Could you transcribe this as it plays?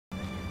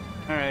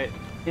Alright,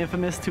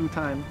 Infamous 2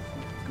 time.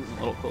 A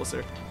little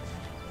closer.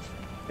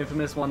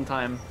 Infamous 1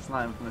 time. It's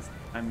not Infamous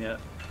time yet.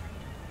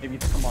 Maybe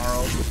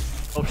tomorrow.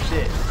 Oh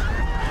shit.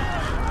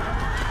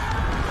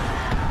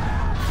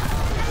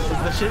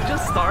 Does the shit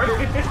just start? Wait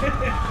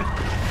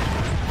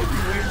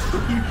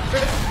till you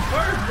press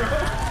start, bro.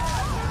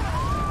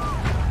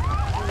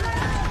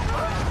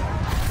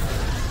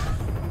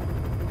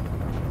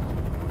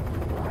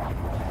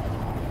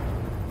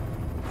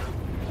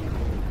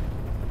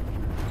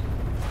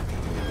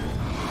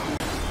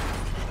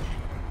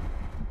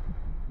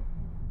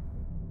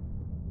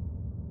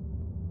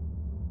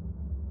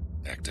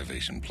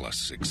 Activation plus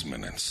 6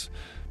 minutes.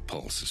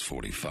 Pulse is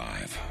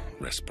 45.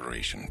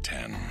 Respiration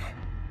 10.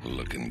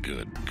 Looking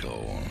good,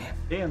 Cole.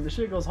 Damn, this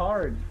shit goes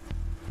hard.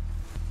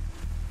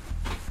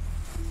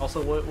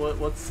 Also,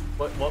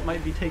 what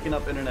might be taking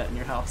up internet in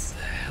your house?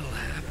 What the hell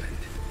happened?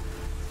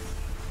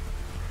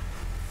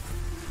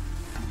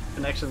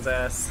 Connection's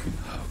ass.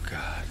 Oh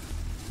god.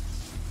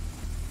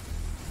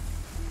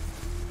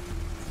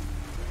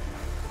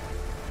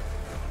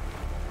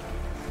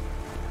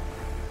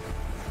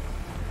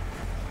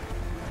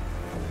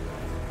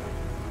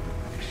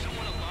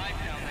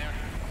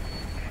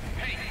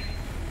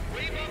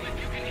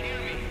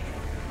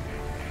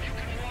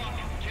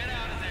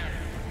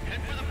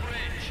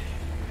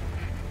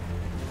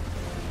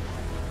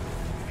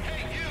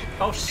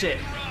 Oh shit!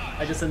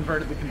 I just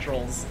inverted the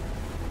controls.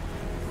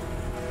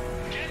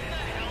 Get the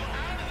hell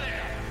out of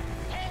there!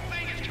 Whole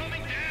thing is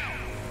coming down!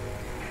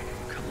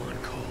 Come on,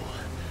 Cole.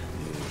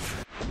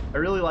 Move. I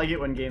really like it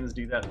when games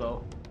do that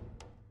though.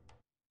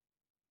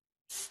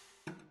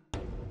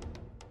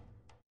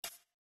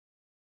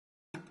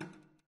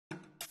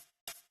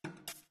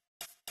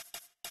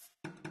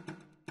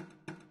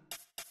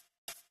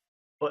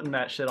 Putting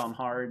that shit on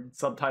hard,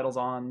 subtitles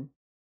on.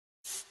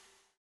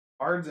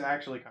 Hard's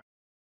actually kind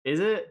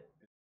Is it? of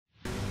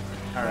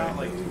Alright, not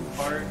like too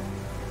hard.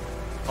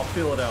 I'll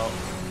feel it out.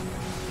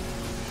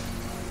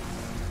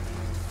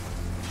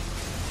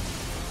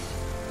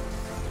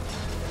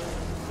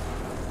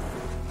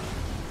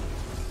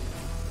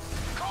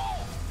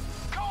 Cole!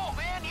 Cole,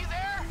 man, you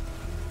there?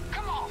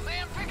 Come on,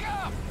 man, pick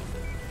up!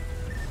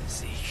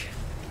 Zeke.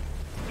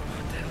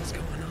 What the hell's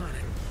going on?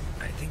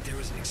 I think there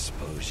was an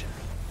explosion.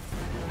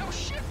 No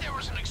shit, there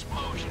was an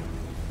explosion.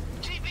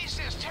 TV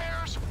says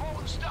terrorists are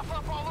blowing stuff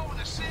up all over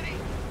the city.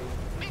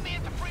 Meet me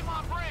at the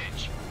Fremont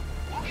Bridge.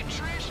 We'll get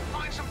Trish and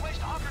find some place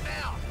to hunker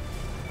down.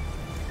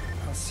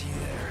 I'll see you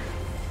there.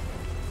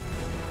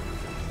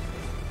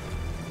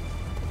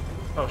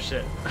 Oh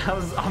shit. I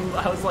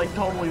was like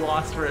totally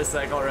lost for a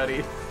sec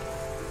already.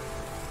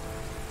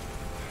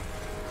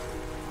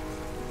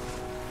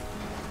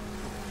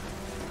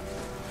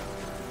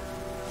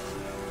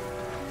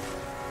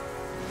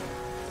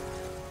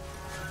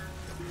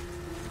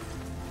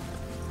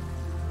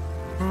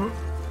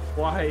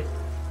 Why?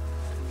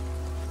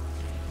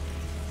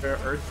 There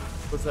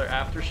Earth was there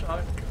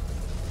aftershock?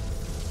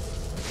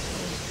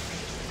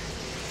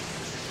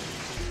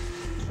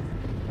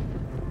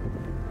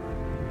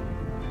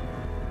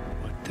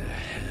 What the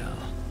hell?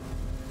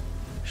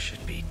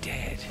 Should be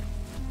dead.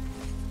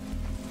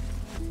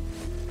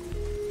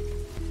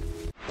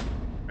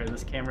 Alright,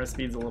 this camera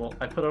speed's a little.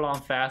 I put it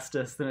on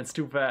fastest and it's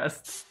too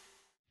fast.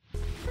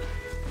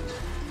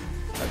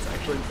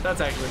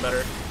 That's actually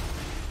better.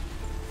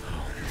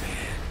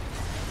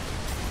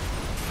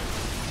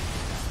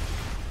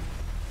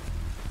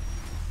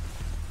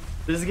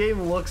 This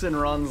game looks and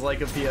runs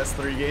like a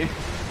PS3 game.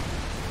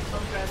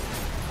 Okay.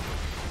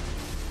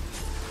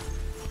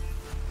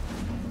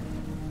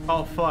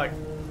 Oh fuck.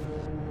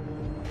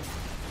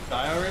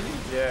 Die already?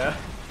 Yeah.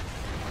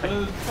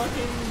 The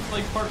fucking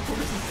like parkour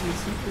system is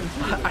super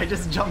intuitive. I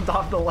just jumped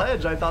off the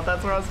ledge. I thought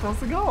that's where I was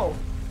supposed to go.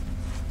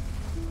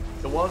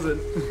 It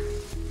wasn't.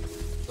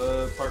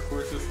 The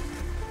parkour system.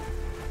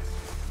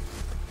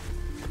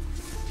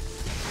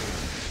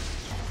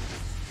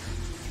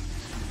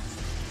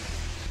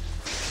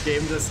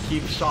 Game just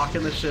keeps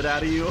shocking the shit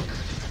out of you.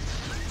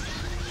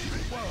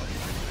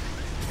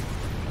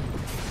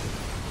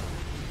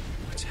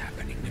 What's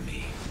happening to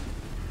me?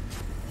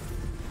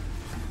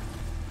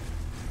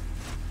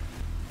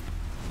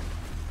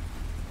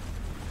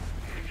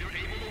 If you're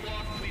able to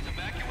walk, please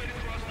evacuate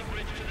across the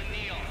bridge to the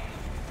Neon.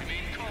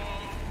 Remain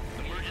calm.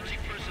 Emergency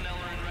personnel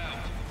are en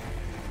route.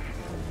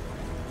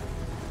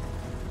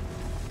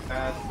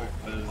 That's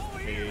because a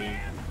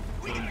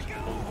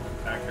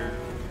factor.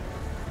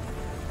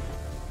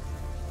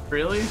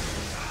 Really?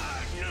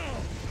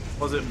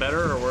 Was it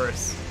better or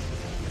worse?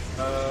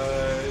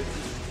 No.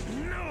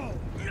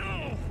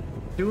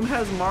 Doom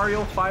has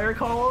Mario fire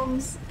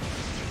columns?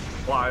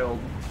 Wild.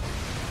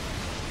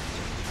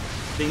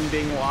 Ding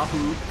ding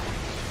wahoo.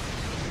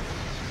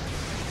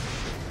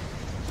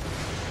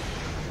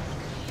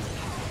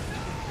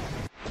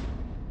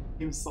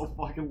 Game's so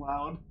fucking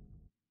loud.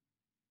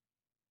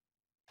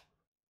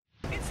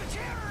 It's the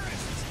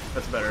terrorists!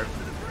 That's better. To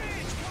the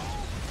bridge,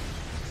 Cole!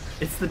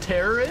 It's the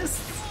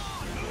terrorists?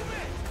 Move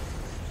it!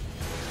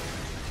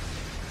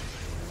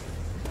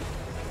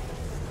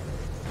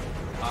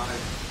 I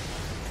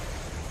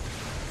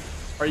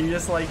Are you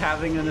just like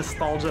having a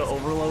nostalgia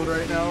overload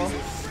right now?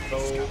 So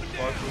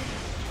fucking.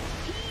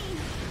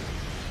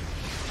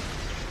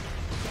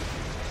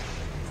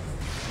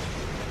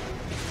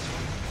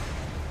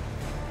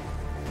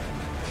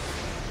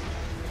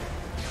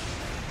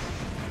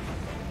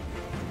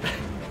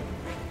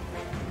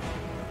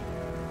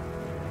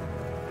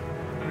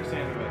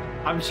 Understand it.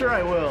 I'm sure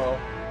I will.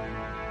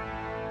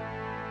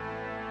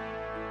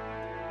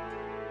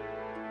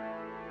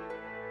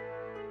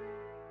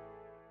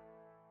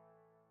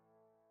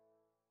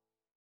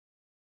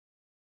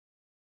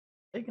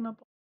 Taking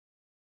up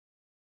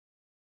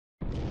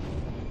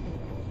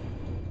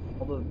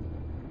all the.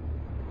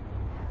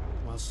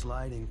 While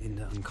sliding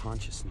into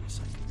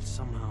unconsciousness, I could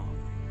somehow,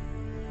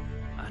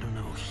 I don't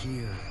know,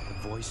 hear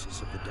the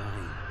voices of the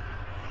dying.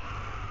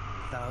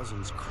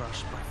 Thousands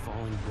crushed by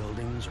falling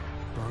buildings or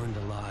burned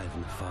alive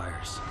in the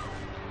fires.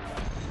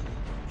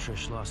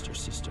 Trish lost her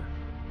sister,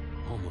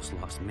 almost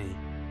lost me.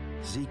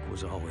 Zeke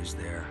was always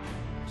there,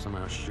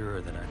 somehow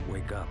sure that I'd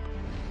wake up,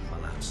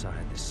 while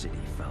outside the city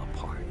fell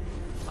apart.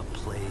 A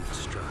plague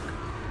struck,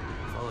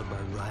 followed by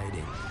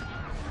rioting,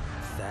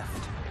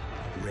 theft,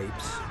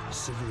 rapes,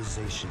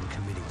 civilization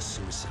committing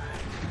suicide.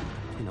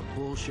 In a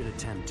bullshit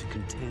attempt to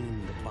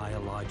contain the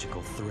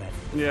biological threat.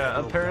 Yeah,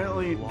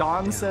 apparently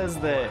Dawn says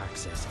that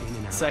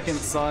Second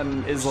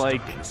Son is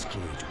like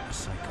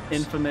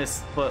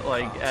infamous, but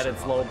like at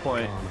its low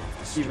point,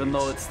 even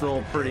though it's still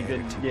a pretty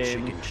good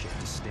game.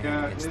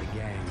 Yeah, against the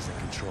gangs that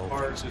control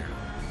things now.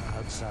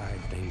 Outside,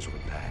 things were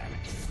bad.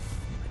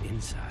 But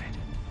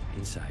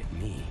inside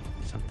me,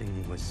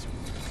 something was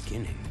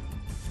beginning.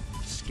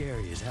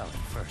 Scary as hell at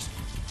first.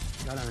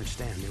 Gotta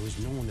understand, there was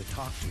no one to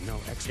talk to, no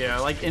experts. Yeah,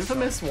 like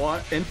Infamous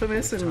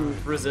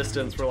and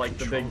Resistance were like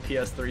the big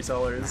PS3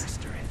 sellers.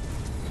 Master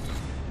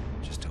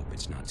it. Just hope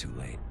it's not too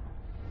late.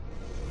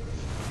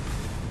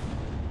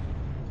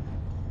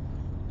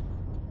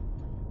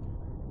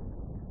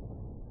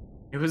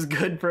 It was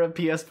good for a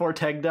PS4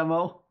 tech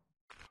demo.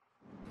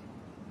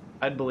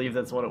 I'd believe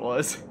that's what it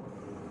was.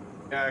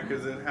 Yeah,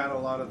 because it had a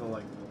lot of the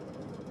like.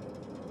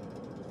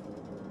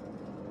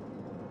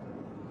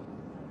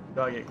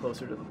 Gotta get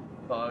closer to the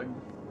fog.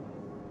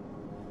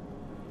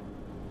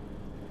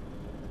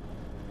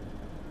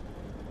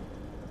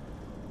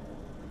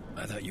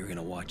 I thought you were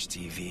gonna watch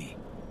TV.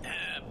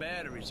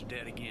 Batteries are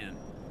dead again.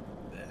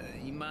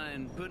 You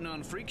mind putting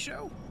on a freak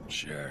show?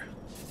 Sure.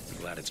 I'm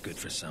glad it's good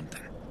for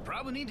something.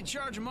 Probably need to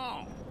charge them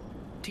all.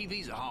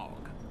 TV's a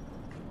hog.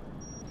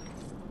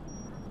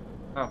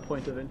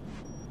 Point of it.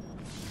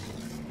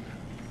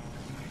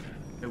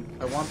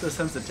 I want the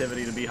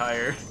sensitivity to be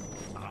higher.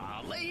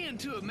 Lay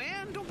into it,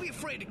 man. Don't be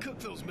afraid to cook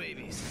those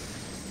babies.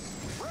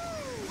 Woo!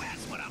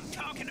 That's what I'm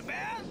talking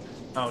about.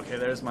 Okay,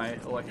 there's my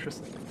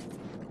electricity.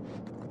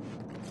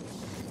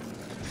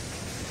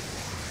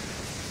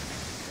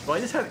 Do I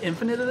just have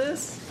infinite of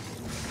this?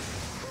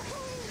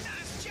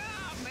 Nice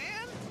job,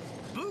 man.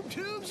 Boob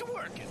tubes are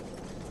working.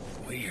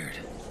 Weird.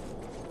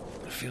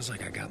 It feels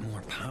like I got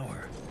more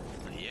power.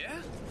 Yeah?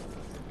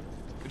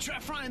 We try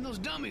frying those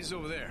dummies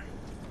over there.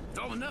 With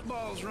all the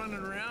nutballs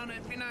running around,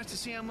 it'd be nice to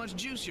see how much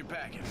juice you're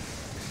packing.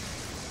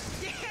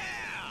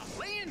 Yeah!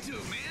 Lay into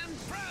it, man.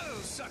 Fry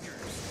those suckers.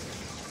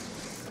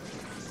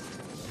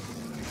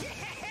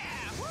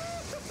 Yeah!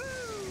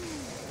 Woo-hoo-hoo!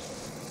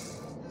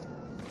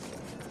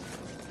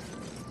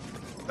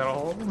 Is that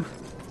all of them?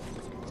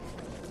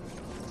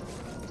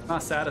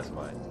 Not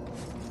satisfied.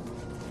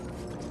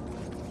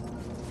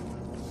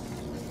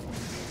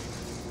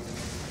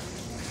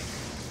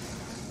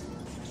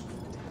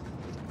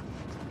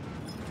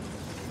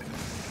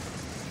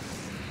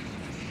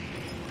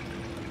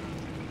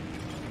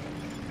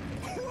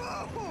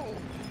 Whoa!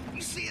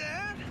 You see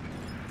that?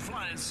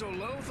 Flying so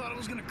low, thought it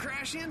was gonna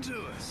crash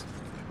into us.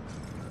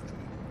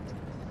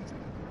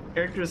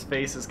 Character's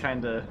face is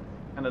kinda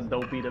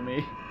dopey to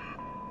me.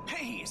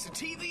 Hey, it's a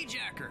TV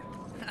jacker.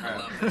 I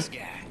love this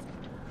guy.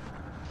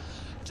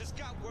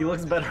 He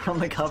looks better on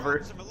the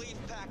cover. Some relief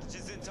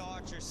packages into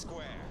Archer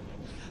Square.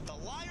 The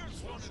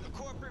liars running the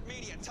corporate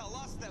media tell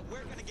us that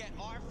we're gonna get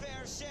our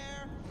fair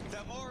share.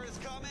 That more is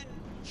coming.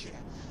 Yeah,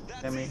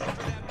 that's Sammy. easy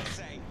for them to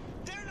say.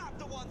 They're not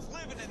the ones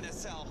living in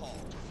this hellhole.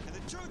 And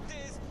the truth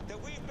is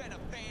that we've been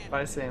abandoned.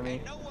 Bye, Sammy.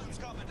 And no one's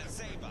coming to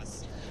save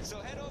us. So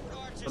head over to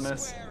Archer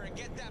Goodness. Square and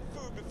get that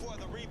food before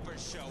the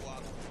Reapers show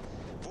up.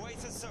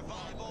 Voice of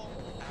Survival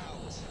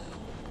out.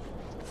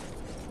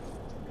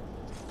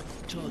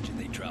 Told you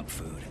they drop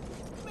food.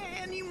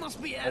 Man, you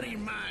must be out of your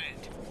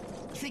mind.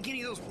 You think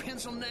any of those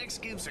pencil necks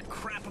gives a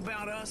crap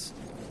about us?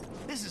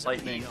 This is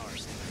Lightning. a PR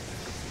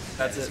stunt.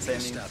 That's it, Isn't gonna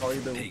Sammy. stop All you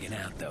you do. pigging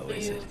out, though,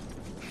 is it?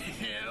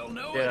 Hell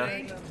no, Yeah.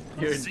 it ain't.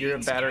 You're a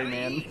Zeke's battery gotta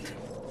man. eat.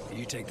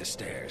 You take the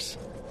stairs.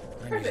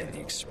 I'm using the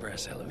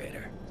express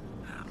elevator.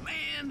 Ah,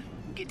 man,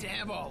 we get to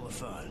have all the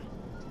fun.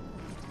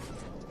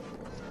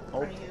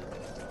 Oh.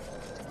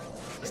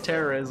 It's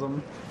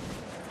terrorism.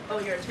 Oh,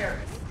 you're a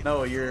terrorist.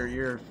 No, you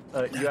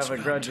have That's a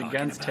what grudge I'm talking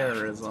against about.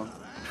 terrorism.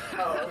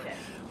 Oh, okay.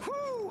 Whew!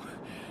 Oh,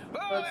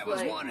 Looks that was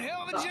like one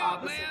hell of a the job,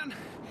 opposite. man.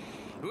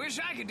 Wish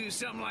I could do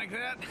something like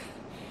that.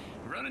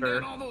 Running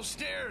down all those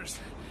stairs.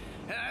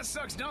 That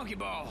sucks donkey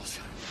balls.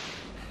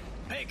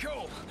 Hey,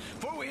 Cole,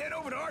 before we head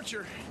over to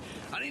Archer,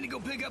 I need to go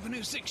pick up a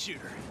new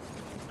 6-shooter.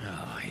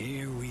 Oh,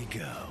 here we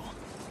go.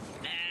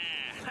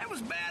 Nah, that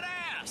was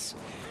badass.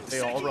 They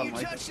The all second run you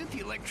like touch it, the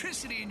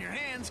electricity in your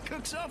hands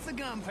cooks off the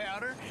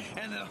gunpowder,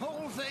 and the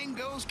whole thing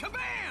goes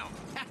kabam!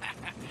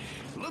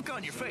 Look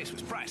on your face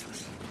was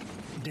priceless.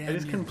 I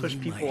just can push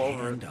people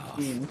over.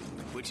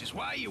 Which is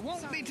why you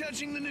won't be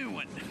touching the new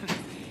one.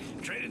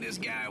 Traded this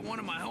guy one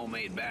of my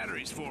homemade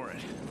batteries for it.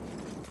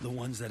 The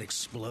ones that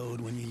explode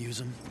when you use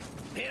them?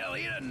 Hell,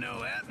 he doesn't know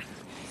that.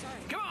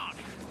 Come on.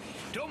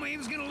 Told me he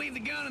was gonna leave the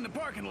gun in the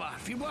parking lot a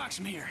few blocks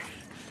from here.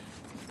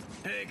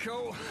 Hey,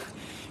 Cole,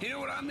 you know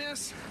what I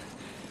miss?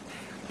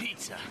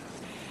 Pizza.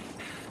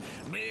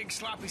 Big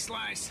sloppy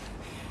slice,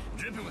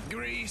 dripping with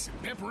grease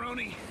and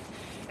pepperoni,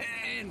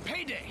 and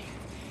payday.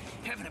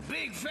 Having a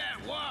big fat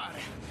wad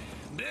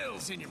of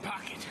bills in your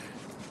pocket.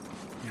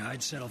 Yeah,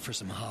 I'd settle for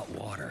some hot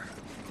water.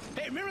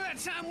 Hey, remember that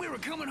time we were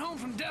coming home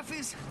from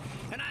Duffy's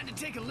and I had to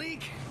take a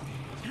leak?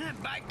 And that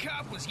bike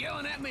cop was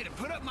yelling at me to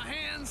put up my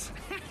hands?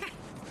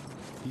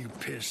 You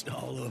pissed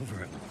all over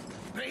him.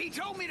 But he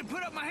told me to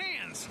put up my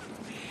hands.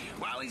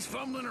 While he's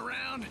fumbling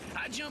around,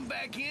 I jump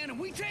back in and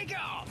we take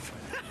off.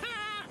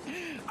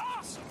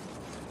 Awesome!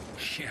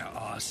 Yeah,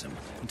 awesome.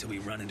 Until we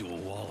run into a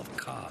wall of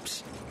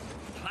cops.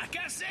 Like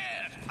I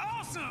said,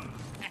 awesome!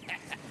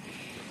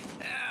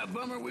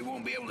 Bummer we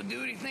won't be able to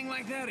do anything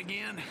like that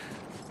again.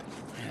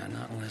 Yeah,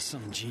 not unless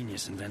some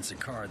genius invents a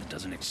car that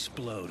doesn't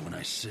explode when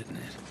I sit in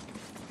it.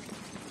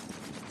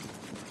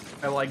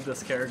 I like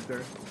this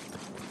character.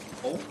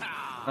 Oh,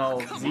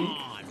 come Zeke?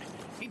 on!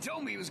 He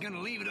told me he was gonna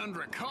leave it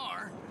under a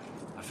car.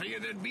 I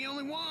figured there'd be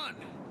only one.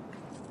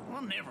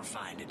 We'll never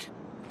find it.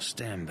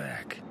 Stand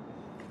back.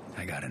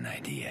 I got an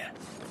idea.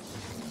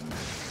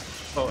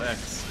 Oh,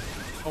 X.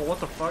 Oh, what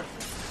the fuck?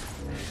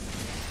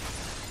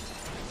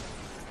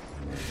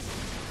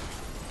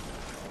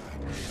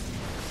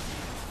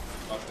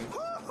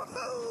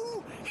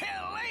 Woo-hoo-hoo!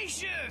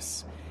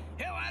 Hellacious!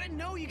 Hell, I didn't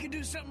know you could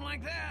do something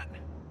like that.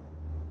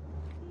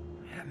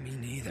 Yeah, me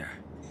neither.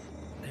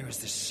 There was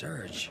this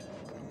surge.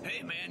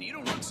 Hey, man, you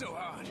don't look so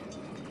hot.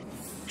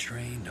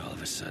 Trained all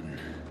of a sudden.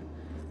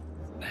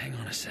 Hang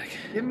on a sec.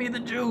 Give me the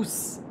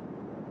juice!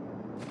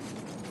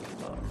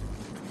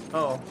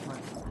 Oh.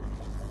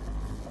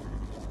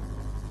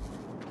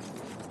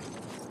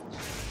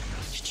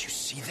 Did you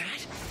see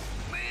that?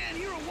 Man,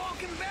 you're a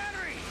walking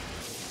battery.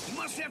 You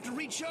must have to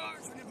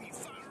recharge whenever you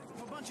fire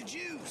off a bunch of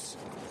juice.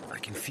 I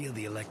can feel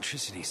the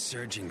electricity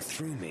surging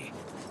through me.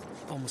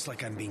 Almost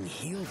like I'm being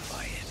healed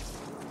by it.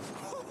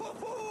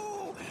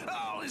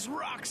 Oh, this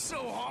rocks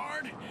so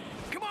hard.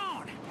 Come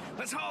on,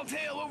 let's haul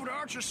tail over to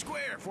Archer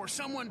Square before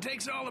someone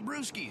takes all the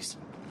brewskis.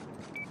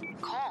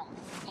 Cole,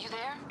 you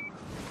there?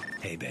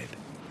 Hey, babe.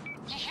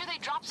 You hear they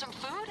dropped some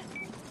food?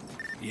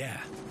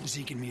 Yeah,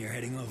 Zeke and me are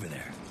heading over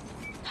there.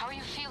 How are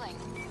you feeling?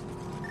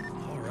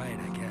 All right,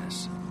 I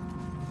guess.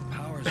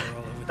 Powers are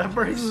all over the That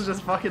brace is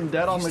just fucking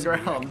dead on the Used to be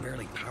I ground. could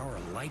barely power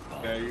a light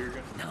bulb. Yeah, you're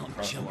good. Now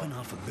I'm jumping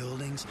off of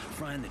buildings,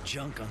 frying the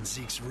junk on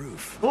Zeke's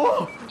roof.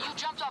 Whoa! You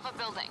jumped off a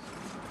building.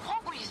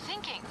 What were you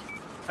thinking?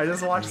 I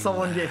just watched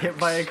someone get hit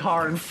by a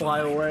car and fly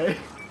away.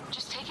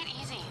 Just take it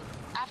easy.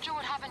 After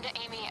what happened to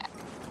Amy,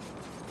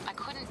 I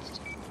couldn't.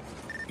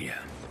 Yeah,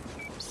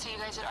 See you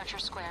guys at Archer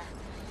Square.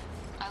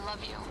 I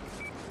love you.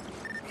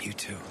 you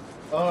too.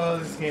 Oh,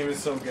 this game is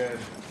so good.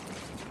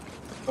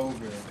 So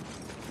good.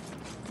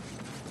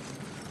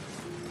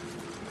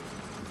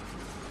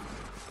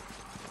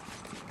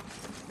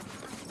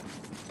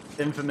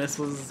 Infamous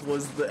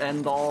was the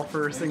end all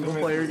for single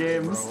player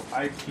games. Bro,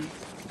 I keep.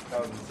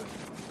 That was insane.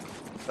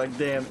 Like,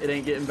 damn, it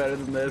ain't getting better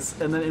than this.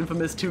 And then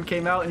Infamous 2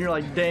 came out, and you're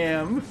like,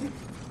 damn,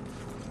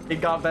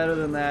 it got better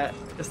than that.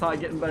 It's not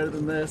getting better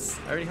than this.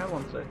 I already had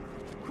one today.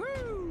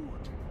 Woo!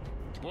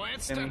 Boy,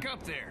 it's stuck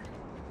up there.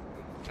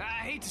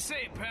 I hate to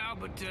say it, pal,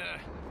 but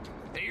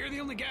hey, you're the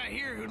only guy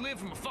here who'd live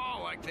from a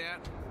fall like that.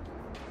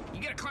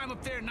 You gotta climb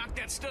up there and knock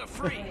that stuff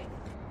free.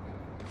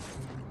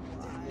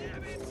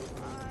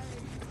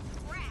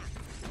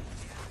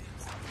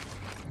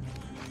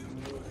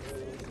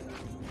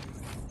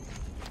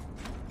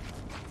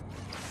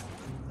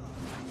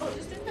 Oh,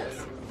 just do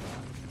this.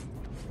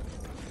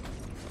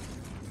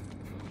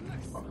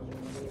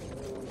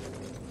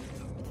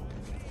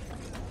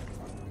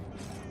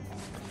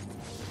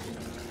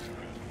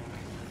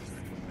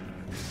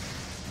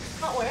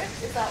 Not work?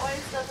 Is that why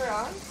it's never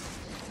on?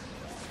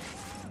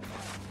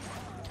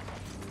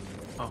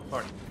 Oh,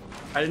 fuck.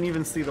 I didn't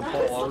even see the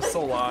poll. I was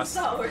so lost.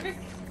 It's not working.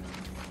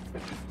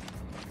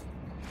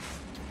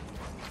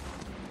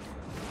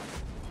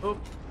 Oh.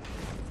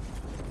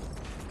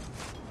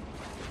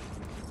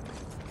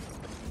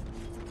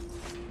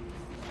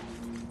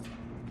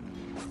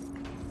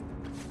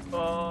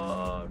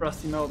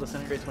 Rusty metal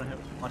disintegrates when hit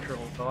with launcher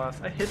or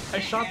blast. I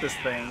shot this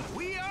thing.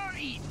 We are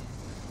eating.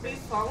 Are you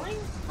falling?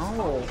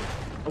 Oh,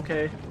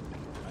 okay.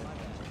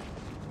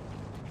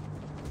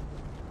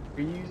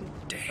 Are you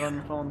on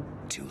your phone?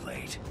 Too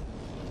late.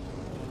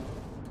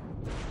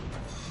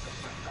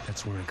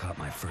 That's when I caught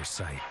my first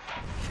sight.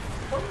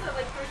 What was it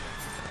like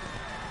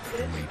for?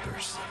 The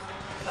Reapers.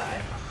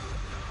 Bye.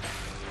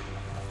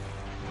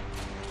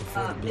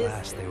 Before the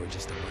blast, they were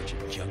just a bunch of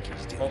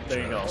junkies doing Oh, there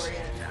you go. drugs.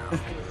 Now, they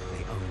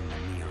own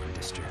the Neon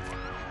District.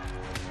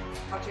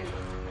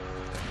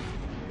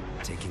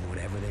 Taking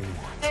whatever they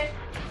want.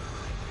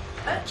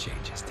 That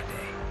changes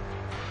today.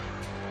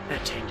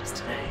 That changes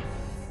today.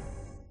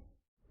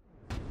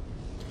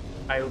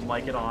 I would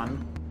like it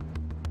on.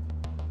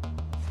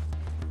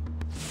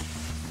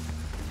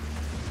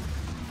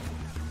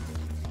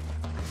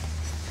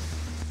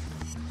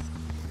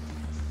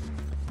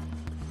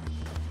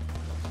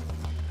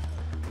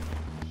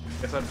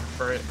 Guess I'd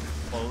prefer it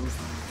closed.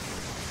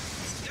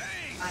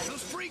 Dang,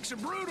 those freaks are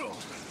brutal.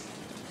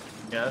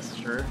 Yes,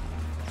 sure.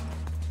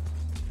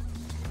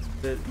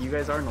 You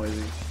guys are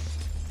noisy.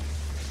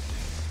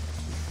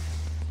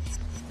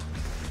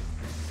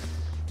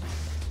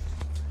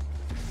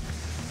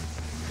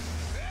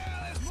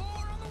 Well, there's more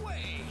on the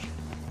way.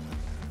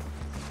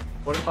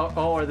 What?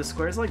 Oh, are the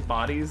squares like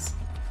bodies?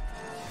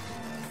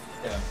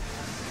 Yeah.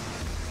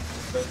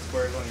 Red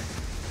squares on your.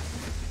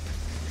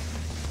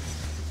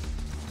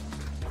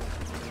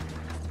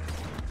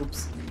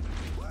 Oops.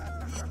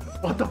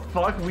 What the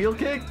fuck? Wheel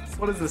kick?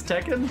 What is this,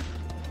 Tekken?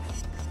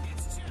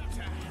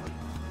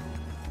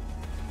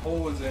 Cole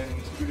was in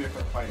 2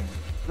 different fighting.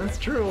 That's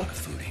true. A lot of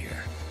food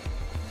here.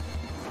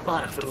 A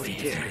lot of To food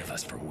feed here. 3 of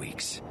us for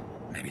weeks,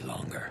 maybe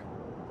longer.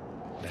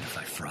 Bet if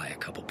I fry a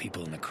couple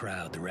people in the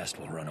crowd, the rest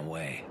will run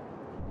away.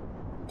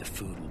 The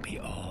food will be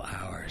all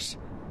ours,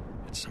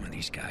 but some of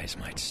these guys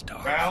might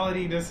starve.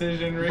 Morality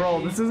decision, Ricky.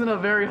 Bro, this isn't a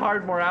very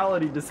hard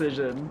morality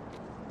decision.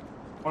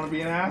 Want to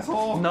be an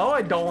asshole? No,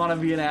 I don't want to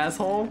be an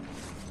asshole.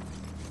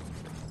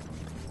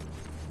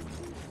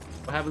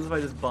 What happens if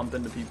I just bump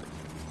into people?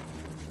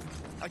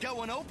 I got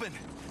one open.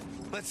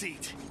 Let's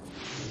eat.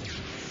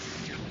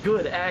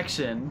 Good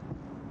action.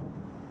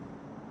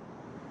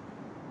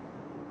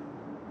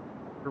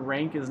 Your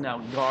rank is now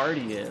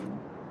Guardian.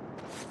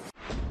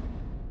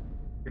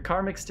 Your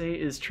karmic state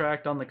is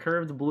tracked on the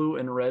curved blue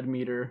and red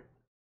meter.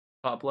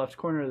 Top left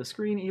corner of the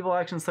screen. Evil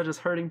actions such as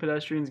hurting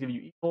pedestrians give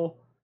you evil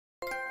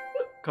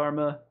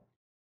karma.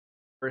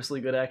 Firstly,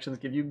 good actions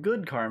give you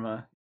good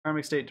karma.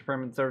 Karmic state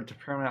determines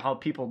how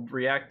people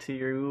react to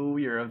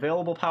your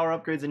available power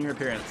upgrades and your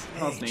appearance.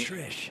 Oh, that's Hey, neat.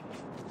 Trish.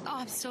 Oh,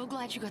 I'm so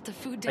glad you got the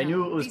food down. I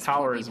knew it was These poor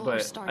powers, people are but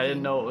I starving.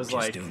 didn't know it was Just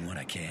like doing what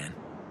I can.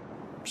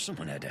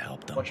 Someone had to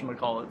help them.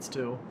 whatchamacallits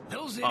too.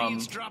 Those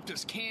idiots dropped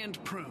us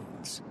canned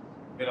prunes.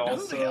 It Now,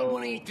 who the hell also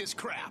want to eat this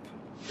crap?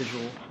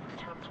 Visual.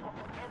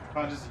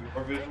 not just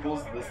your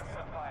visuals. This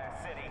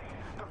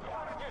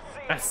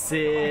That's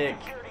sick.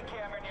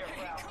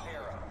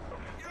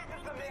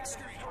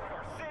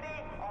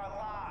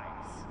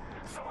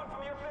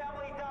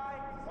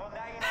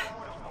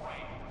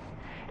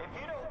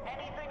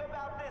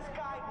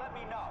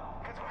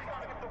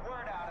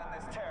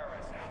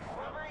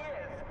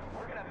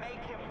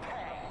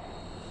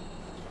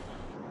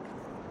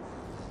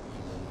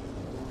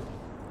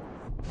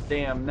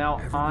 Damn, now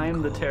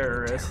I'm the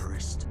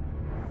terrorist.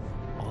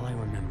 All I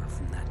remember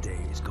from that day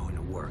is going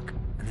to work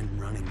and then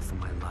running for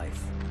my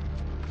life.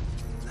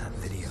 That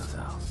video's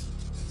out.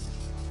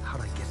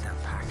 How'd I get that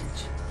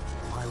package?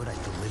 Why would I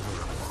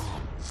deliver a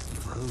bomb?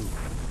 For who?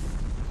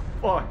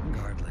 Fuck.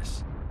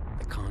 Regardless,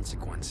 the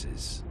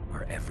consequences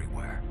are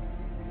everywhere.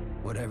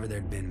 Whatever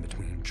there'd been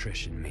between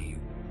Trish and me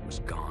was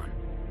gone.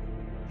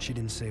 She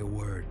didn't say a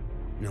word,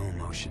 no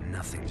emotion,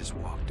 nothing, just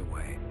walked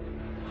away.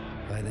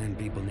 By then,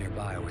 people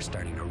nearby were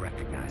starting to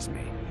recognize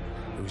me.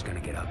 It was gonna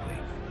get ugly.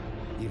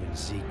 Even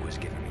Zeke was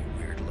giving me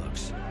weird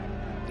looks.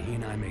 He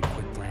and I made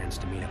quick plans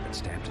to meet up at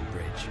Stampton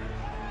Bridge.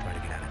 Try to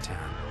get out of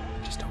town.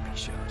 Just hope he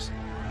shows.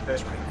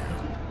 Because right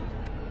now,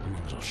 I'm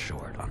a little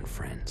short on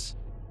friends.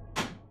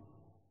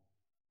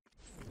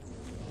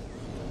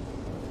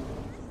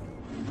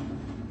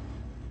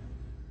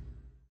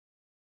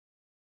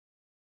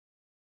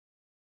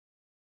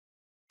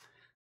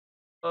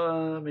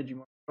 Made you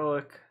more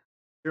heroic.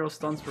 0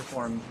 stunts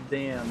performed.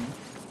 Damn.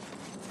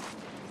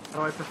 How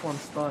do I perform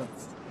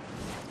stunts?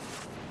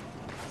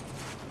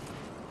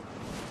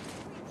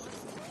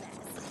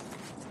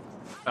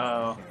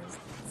 Oh.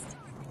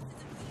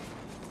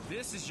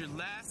 This is your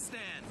last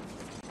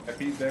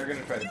stand. they're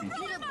gonna try to beat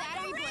you.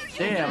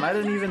 Damn, I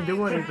didn't even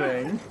do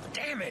anything.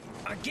 Damn it!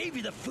 I gave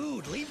you the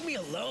food. Leave me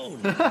alone.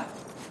 Yeah,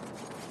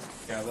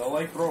 they'll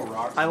like throw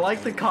rocks. I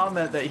like the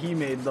comment that he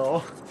made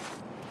though.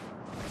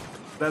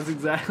 That's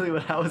exactly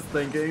what I was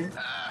thinking.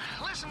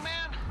 Listen,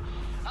 man,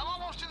 I'm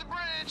almost to the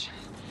bridge.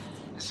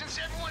 Since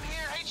everyone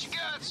here hates your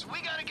guts,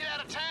 we gotta get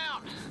out of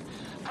town.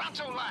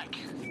 Pronto like.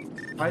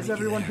 Why does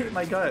everyone hate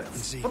my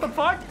guts? What the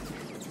fuck?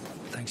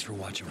 Thanks for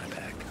watching my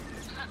back.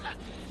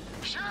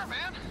 Sure,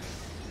 man.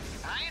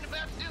 I ain't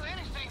about to do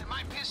anything that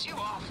might piss you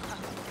off.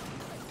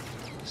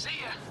 See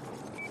ya.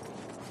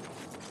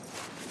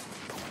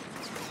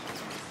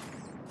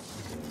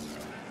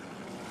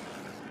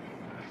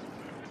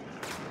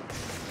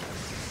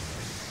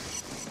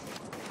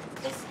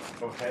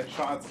 So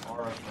headshots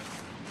are a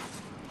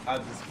thing. I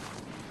just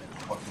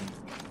fucking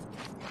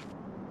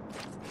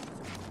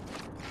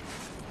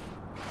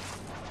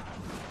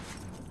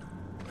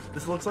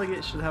This looks like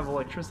it should have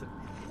electricity.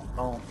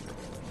 Oh.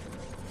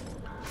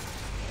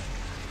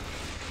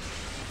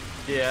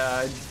 Yeah,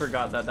 I just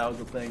forgot that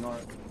was a thing on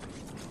it.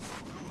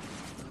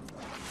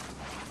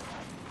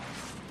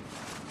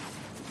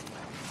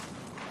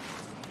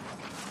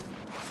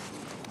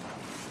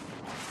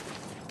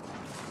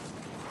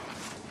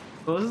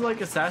 So this is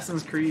like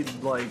Assassin's Creed,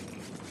 like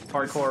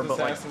hardcore, but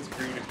like Assassin's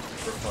Creed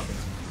for fucking.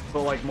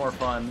 but like more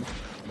fun.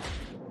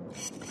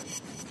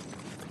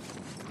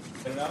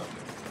 Get it out.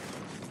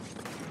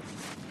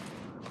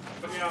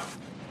 Put me out.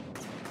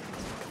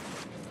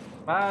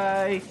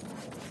 Bye.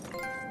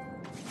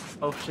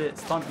 Oh shit,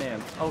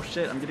 Stuntman. Oh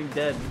shit, I'm getting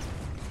dead.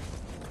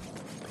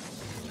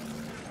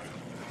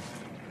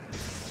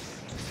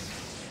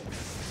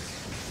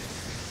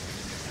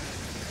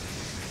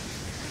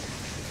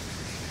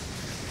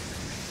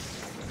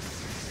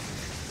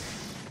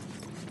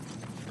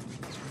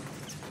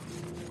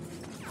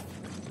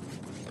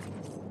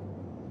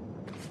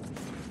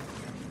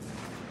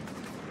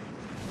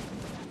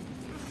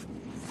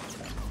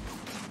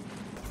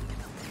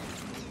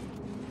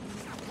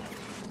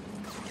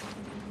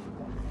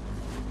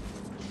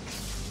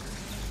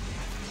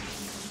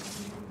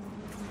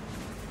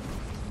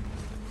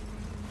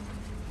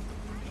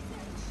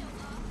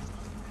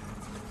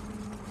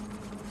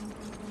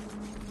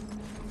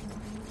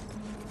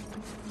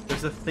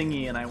 There's a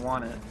thingy and I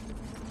want it.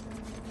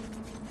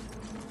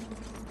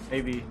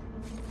 Maybe.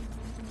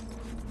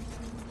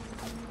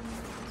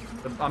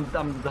 I'm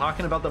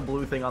talking about the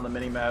blue thing on the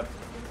minimap.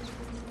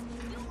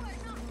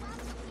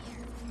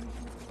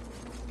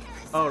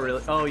 Oh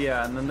really? Oh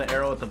yeah, and then the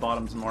arrow at the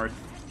bottom's north,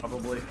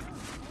 probably.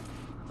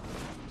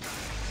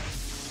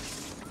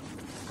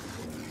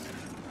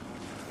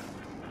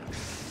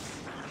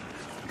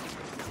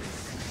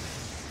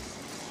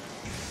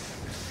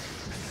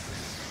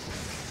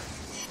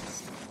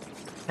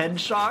 Head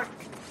shock?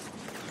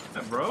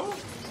 Yeah, bro?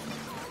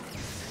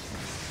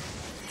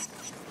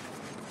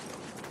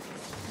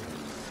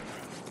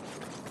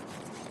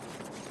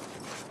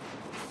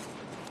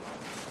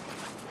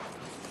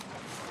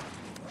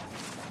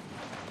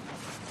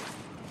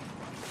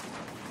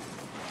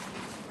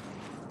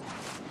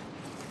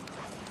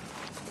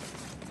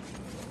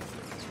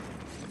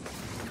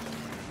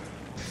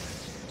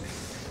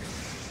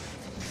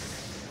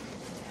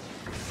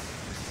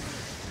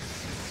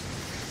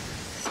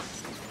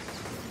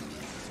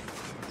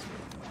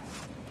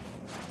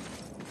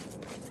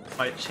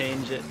 Might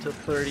change it to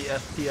 30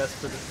 FPS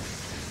for the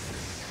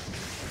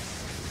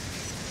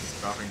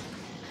Dropping.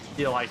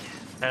 feel like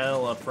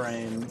hella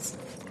frames.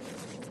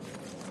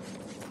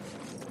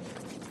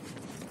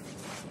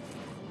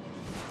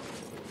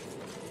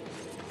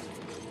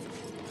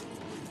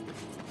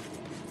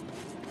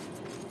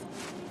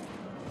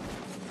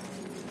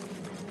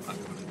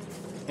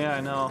 Yeah,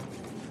 I know.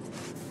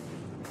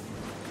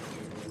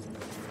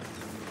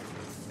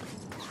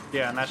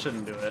 Yeah, and that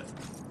shouldn't do it.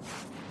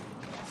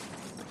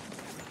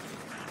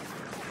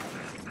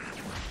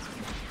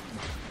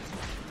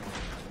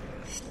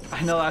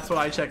 I know, that's what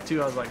I checked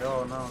too. I was like,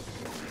 oh no.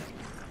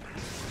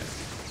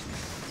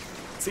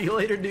 See you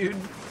later, dude.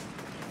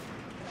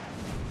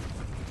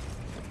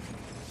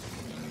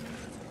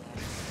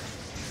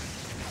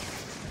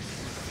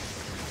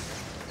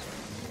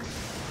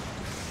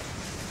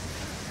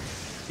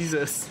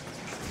 Jesus.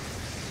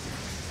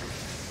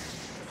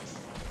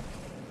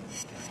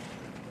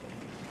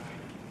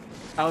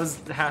 I was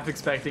half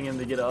expecting him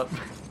to get up.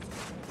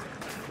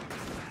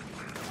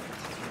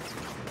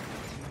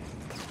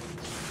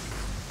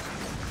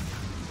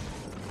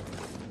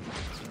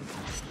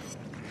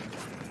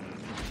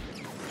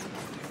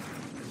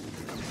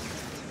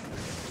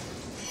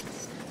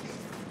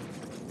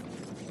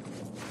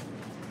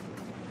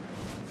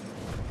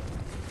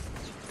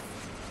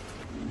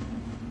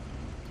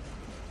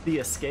 The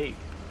escape.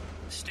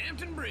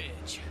 Stampton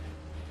Bridge.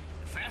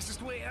 The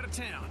fastest way out of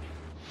town.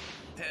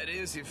 That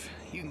is, if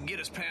you can get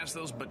us past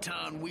those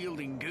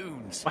baton-wielding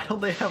goons. Why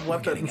don't they have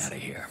weapons? We're getting out of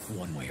here,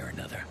 one way or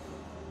another.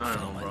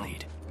 Follow my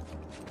lead.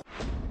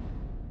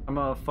 I'm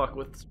gonna fuck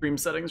with stream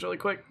settings really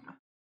quick.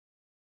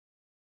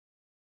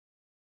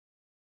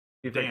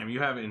 Damn, you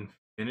have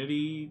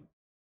infinity?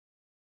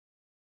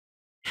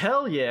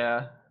 Hell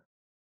yeah.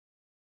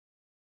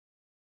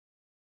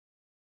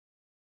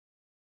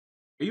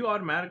 Are you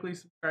automatically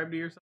subscribed to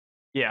yourself?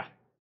 Yeah.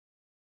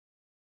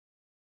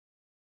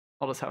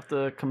 I'll just have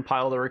to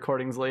compile the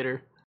recordings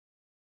later.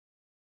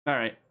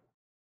 Alright.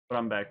 But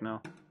I'm back now.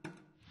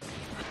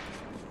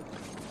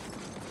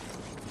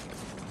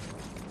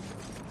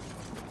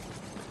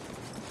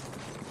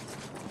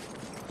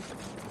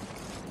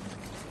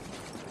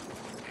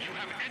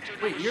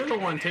 Wait, you're the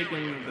one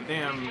taking the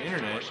damn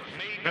internet.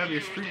 You have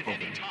your stream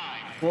open.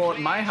 Well, at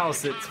my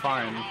house it's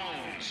fine.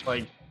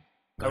 Like,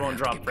 I won't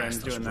drop Get frames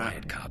past those doing that.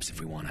 riot cops if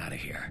we want out of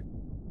here.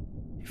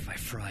 If I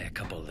fry a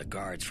couple of the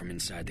guards from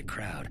inside the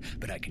crowd,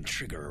 but I can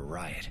trigger a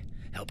riot,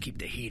 help keep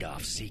the heat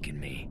off Zeke and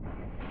me.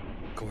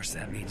 Of course,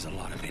 that means a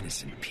lot of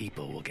innocent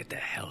people will get the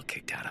hell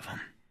kicked out of them.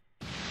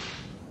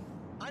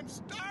 I'm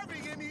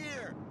starving in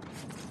here.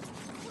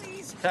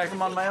 Attack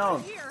them on my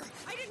own. Here.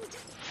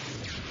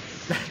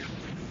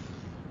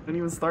 Didn't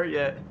even start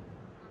yet.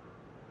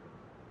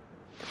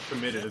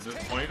 Committed at this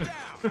point.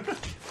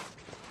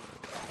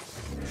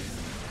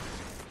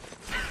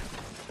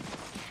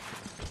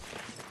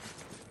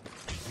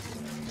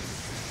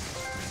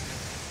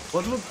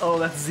 What was? Oh,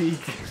 that's Zeke.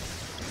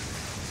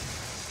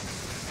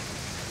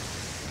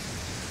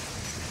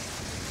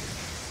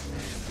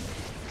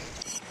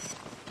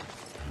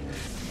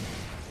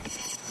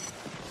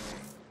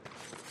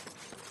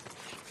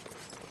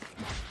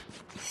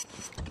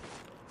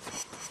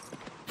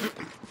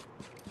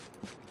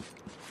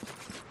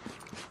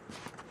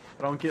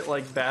 I don't get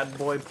like bad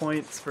boy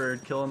points for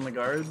killing the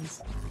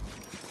guards.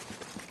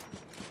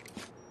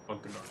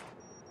 Fuck the guard.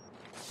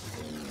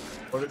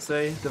 What did it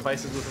say?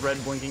 Devices with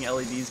red blinking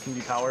LEDs can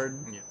be powered.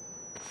 Yeah.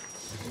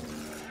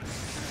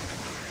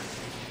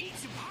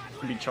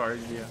 Can be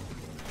charged, yeah.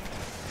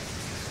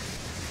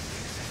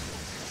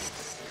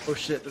 Oh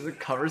shit, there's a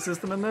cover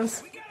system in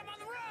this?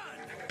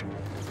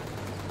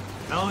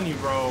 Telling you,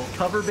 bro.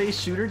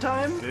 Cover-based shooter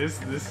time?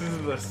 This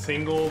is the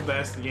single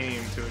best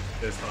game to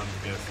exist on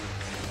PS3.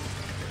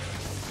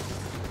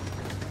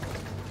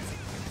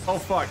 Oh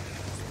fuck.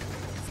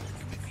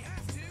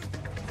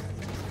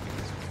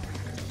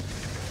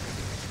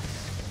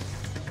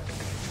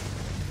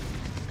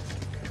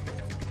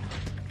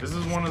 This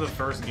is one of the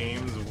first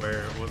games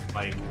where it was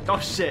like, oh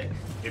shit.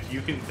 If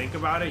you can think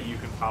about it, you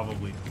can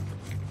probably.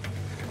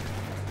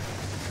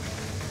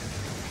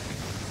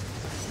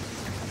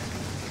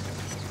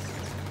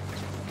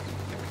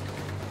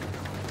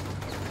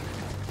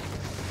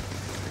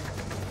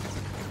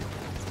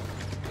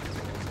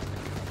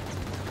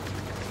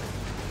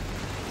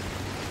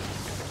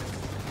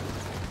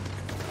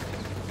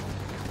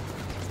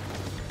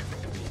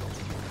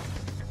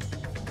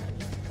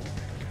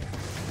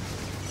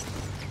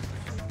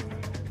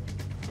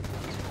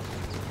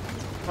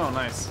 Oh,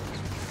 nice.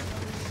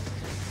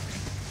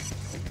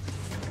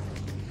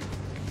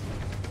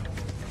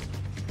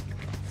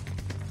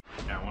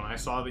 Yeah, when I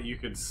saw that you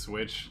could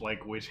switch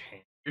like which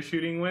hand you're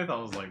shooting with, I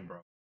was like, bro.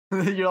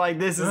 You're like,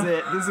 this is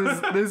it.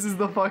 This is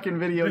the fucking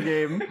video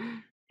game.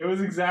 It was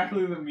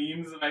exactly the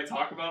memes that I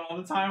talk about all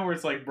the time, where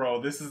it's like,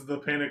 bro, this is the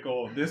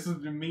pinnacle. This is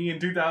me in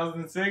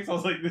 2006. I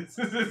was like, this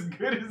is as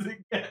good as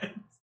it gets.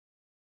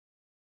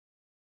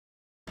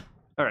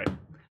 All right,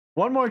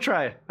 one more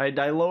try. I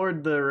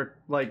lowered the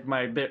like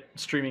my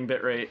streaming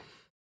bit rate,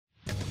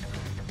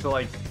 so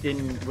like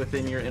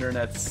within your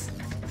internet's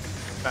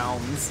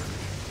bounds.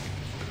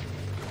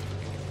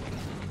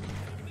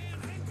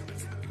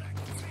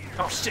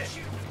 Oh shit!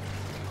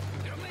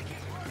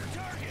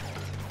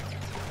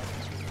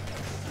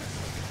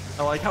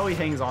 I like how he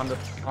hangs onto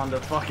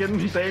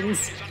fucking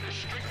things.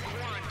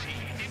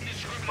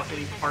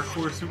 Fucking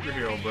parkour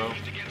superhero, bro.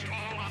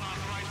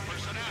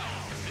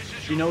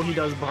 You know he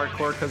does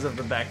parkour because of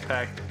the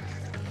backpack.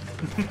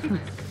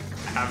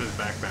 I have his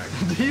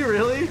backpack. Do you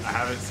really? I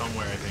have it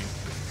somewhere, I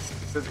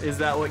think. Is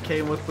that what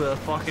came with the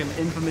fucking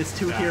infamous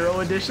 2 Hero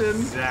edition?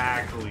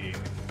 Exactly.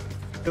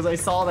 Because I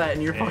saw that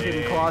in your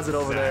fucking closet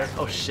over there.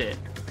 Oh shit.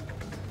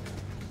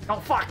 Oh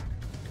fuck!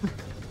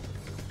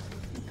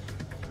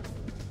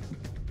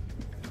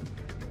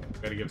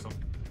 Gotta give some.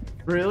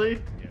 Really?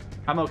 Yeah.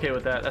 I'm okay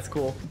with that. That's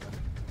cool.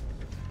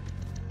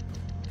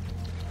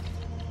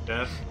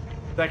 Death.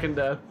 Second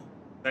death.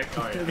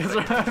 Oh, yeah. Because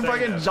I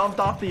fucking jumped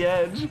off the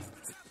edge.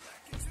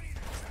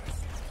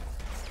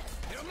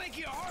 It'll make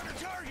you a harder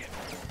target.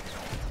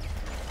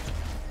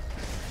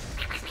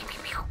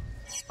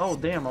 Oh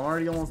damn, I'm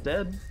already almost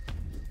dead.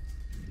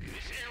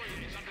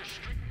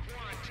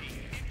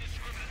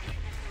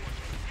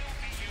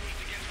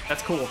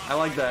 That's cool. I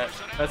like that.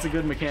 That's a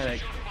good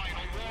mechanic.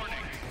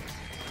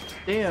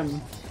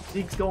 Damn,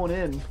 Zeke's going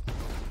in.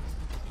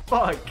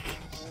 Fuck.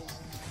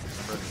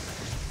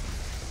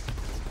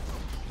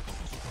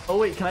 Oh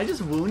wait, can I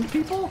just wound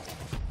people?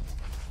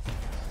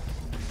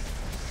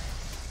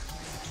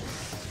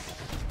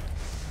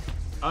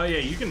 Oh yeah,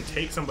 you can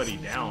take somebody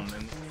down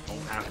and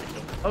don't have to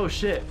kill them. Oh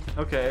shit.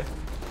 Okay.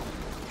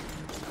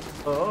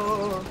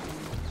 Oh.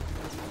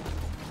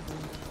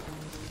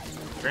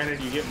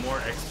 Granted, you get more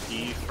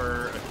XP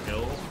for a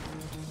kill,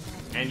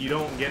 and you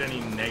don't get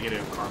any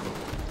negative karma.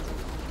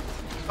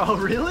 Oh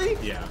really?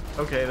 Yeah.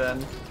 Okay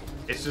then.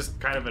 It's just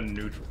kind of a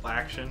neutral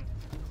action.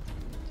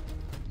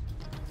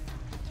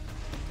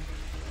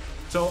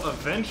 So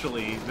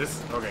eventually,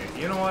 this... Okay,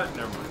 you know what?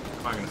 Never mind.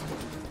 I'm not gonna spoil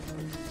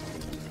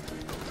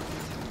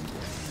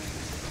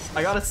it.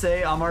 I gotta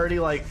say, I'm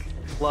already like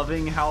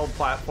loving how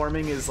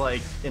platforming is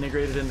like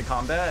integrated into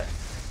combat.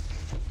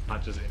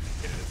 Not just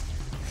integrated.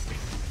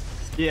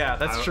 Yeah,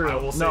 that's true. I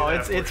will say no,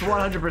 that it's for sure.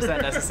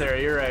 100%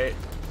 necessary. You're right.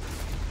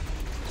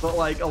 But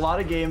like a lot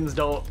of games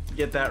don't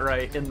get that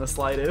right in the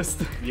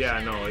slightest.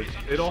 Yeah, no,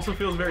 it also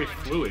feels very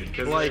fluid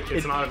because Like,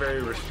 it's not a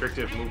very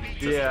restrictive movement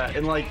system. Yeah,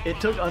 and like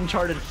it took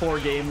Uncharted 4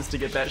 games to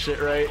get that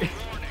shit right.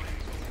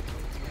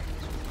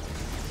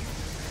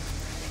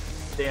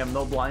 Damn,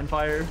 no blind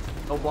fire.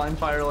 No blind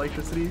fire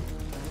electricity.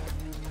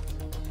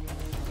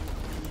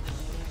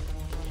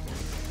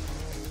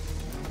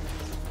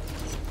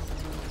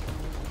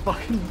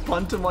 Fucking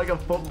punt him like a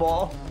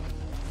football.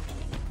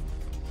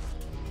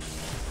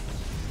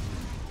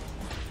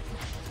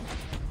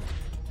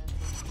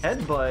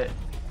 Headbutt.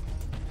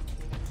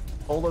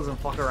 Cole doesn't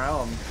fuck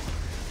around.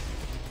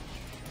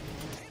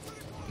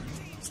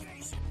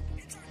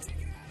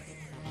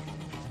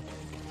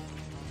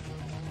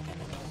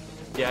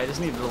 Yeah, I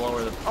just need to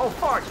lower the. Oh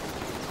fuck!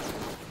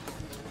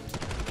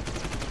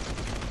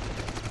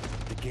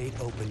 The gate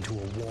opened to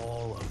a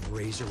wall of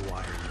razor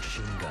wire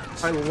machine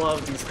guns. I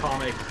love these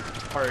comic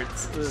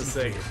parts. This is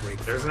sick.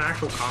 There's an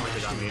actual comic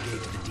that got made.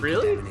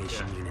 Really?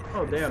 Yeah.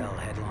 Oh damn. Fell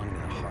headlong into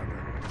the harbor,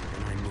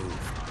 and I moved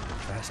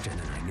faster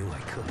than I knew I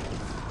could.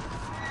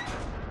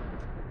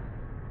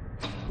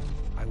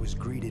 I was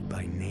greeted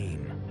by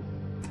name.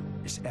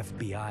 This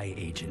FBI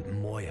agent,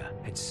 Moya,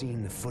 had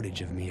seen the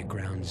footage of me at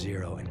Ground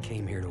Zero and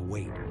came here to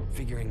wait,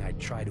 figuring I'd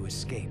try to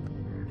escape,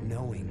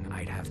 knowing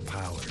I'd have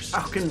powers.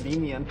 How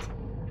convenient.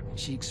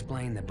 She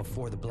explained that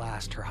before the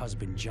blast, her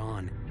husband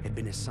John had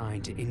been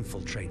assigned to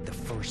infiltrate the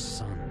First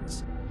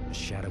Sons, a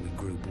shadowy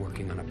group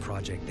working on a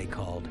project they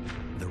called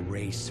the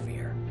Ray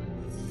Sphere,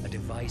 a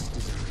device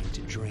designed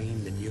to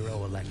drain the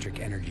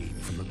neuroelectric energy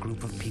from a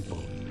group of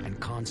people and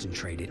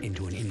concentrate it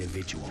into an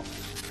individual.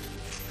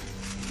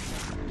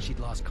 She'd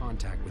lost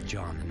contact with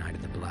John the night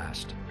of the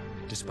blast.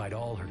 Despite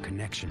all her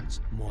connections,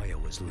 Moya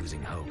was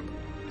losing hope.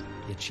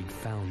 Yet she'd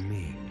found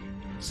me,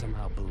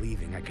 somehow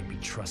believing I could be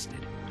trusted,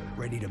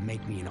 ready to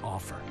make me an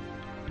offer.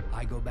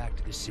 I go back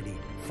to the city,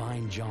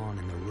 find John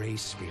in the Ray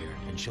Sphere,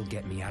 and she'll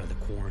get me out of the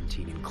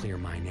quarantine and clear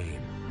my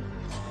name.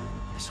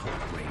 This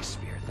whole Ray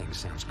Sphere thing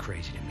sounds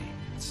crazy to me.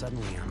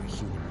 Suddenly I'm a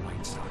human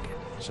light socket,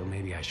 so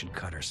maybe I should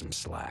cut her some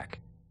slack.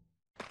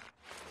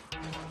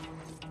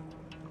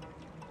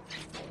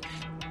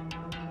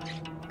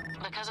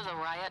 Because of the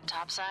riot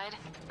topside,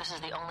 this is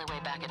the only way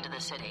back into the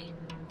city.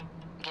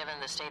 Given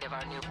the state of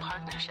our new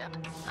partnership,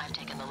 I've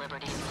taken the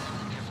liberty of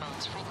blowing your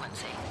phone's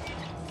frequency.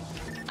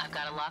 I've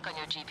got a lock on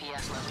your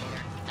GPS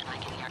locator, and I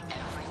can hear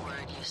every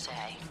word you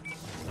say.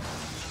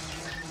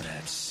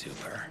 That's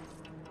super.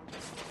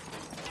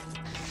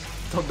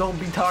 So don't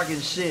be talking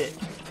shit.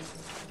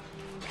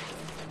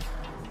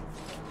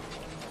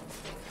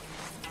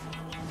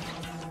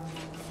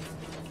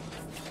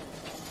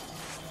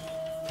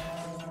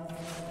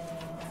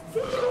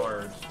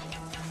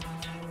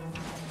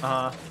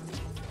 Hard.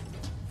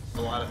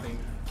 A lot of things.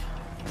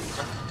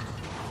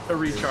 A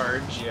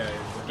recharge. Yeah.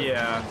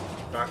 Yeah.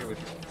 Rocket with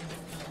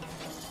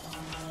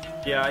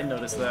Yeah, I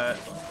noticed that.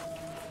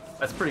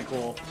 That's pretty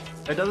cool.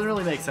 It doesn't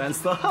really make sense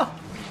though.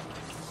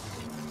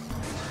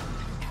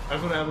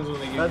 That's what happens when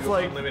they give That's you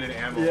like unlimited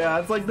ammo. Yeah,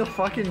 it's like the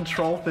fucking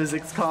troll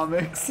physics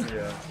comics.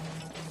 Yeah.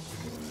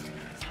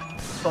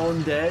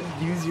 Phone dead,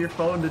 use your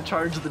phone to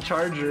charge the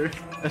charger,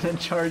 and then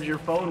charge your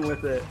phone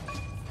with it.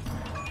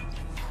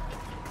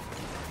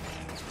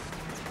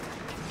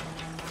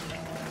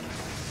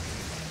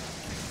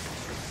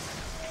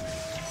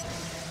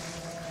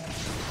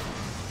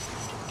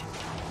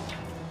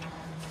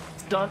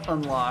 Stunt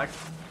unlocked.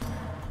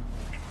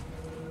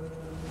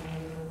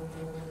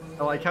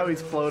 I like how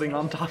he's floating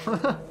on top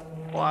of the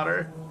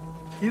water.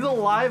 He's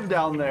alive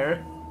down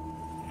there.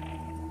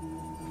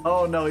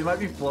 Oh no, he might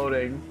be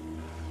floating.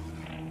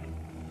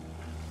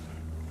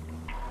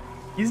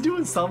 He's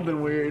doing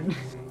something weird.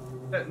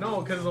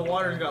 No, because the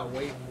water's got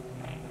weight.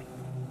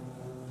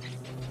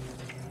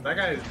 That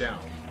guy is down.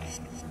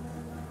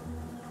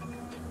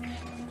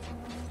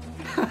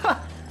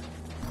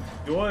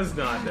 He was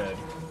not dead.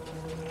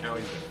 Now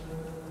he's dead.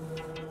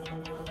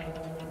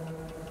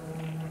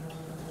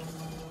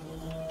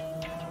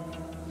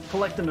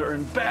 Collecting to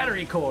earn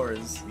battery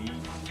cores.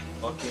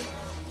 Bucket.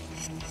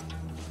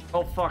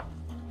 Oh fuck.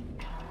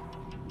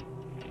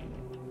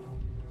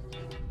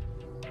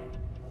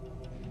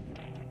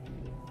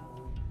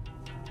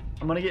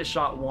 I'm gonna get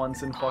shot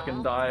once and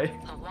fucking die.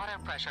 The water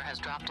pressure has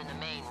dropped in the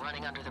main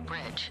running under the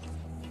bridge.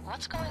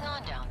 What's going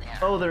on down there?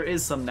 Oh, there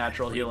is some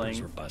natural We're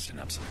healing. busting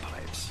up some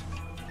pipes.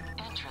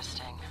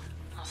 Interesting.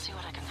 I'll see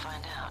what I can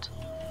find out.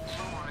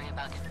 Don't worry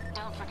about it.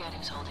 Don't forget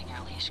who's holding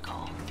your leash,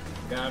 Cole.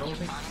 Yeah, I don't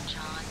think. Find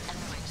John and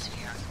the Ray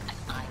Sphere, and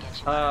I get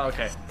you. Oh,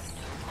 okay.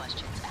 No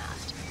questions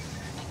asked.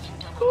 If you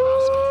double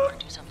cross me or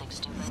do something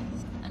stupid,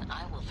 and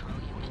I will throw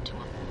you into a.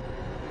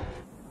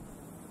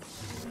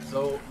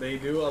 So they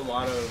do a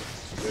lot of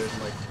good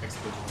like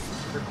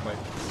exposition, like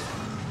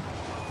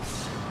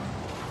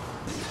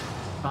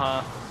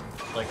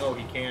like, oh,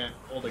 he can't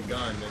hold a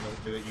gun, and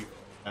the way that you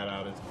that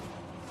out is,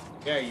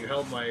 yeah, you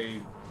held my.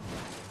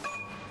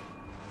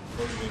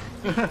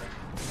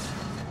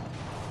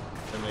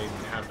 And they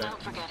have that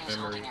Don't forget who's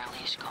memory holding your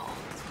leash, Cole.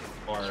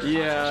 bar.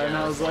 Yeah, and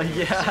I was like,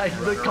 yeah,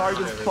 the car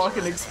just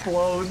fucking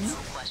explodes.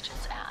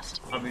 Questions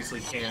asked. Obviously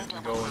can't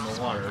go in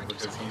the water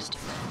because he's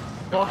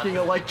Fucking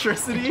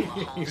electricity.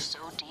 he's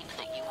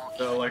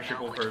the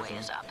electrical person.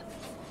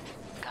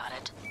 Got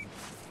it?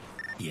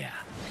 Yeah,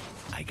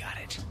 I got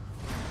it.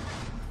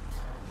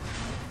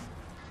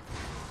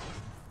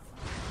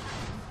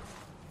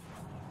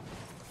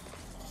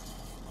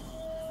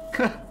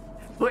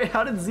 Wait,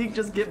 how did Zeke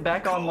just get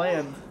back on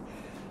land?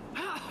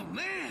 Oh,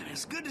 man,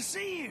 it's good to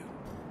see you.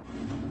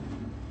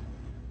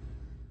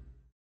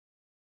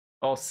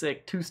 Oh,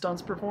 sick. 2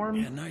 stunts performed?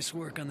 Yeah, nice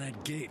work on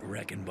that gate,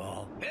 Wrecking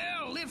Ball.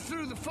 Hell, live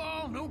through the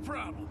fall, no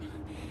problem.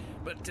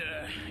 But,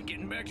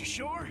 getting back to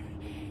shore?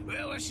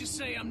 Well, let's just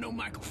say I'm no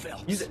Michael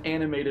Phelps. He's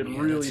animated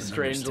really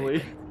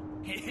strangely.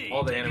 Hey,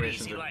 All the take it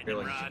animations easy, are lightning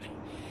really- rod.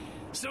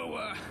 So,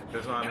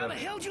 There's not how the enough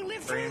hell'd you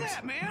live through frames.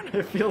 that, man?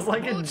 It feels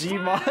like a Bullets flying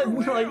Gmod,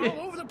 everywhere, like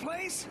all over the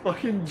place.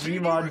 fucking Figured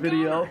you Gmod were a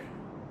video. goner.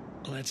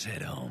 Let's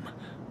head home.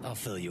 I'll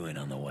fill you in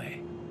on the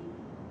way.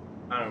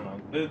 I don't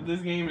know.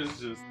 This game is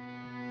just.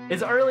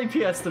 It's early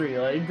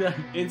PS3, like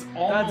It's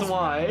almost. that's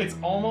why. It's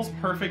almost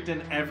perfect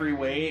in every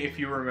way if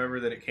you remember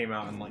that it came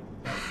out in like.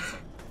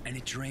 And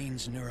it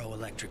drains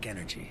neuroelectric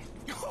energy.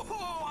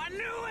 Oh, I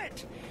knew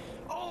it!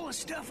 All the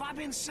stuff I've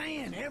been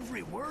saying,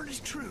 every word is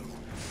true.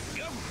 The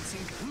government's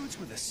in cahoots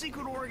with a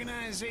secret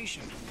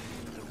organization,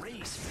 the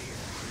Ray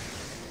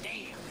Sphere.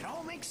 Damn, it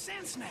all makes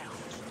sense now.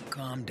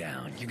 Calm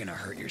down. You're gonna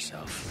hurt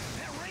yourself.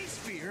 That Ray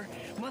Sphere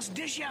must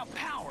dish out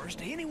powers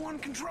to anyone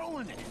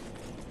controlling it.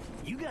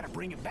 You gotta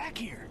bring it back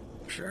here.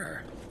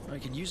 Sure. I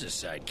could use a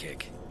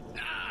sidekick.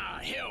 Ah,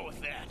 hell with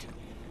that.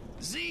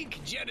 Zeke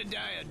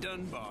Jedediah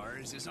Dunbar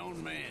is his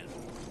own man.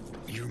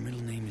 Your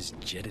middle name is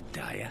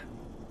Jedediah?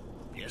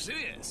 Yes, it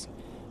is.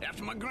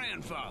 After my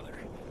grandfather.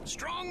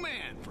 Strong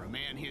man for a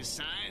man his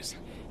size.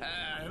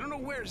 I don't know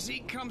where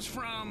Zeke comes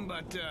from,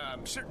 but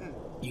I'm certain...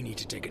 You need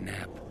to take a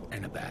nap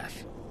and a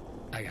bath.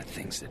 I got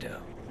things to do.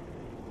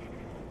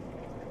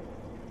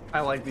 I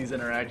like these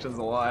interactions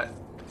a lot.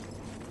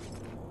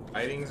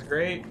 Fighting's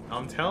great.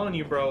 I'm telling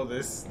you, bro.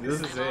 This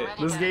is it.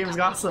 This game's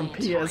got some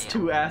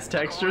PS2 ass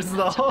textures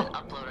though.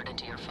 Uploaded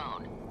into your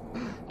phone.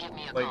 Give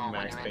me a Like call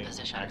when Max you're in Payne.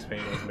 position. Max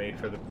Payne was made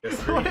for the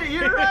PS3. Wait,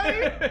 you're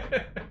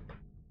right.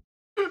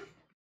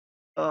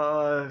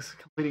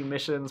 Completing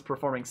missions,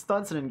 performing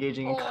stunts, and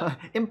engaging in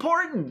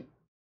important.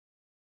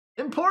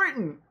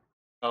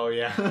 Oh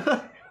yeah.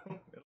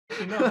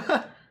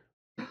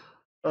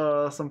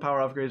 Some power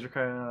upgrades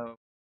require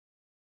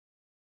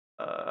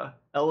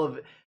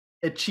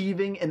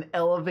achieving an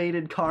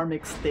elevated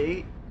karmic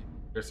state.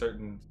 There's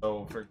certain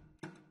for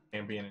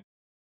champion.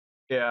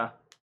 Yeah.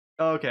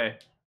 Okay.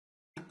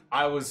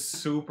 I was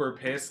super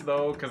pissed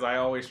though because I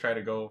always try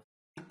to go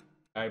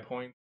guy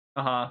point,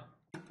 Uh-huh.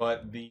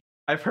 but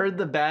I've heard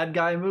the bad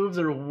guy moves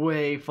are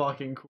way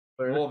fucking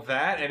cooler. well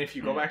that and if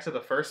you go back to the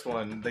first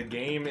one, the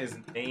game is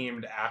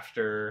named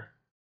after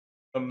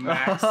the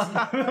max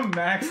the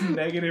max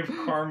negative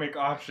karmic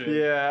option.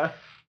 Yeah.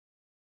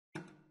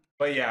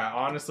 But yeah,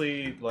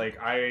 honestly, like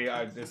I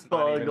it's not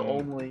Bug even,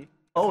 only.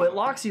 Oh, it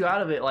locks you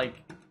out of it like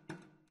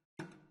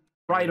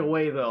right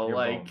away though. You're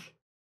Like boned.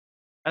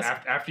 that's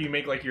after you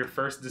make like your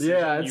first decision.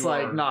 yeah. It's you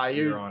like are, nah.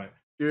 you're on it.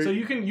 You're, So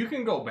you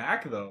can go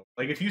back though.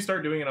 Like if you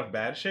start doing enough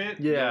bad shit,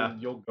 Yeah.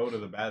 you'll go to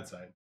the bad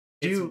side.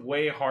 Do It's you-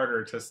 way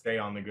harder to stay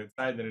on the good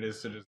side than it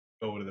is to just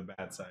go to the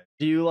bad side.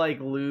 do you like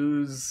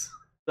lose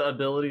the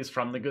abilities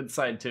from the good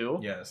side too?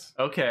 Yes.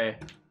 Okay,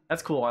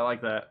 that's cool. I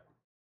like that.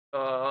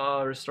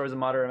 Restores a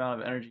moderate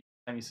amount of energy.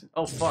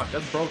 Oh fuck,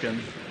 that's broken.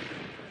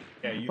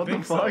 Yeah, you What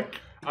think the fuck?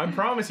 so? I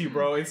promise you,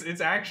 bro. It's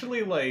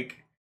actually like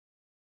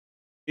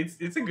it's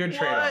a good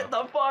trade-off. What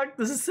the fuck?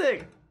 This is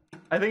sick.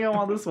 I think I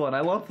want this one. I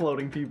love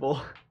floating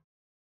people.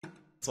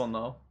 This one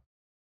though.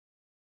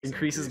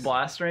 Increases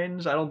blast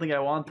range? I don't think I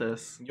want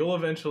this. You'll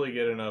eventually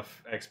get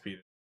enough XP.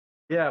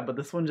 Yeah, but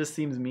this one just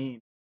seems mean.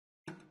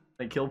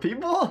 They kill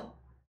people?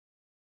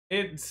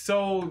 It's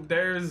so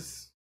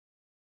there's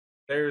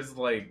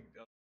like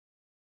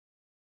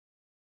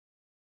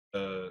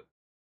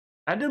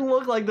That didn't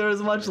look like there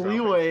was much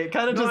leeway. It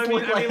kind of just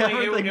looked like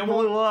everything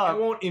blew up.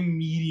 It won't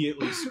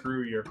immediately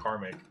screw your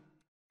karmic.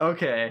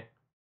 Okay.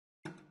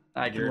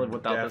 I can You're live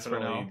without this for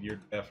definitely- now.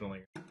 You're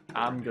definitely.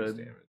 I'm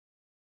good.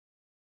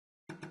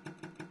 I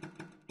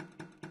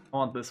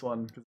want this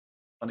one because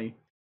it's funny.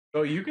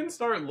 So you can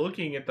start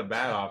looking at the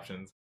bad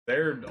options.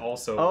 They're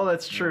also. Oh,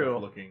 that's worth true.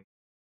 Looking.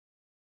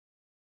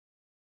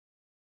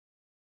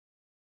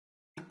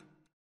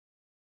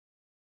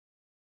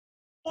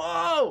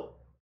 Whoa!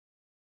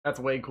 That's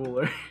way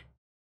cooler.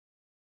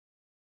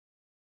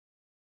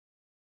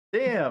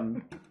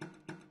 Damn.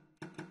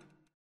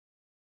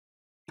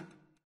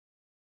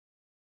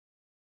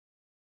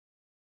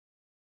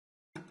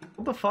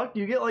 What the fuck?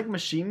 You get like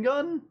machine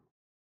gun?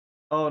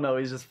 Oh no,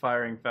 he's just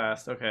firing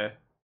fast. Okay.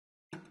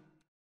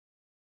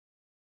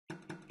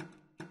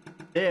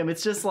 Damn,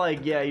 it's just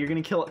like, yeah, you're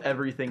gonna kill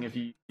everything if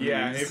you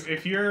Yeah, use.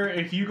 if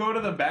you go to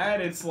the bad,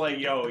 it's like,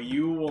 yo,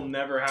 you will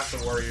never have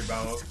to worry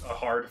about a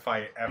hard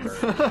fight ever.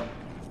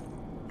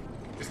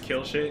 Just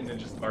kill shit and it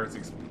just starts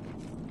exploding.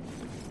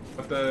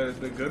 But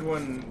the good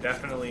one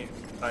definitely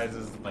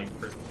emphasizes like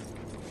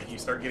you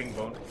start getting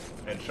bone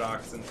head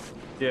shocks and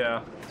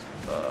Yeah.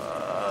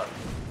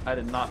 I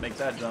did not make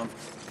that jump.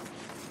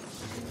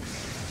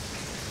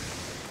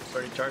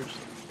 Already charged.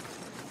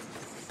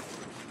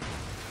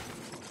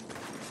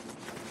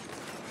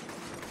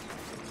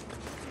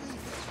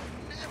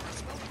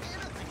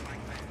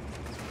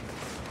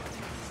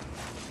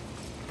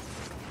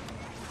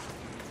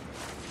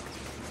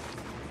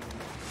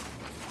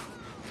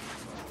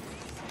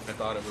 I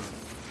thought it was.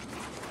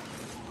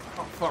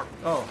 Oh fuck?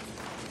 Oh.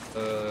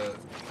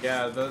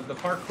 Yeah, the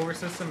parkour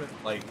system is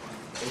like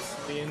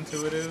mostly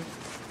intuitive.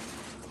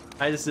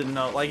 I just didn't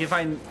know. Like, if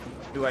I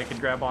knew I could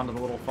grab onto the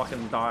little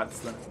fucking dots,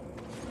 then.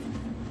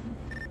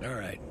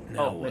 Alright,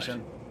 Oh,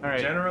 mission.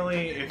 Alright.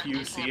 Generally, if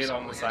you see it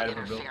on the side of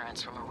a building.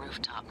 Interference from a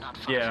rooftop not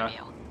far Yeah.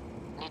 from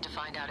you. Need to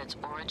find out its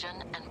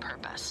origin and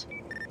purpose.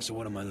 So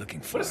what am I looking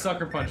for? What does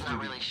Sucker Punch do?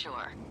 Not really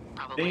sure.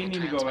 Probably They a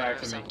need to go back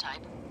transmitter of to me. some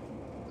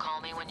type.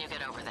 Call me when you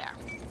get over there.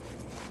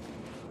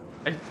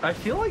 I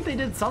feel like they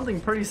did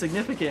something pretty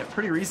significant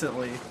pretty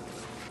recently.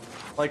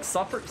 Like,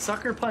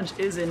 Sucker Punch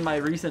is in my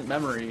recent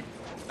memory.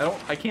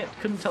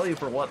 Couldn't tell you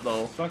for what,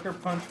 though. Sucker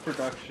Punch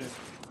production.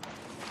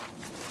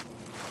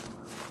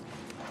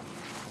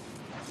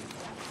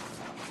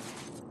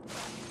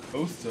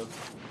 Ghost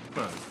of.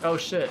 Huh. Oh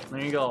shit,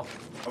 there you go.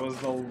 That was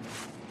the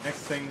next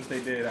thing that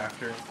they did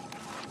after.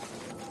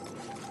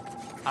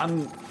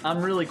 I'm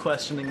really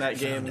questioning that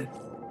Found game.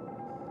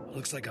 it.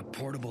 Looks like a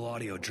portable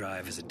audio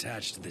drive is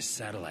attached to this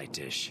satellite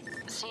dish.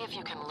 See if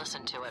you can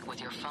listen to it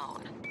with your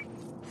phone.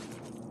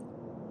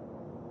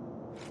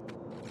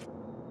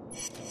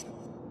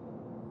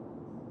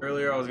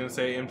 Earlier I was gonna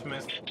say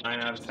Infamous, 9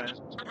 out of 10.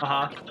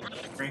 Uh-huh.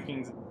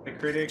 Rankings, the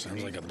critics.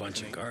 Sounds like a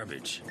bunch of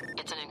garbage.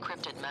 It's an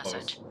encrypted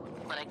message,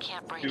 but I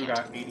can't break Two it.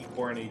 got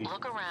 84 and 80.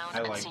 Look around I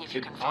and like see if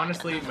you it. can find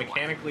Honestly, another one.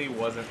 mechanically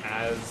wasn't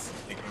as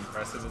like,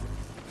 impressive,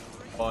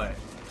 but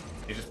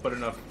they just put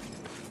enough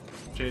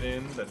shit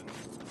in that.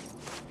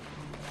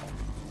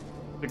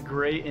 The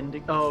Great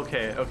Indic. Oh,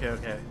 okay.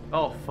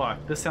 Oh fuck,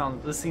 this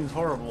seems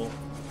horrible.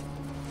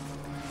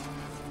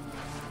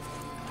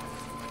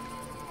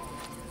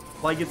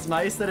 Like, it's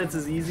nice that it's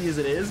as easy as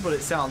it is, but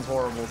it sounds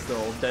horrible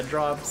still. Dead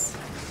drops.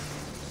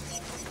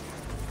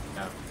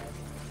 Yeah.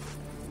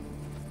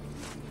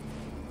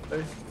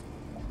 Okay.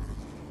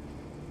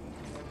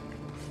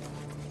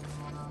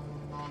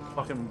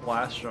 Fucking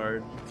blast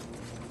shard.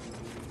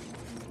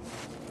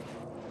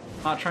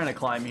 Not trying to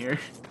climb here.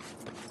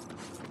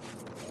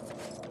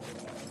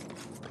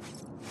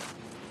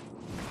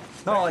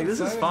 No, like, this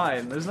is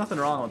fine. There's nothing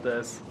wrong with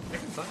this.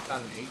 Second Son got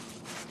an 8.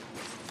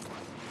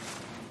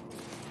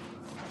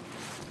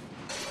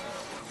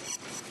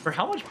 For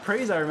how much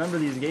praise I remember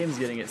these games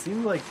getting, it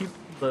seems like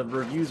the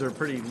reviews are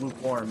pretty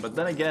lukewarm. But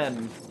then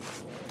again,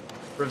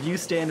 review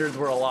standards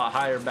were a lot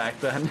higher back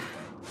then.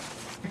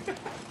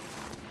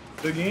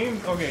 The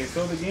game, okay,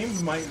 so the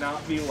games might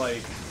not be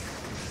like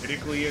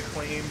critically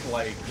acclaimed,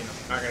 like, you know,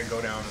 not gonna go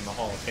down in the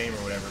Hall of Fame or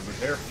whatever, but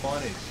they're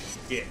fun as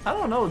shit. I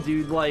don't know,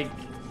 dude. Like,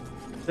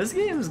 this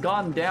game's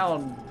gone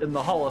down in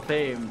the Hall of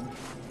Fame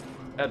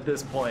at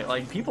this point.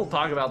 Like, people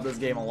talk about this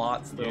game a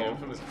lot still. Yeah,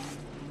 Infamous.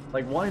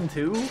 Like 1 and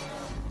 2.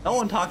 No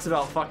one talks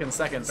about fucking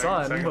Second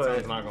Son, Second but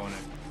Son's not going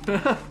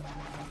in.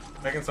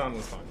 Second Son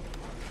was fun.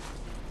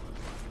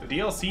 The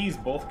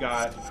DLCs both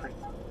got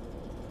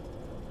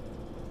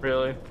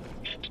really.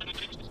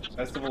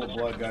 Festival of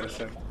Blood got a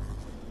 7.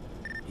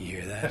 You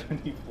hear that?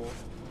 74.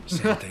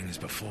 Same thing as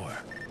before.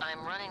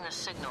 I'm running the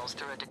signals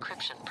through a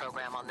decryption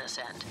program on this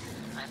end.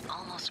 I've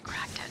almost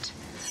cracked it,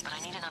 but I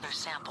need another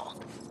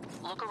sample.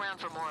 Look around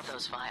for more of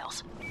those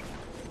files.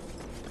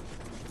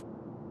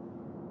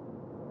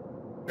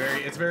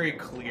 It's very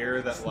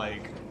clear that,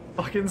 like,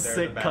 Fucking they're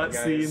sick the bad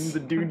cutscene. guys. The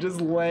dude just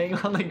laying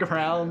on the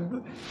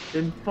ground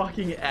in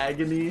fucking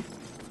agony.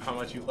 How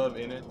much you love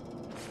in it.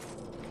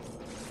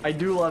 I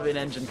do love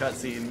in-engine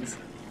cutscenes.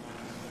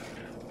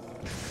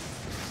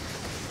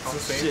 It's the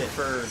same Shit.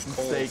 for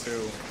Cole Mistake.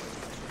 too.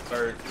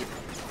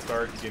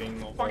 Start getting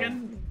the whole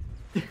Fucking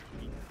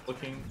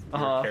looking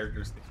Uh-huh. your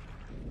characters.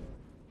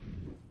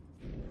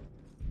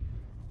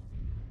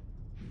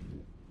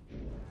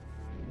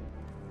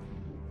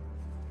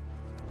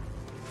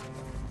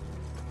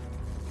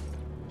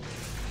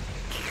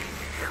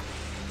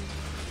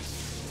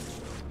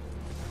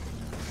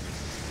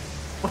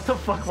 What the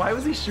fuck? Why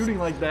was he shooting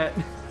like that?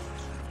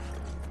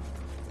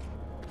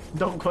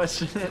 Don't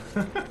question it.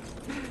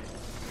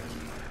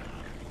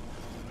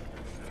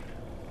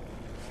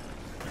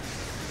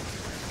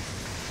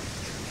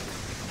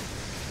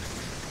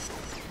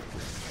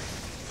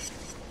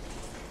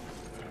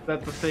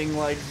 That's the thing,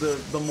 like,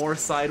 the more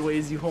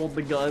sideways you hold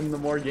the gun, the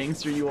more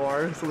gangster you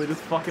are, so they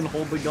just fucking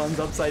hold the guns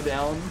upside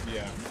down.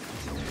 Yeah.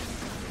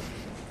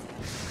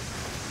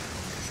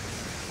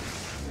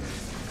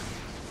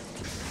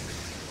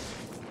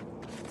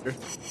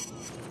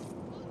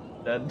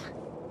 Dead.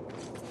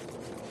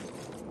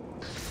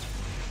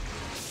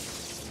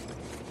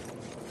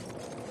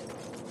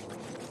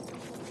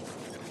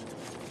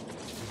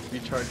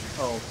 Recharge.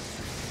 Oh.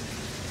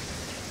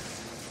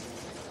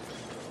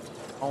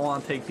 I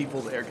want to take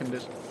people's air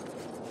conditioning.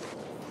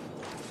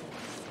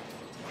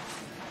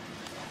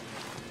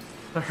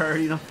 They're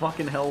already in a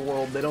fucking hell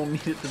world. They don't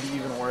need it to be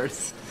even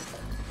worse.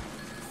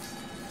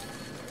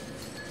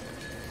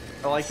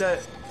 I like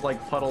that, like,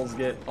 puddles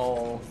get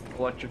all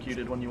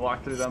electrocuted when you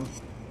walk through them.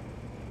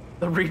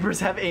 The Reapers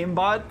have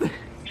aimbot.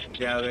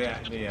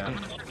 Yeah.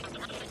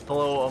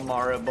 Hello,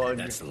 Amara bug.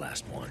 That's the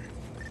last one.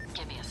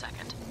 Give me a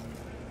second.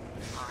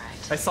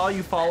 Alright. I saw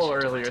you follow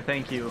earlier,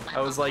 thank you.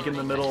 I was like in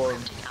the middle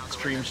of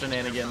stream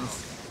shenanigans.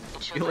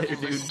 See you later,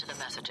 dude. To the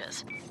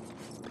messages.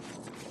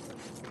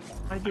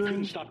 I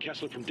couldn't stop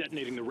Kessler from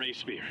detonating the ray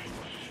sphere.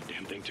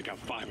 Damn thing took out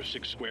 5 or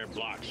 6 square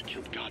blocks,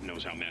 killed God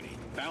knows how many.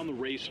 Found the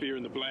ray sphere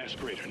in the blast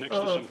crater next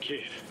to some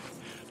kid.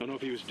 Don't know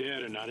if he was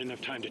dead or not, didn't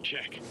have time to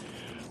check.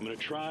 I'm gonna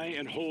try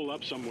and hole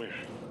up somewhere.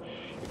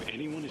 If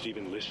anyone is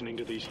even listening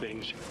to these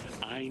things,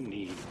 I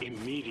need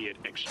immediate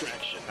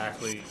extraction.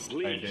 Exactly.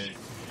 Please.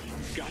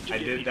 I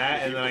did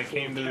that, and then I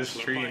came to this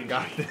tree and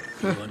got this.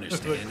 You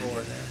understand any of that?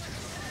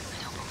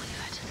 I don't believe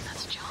it.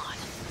 That's John.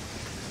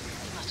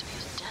 He must have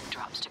used dead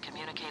drops to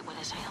communicate with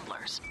his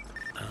handlers.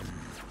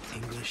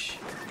 English?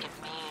 It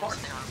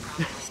means there are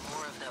probably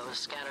more of those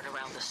scattered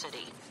around the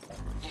city.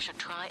 You should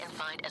try and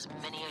find as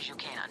many as you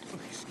can.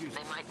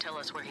 They might tell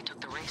us where he took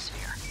the ray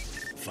sphere.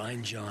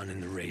 Find John in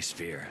the ray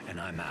sphere,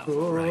 and I'm out, I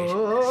right?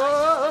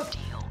 know the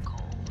deal,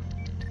 Cole.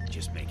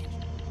 Just making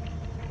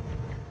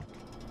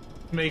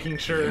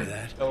sure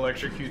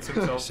electrocutes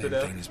himself to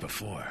death. Same thing as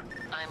before.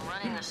 I'm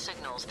running the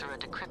signals through a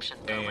decryption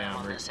program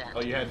on this end.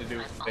 All you had to do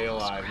was stay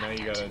alive. Now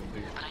you gotta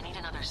do. But I need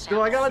another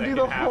Do I gotta do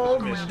the whole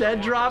dead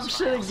drop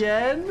shit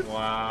again?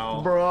 Wow.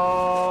 Bro.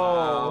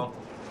 Wow.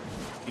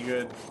 You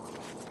good?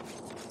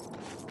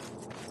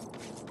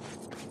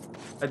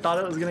 I thought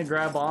it was gonna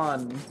grab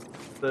on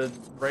the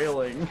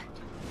railing.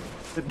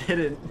 It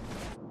didn't.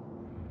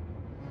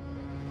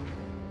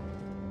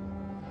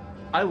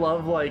 I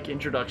love like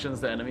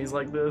introductions to enemies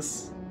like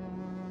this.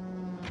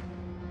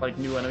 Like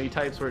new enemy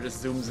types where it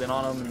just zooms in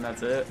on them and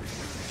that's it.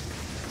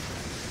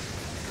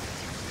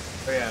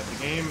 Oh yeah, the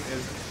game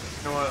is.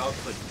 You know what? I'll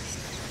click.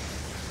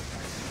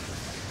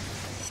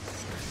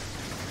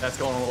 That's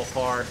going a little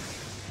far.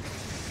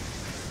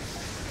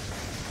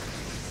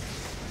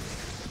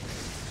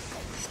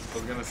 I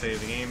was gonna say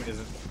the game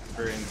isn't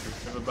very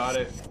intuitive about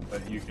it,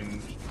 but you can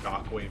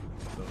shockwave.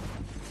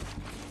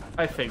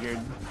 I figured.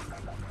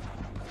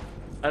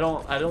 I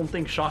don't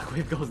think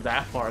Shockwave goes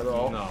that far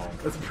though. No.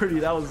 That's pretty.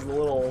 That was a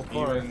little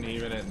far.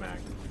 Even at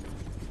max.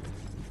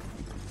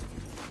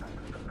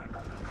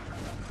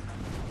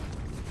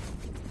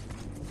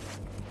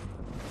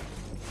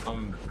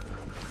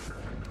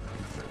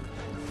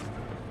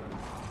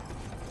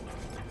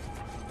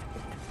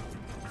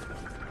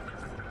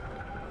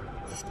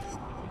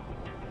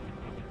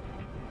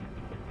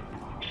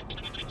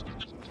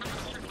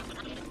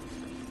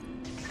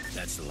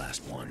 That's the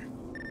last one.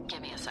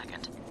 Give me a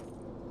second.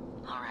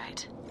 All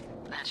right,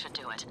 that should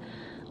do it.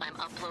 I'm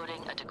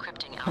uploading a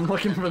decrypting algorithm. I'm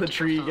looking for the into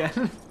tree your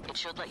phone. again. It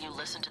should let you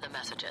listen to the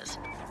messages.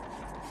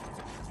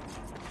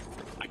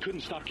 I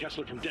couldn't stop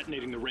Kessler from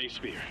detonating the ray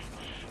sphere.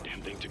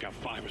 Damn thing took out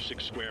 5 or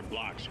 6 square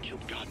blocks,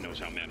 killed God knows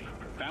how many.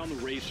 Found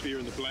the ray sphere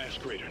in the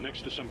blast crater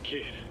next to some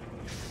kid.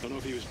 Don't know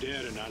if he was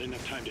dead or not, didn't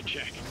have time to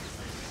check.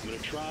 I'm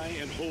gonna try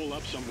and hole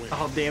up somewhere.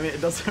 Oh damn it!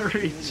 It doesn't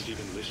reach.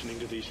 Even listening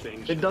to these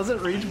things. It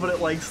doesn't reach, but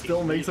it like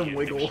still makes him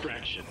wiggle.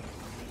 Extraction.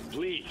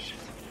 Please,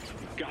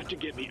 you've got to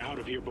get me out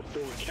of here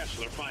before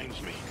Kessler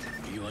finds me.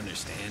 Do you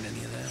understand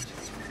any of that?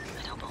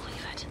 I don't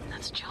believe it.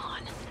 That's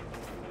John.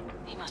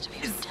 He must have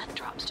used dead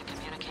drops to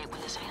communicate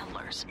with his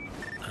handlers.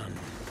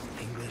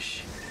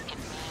 English? It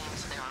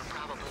means there are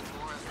probably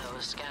more of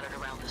those scattered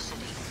around the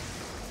city.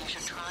 You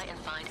should try and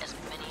find as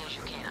many as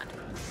you can.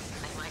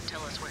 They might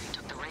tell us where he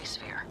took the ray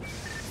sphere.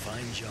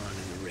 Find John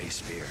in the ray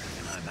sphere,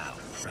 and I'm out,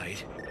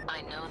 right?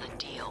 I know the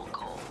deal,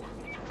 Cole.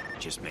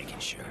 Just making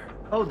sure.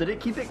 Oh, did it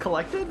keep it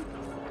collected?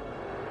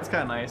 That's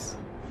kind of nice.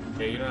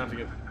 Yeah, you don't have to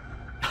get.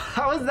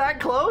 How is that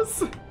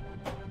close?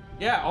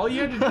 Yeah, all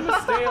you had to do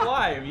was stay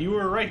alive. You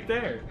were right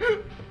there.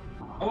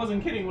 I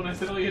wasn't kidding when I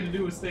said all you had to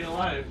do was stay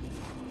alive.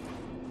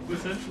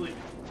 Essentially.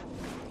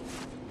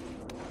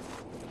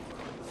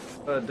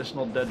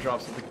 Additional dead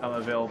drops will become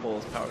available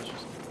as power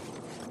sources.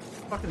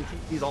 Fucking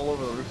TPs all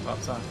over the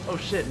rooftops, huh? Oh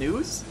shit,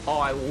 news? Oh,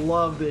 I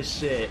love this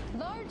shit.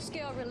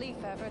 Large-scale relief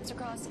efforts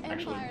across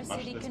Empire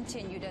City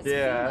continued as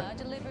Yeah. FEMA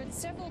delivered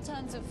several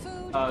tons of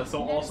food.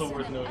 So also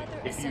worth noting,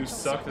 if you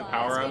suck the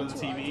power out of the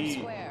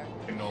TV,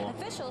 you know.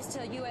 Officials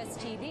tell US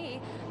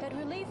TV that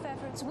relief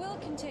efforts will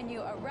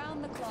continue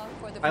around the clock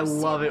for the I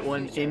love it foreseeable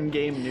when future.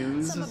 in-game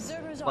news Some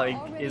observers are like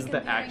already is the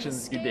comparing actions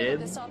you scale of did.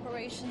 this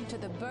operation to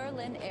the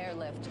Berlin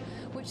airlift,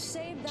 which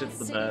saved that Just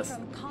the city best.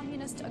 from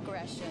communist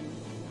aggression.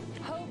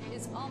 Hope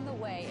is on the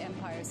way,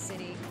 Empire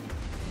City.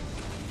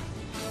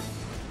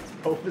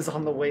 Hope is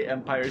on the way,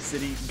 Empire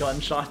City.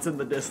 Gunshots in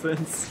the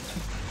distance.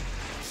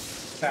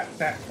 Pat.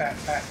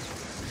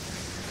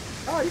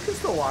 Oh, you can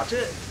still watch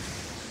it.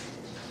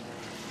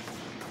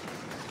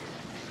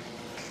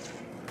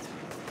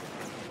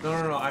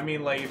 No. I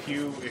mean, like if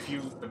you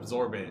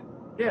absorb it.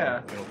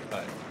 Yeah. It'll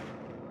cut.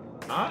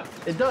 Not?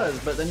 It does,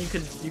 but then you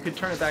could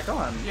turn it back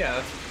on.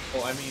 Yeah.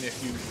 Well, I mean,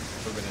 if you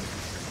absorb it in.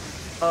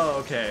 Oh,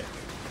 okay.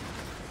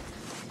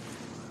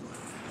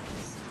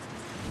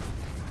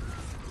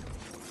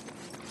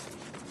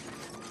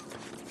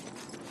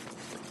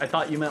 I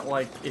thought you meant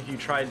like if you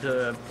tried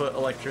to put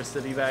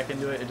electricity back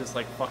into it, it just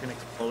like fucking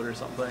explode or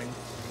something.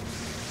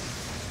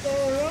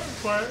 Oh, that's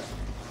fine.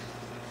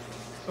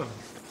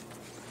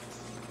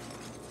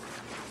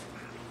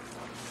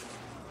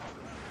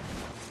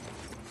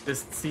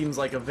 This seems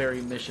like a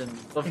very mission.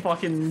 The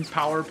fucking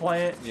power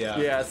plant? Yeah.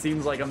 Yeah, it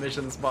seems like a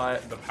mission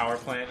spot. The power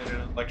plant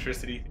and an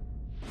electricity.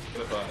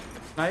 With Can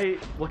I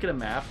look at a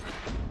map?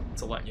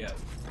 Select. Yeah.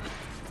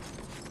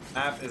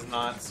 Map is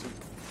not super.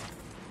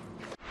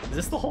 Is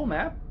this the whole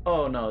map?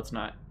 Oh, no, it's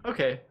not.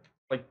 Okay.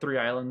 Like 3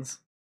 islands.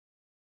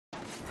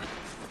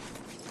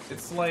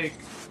 It's like...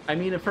 I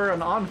mean, for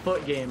an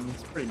on-foot game,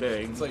 it's pretty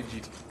big. It's like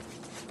GT.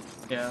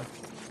 Yeah.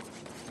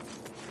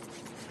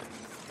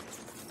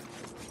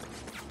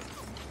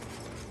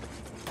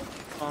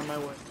 On my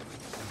way.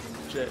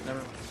 Shit, never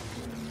mind.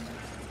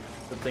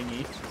 The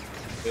thingy.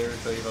 They ever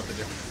tell you about the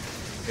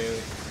difference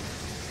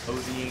between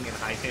moseying and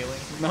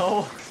hightailing?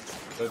 No.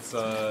 It's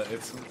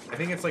I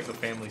think it's like the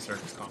family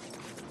circus comp.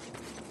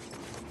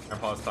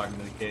 Grandpa's talking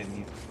to the kid and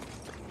he's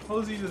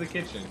mosey to the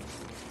kitchen.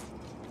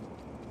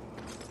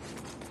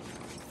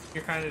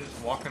 You're kind of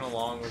just walking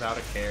along without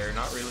a care,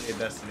 not really a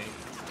destination.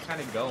 Just kind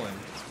of going.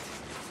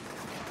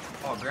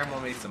 Oh, Grandma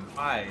made some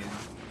pie.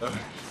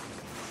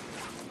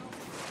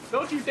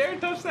 Don't you dare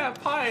touch that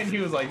pie! And he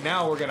was like,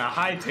 now we're gonna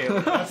hightail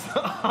it. That's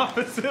the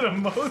opposite of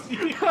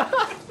mosey.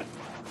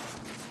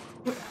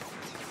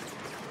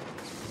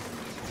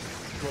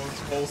 Most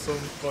wholesome,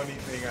 funny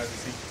thing I've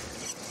seen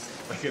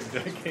like a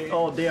decade.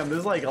 Oh damn,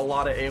 there's like a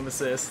lot of aim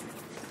assist.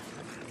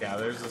 Yeah,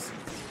 there's a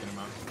significant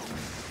amount.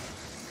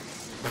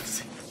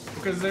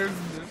 Because there's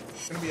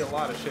gonna be a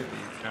lot of shit that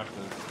you have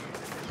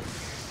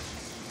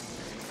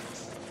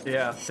to.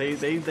 Yeah,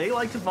 they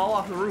like to fall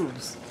off the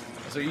roofs.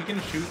 So you can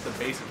shoot the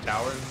base of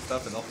towers and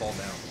stuff and they'll fall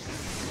down.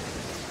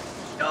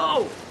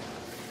 No!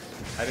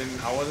 I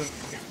wasn't.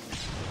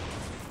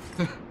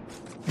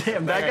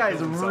 Damn, that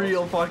guy's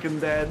real fucking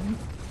dead.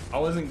 I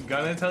wasn't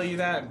gonna tell you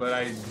that, but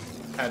I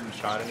hadn't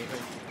shot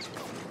anything.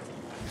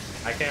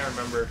 I can't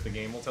remember if the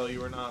game will tell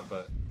you or not,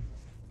 but...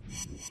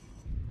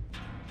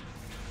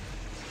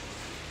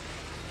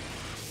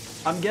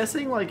 I'm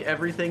guessing like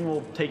everything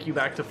will take you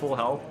back to full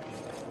health.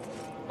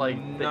 Like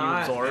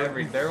that you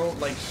absorb. They'll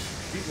like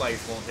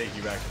streetlights won't take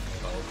you back to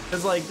full health.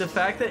 Cause like the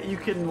fact that you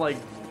can like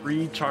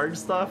recharge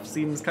stuff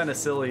seems kind of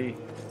silly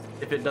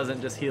if it doesn't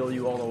just heal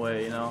you all the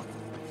way, you know?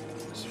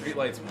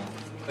 Streetlights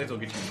won't. Lights will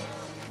get you more.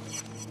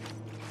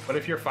 But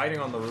if you're fighting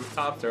on the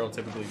rooftops, there'll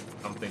typically be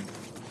something.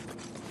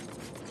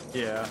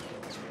 Yeah.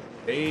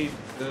 The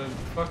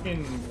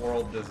fucking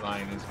world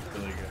design is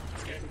really good.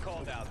 It's getting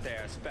cold out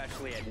there,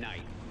 especially at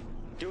night.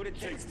 Do what it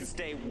takes to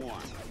stay warm.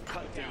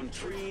 Cut down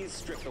trees,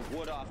 strip the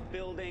wood off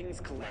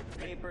buildings, collect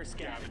paper,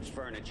 scavenge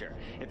furniture.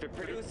 If it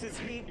produces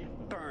heat,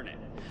 burn it.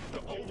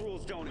 The old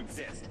rules don't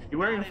exist. You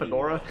wearing a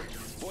fedora?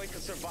 Voice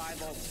of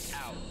survival,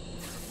 out.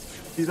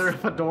 Either a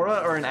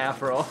fedora or an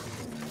afro.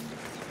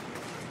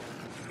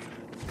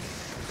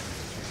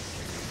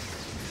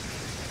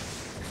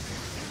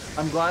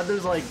 I'm glad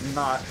there's like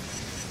not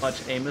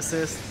much aim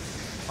assist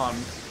on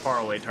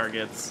faraway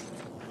targets.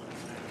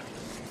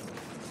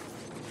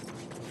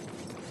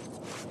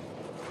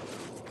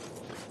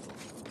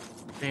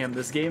 Damn,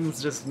 this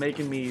game's just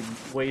making me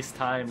waste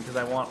time because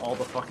I want all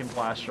the fucking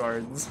flash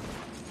shards.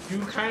 You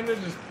kind of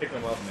just pick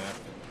them up now.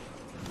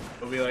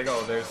 It'll be like,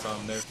 oh, there's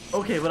some, there's...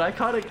 Okay, but I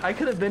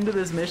could have been to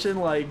this mission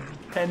like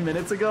 10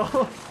 minutes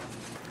ago.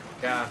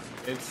 Yeah,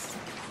 it's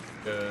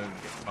good.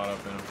 Get caught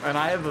up in them. And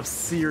I have a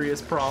serious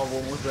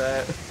problem with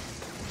that.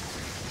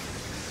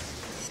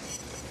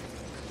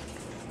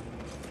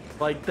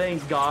 Like,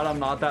 thank God I'm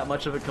not that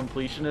much of a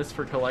completionist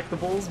for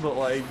collectibles, but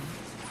like...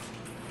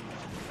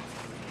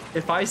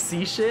 If I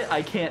see shit,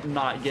 I can't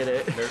not get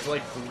it. There's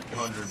like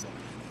 300.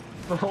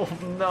 Oh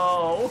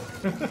no.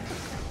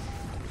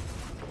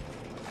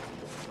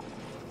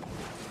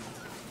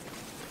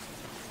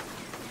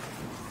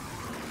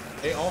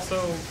 They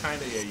also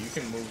kind of, yeah, you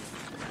can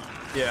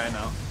move. Yeah, I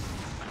know.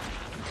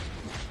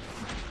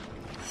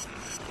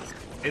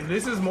 And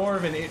this is more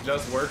of an it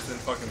just works than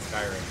fucking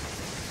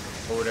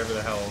Skyrim. Or whatever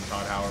the hell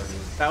Todd Howard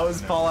is. That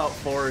was Fallout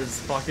 4's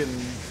fucking...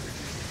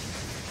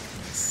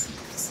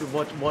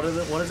 What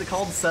is it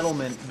called?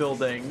 Settlement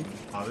building.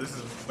 Oh, this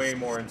is way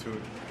more into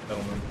it.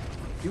 Settlement.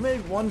 You may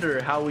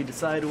wonder how we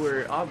decide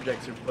where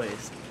objects are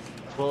placed.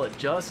 Well, it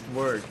just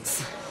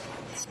works.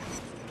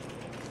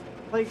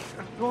 Like,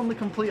 I'm going the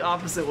complete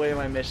opposite way of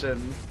my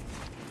mission.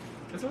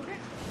 It's okay.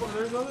 Well,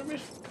 there's other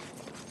missions.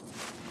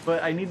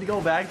 But I need to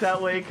go back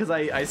that way because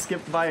I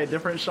skipped by a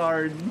different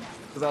shard.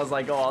 Because I was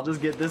like, oh, I'll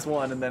just get this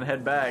one and then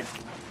head back.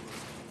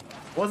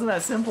 Wasn't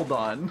that simple,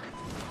 Don?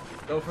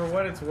 So for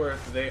what it's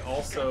worth, they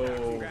also...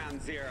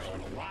 Ground zero.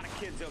 A lot of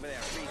kids over there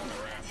freezing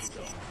their asses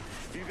off.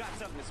 If you got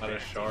something to spare, A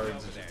lot of shards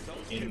over there.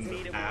 Those in kids the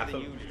need it more path than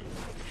of... you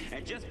do.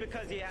 And just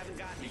because you haven't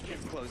gotten your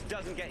kids' clothes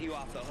doesn't get you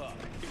off the hook.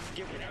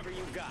 Give whatever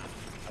you got.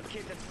 A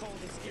kid that's cold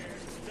and scared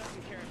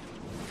doesn't care.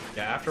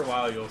 Yeah, after a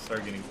while you'll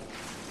start getting...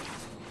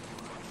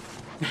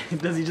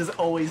 Does he just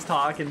always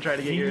talk and try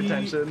to get your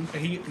attention?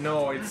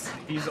 No,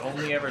 he's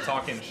only ever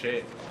talking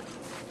shit.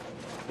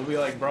 We'll be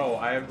like, bro,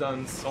 I have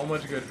done so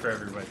much good for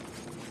everybody.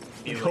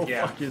 He's Go like,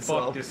 yeah, fuck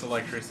yourself. fuck this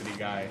electricity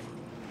guy.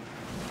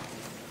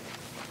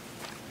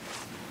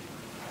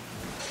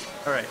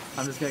 Alright,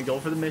 I'm just gonna go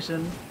for the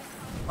mission.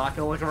 Not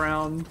gonna look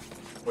around.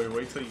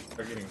 Wait till you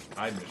start getting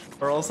side missions.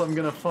 Or else I'm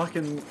gonna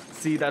fucking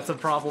see that's a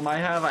problem I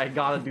have. I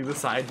gotta do the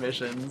side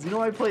missions. You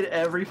know, I played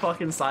every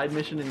fucking side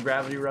mission in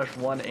Gravity Rush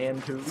 1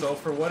 and 2. So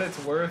for what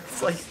it's worth,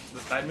 it's like the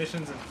side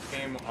missions in the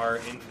game are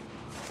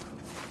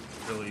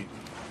really.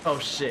 Oh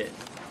shit.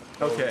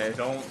 So Okay.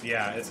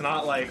 Yeah, it's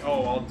not like,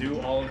 oh, I'll do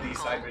all of these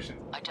side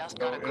missions.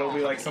 It'll be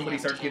like somebody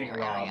starts getting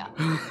robbed.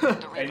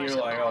 And you're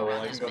like, oh,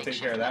 well, I can go take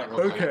care of that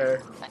real quick.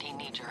 Okay. But he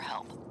needs your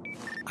help.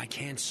 I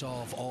can't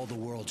solve all the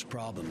world's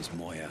problems,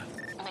 Moya.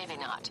 Maybe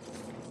not.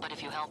 But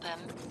if you help him,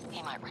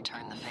 he might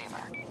return the favor.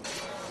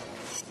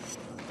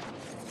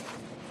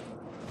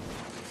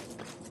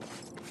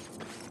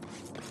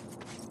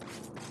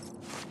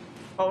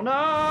 Oh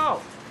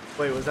no!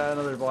 Wait, was that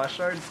another blast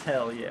shard?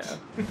 Hell yeah.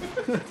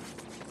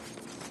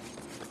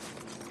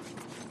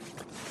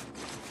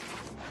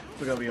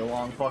 It's gonna be a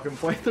long fucking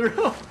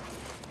playthrough.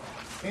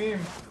 Game.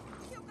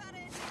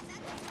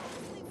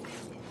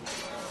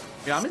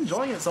 Yeah, I'm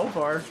enjoying it so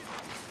far.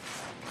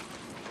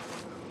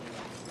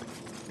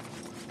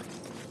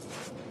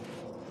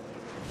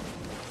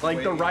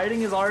 Like, the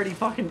writing is already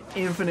fucking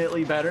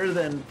infinitely better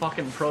than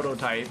fucking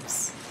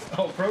Prototypes.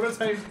 Oh,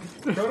 Prototype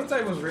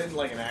was written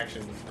like an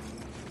action movie.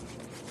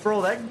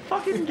 Bro, that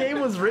fucking game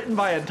was written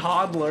by a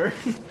toddler.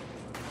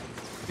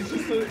 It's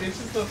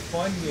just a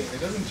fun game. It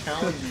doesn't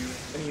challenge you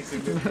in any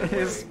significant way.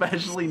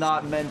 Especially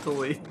not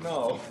mentally.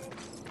 No.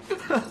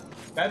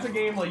 That's a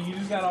game like you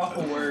just got off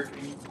of work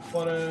and you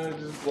wanna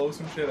just blow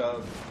some shit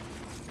up.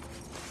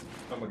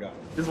 Oh my god.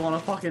 Just wanna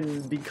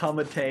fucking become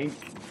a tank.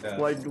 Yeah.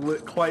 Like,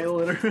 quite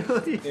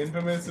literally.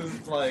 Infamous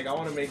is like, I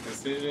wanna make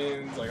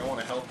decisions, like I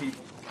wanna help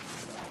people.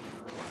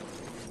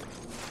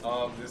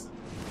 This...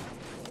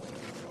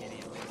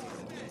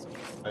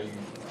 How you...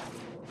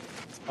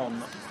 Oh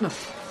no.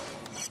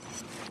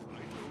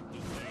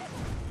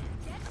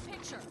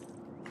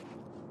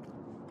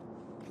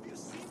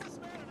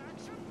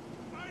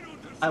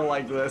 I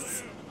like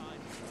this.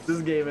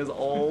 This game is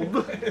old.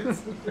 Look,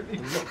 let's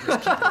keep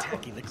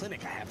attacking the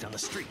clinic I have down the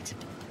street.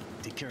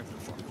 Take care of them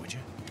for me, would you?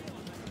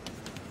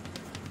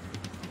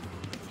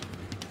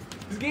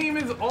 This game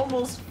is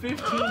almost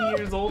 15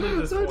 years old at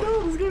this point. I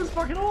know, this game is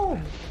fucking old.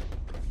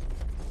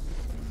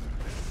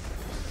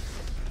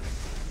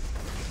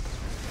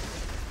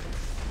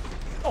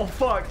 Oh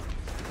fuck.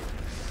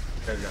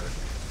 Okay, got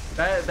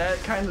it. That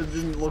kind of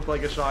didn't look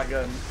like a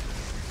shotgun.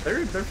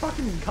 They're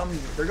fucking coming.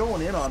 They're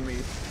going in on me.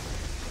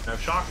 I have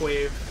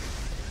Shockwave.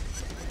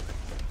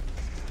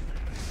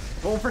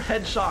 Going for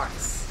head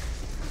shocks.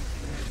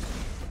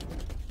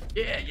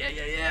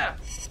 Yeah.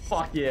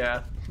 Fuck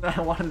yeah. I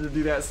wanted to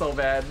do that so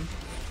bad.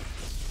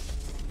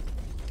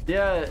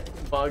 Yeah,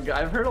 Bug,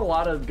 I've heard a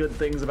lot of good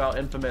things about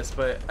Infamous,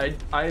 but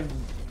I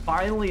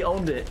finally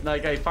owned it.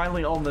 Like, I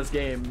finally own this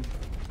game.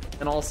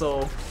 And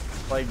also,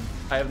 like,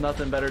 I have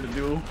nothing better to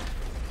do.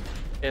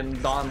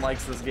 And Dawn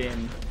likes this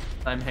game.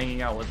 I'm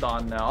hanging out with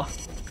Dawn now.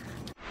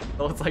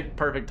 So it's like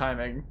perfect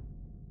timing.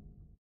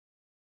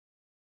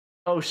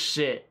 Oh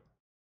shit.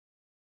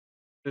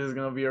 This is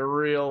gonna be a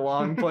real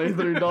long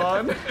playthrough,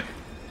 Dawn.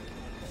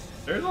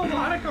 There's a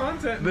lot of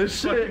content in This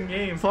this shit, fucking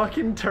game.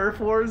 fucking Turf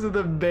Wars are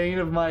the bane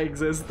of my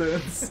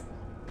existence.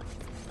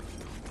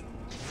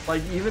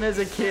 Like, even as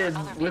a kid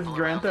with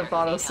Grand Theft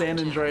Auto San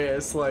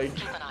Andreas, like,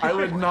 I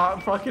would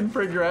not fucking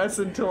progress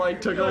until I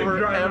took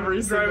over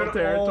every single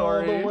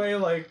territory. All the way,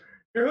 like,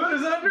 your hood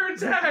is under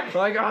attack!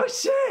 Like, oh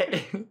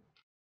shit!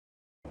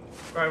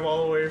 Drive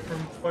all the way from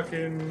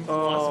fucking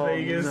Oh, Las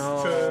Vegas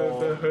no.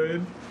 to the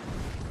hood.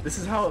 This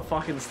is how it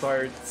fucking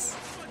starts.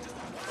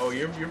 Oh,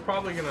 you're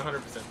probably gonna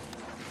 100%.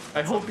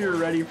 I hope you're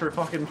ready for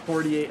fucking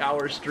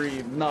 48-hour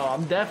stream. No,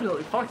 I'm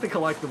definitely... Fuck the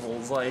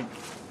collectibles, like...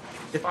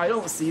 If I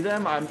don't see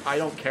them, I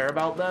don't care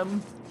about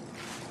them.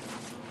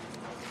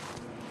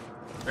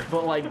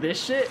 But like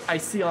this shit, I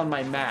see on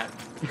my map.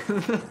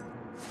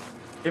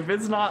 If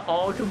it's not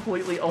all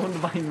completely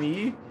owned by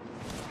me,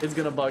 it's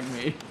gonna bug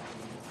me.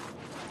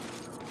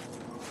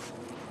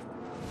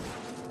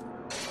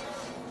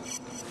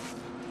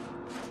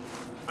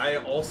 I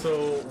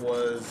also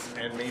was,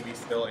 and maybe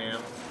still am,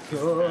 at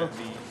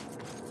the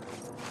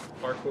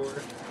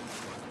parkour.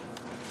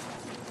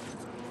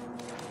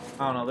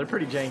 I don't know, they're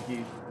pretty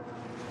janky.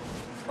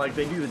 Like,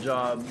 they do the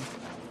job.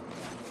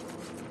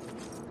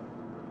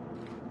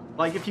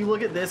 Like, if you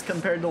look at this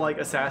compared to, like,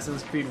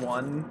 Assassin's Creed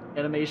 1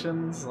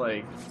 animations,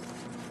 like,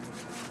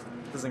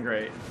 this isn't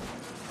great.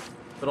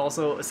 But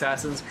also,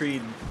 Assassin's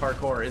Creed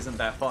parkour isn't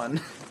that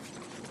fun.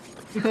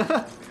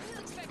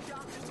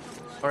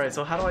 Alright,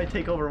 so how do I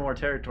take over more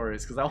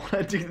territories? Because I want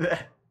to do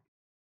that.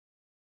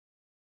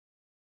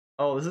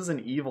 Oh, this is an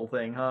evil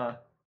thing, huh?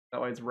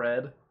 That why it's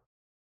red?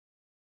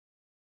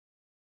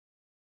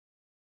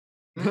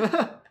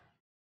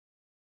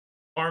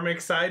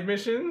 Armic side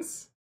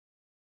missions?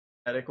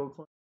 Medical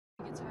clinic?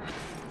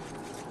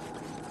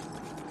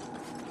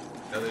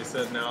 Yeah, they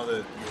said now that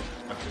you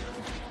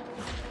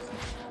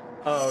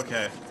Oh,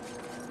 okay.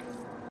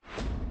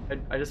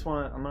 I just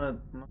want to... I'm gonna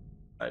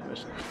side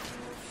mission.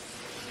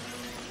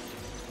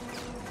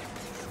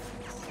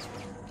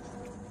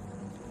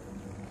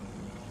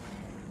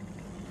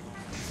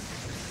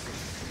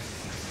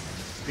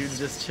 Dude's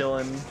just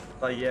chilling.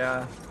 Like,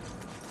 yeah.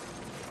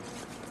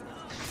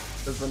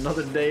 There's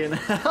another day in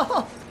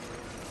hell.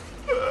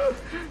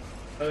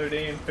 Another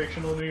day in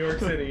fictional New York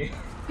City.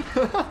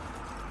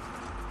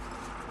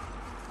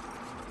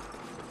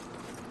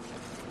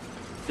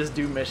 Just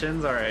do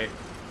missions? Alright.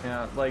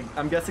 Yeah, like,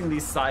 I'm guessing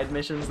these side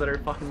missions that are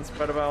fucking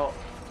spread about.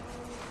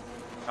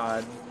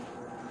 God.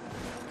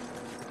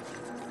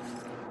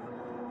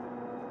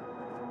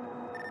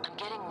 I'm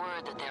getting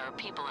word that there are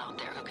people out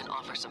there who can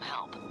offer some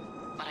help,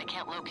 but I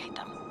can't locate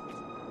them.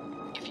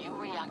 If you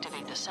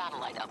reactivate the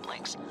satellite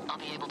uplinks, I'll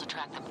be able to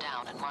track them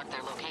down and mark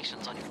their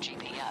locations on your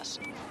GPS.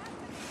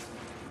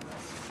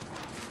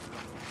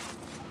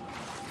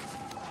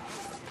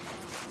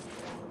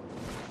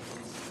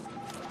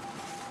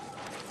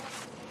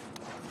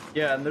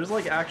 Yeah, and there's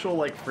like actual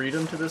like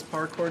freedom to this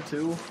parkour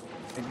too.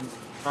 Like,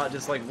 not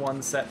just like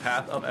one set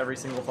path up every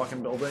single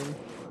fucking building.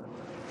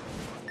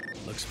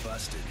 Looks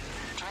busted.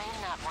 Drain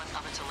that one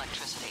of its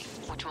electricity,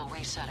 which will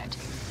reset it.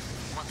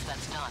 Once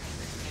that's done,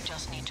 you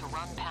just need to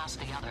run past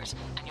the others,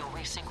 and you'll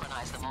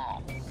resynchronize them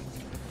all.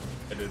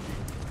 I did.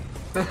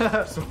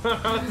 So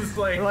I was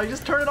like,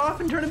 just turn it off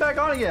and turn it back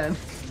on again.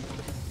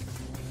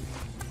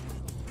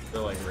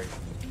 They're like right.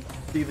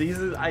 See,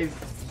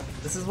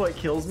 this is what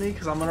kills me,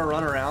 because I'm gonna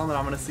run around and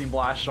I'm gonna see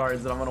blast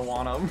shards and I'm gonna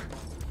want them.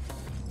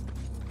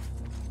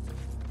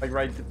 Like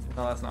right.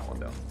 No, that's not one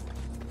down.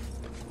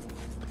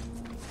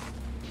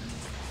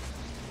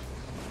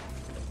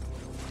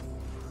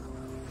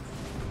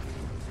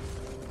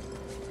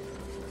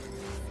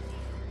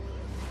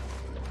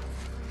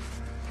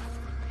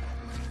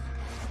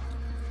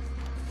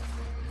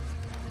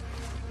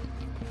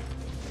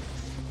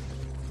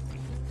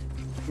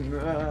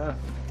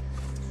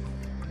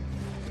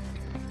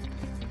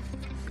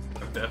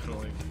 I've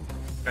definitely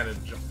kind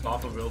of jumped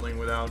off a building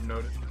without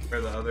noticing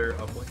where the other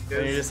uplink is.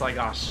 And you're just like,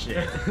 oh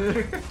shit.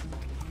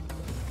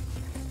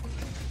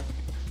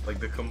 Like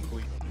the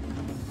complete.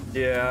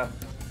 Yeah.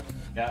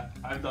 Yeah,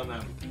 I've done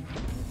that.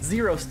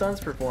 0 stunts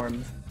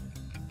performed.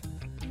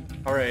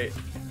 Alright.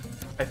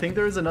 I think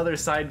there's another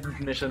side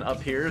mission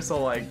up here,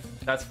 so like,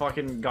 that's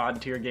fucking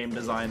god tier game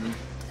design.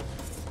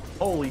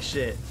 Holy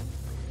shit.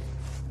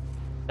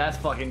 That's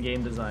fucking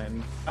game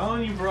design.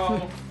 Telling you,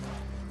 bro.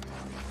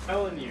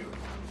 Telling you.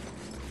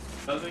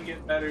 Doesn't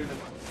get better than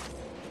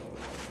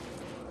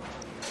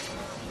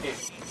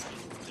it.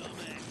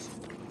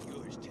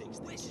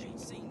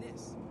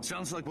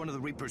 Sounds like one of the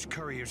Reaper's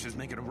couriers is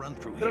making a run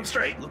through Get up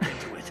straight. Look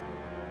into it.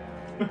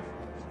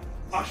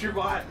 Wash your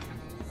butt.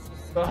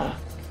 Ugh.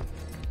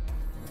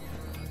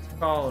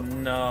 Oh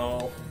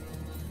no.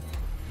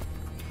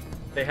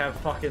 They have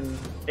fucking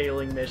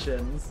ailing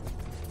missions.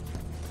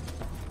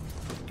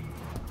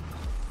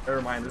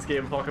 Never mind, this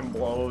game fucking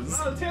blows.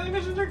 No, the tailing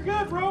missions are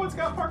good, bro. It's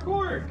got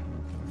parkour.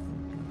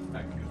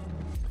 Not good.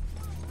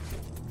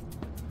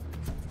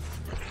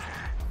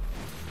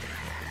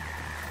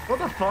 What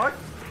the fuck?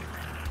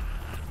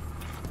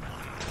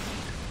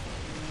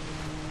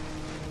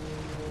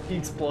 He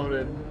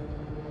exploded.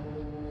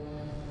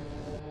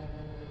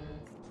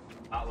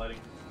 Not letting.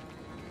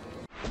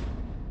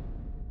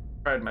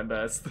 Tried my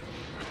best.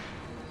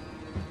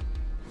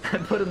 I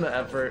put in the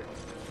effort.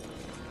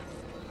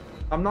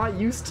 I'm not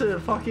used to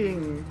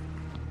fucking...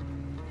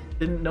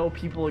 Didn't know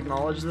people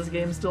acknowledge this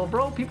game still.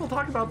 Bro, people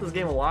talk about this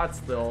game a lot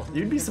still.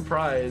 You'd be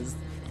surprised.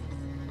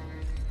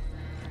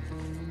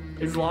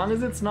 As long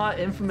as it's not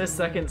Infamous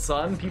Second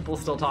Son, people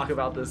still talk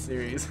about this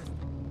series.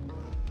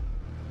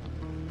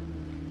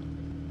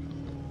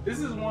 This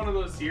is one of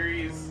those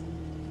series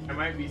I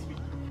might be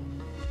speaking.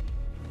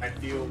 I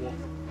feel will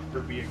for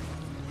being.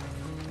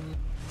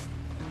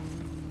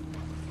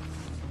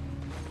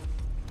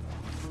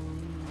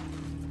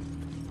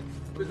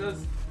 It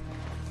does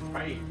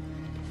right.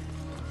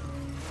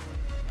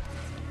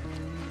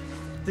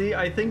 See,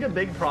 I think a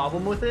big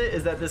problem with it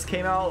is that this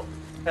came out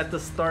at the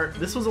start.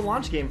 This was a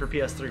launch game for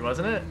PS3,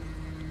 wasn't it?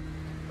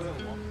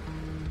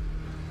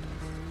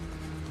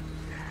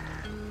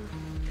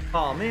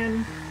 Oh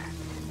man.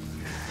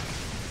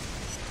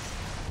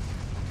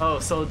 Oh,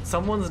 so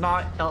someone's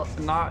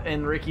not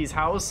in Ricky's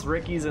house.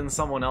 Ricky's in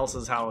someone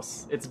else's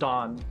house. It's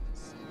Dawn.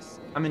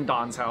 I'm in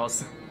Dawn's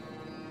house.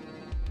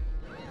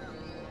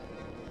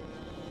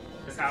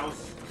 This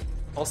house.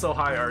 Also,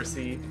 hi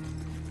RC.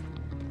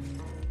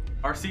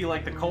 RC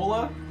like the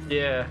cola?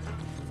 Yeah.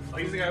 Oh,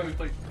 he's the guy we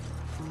played.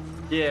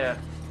 Yeah.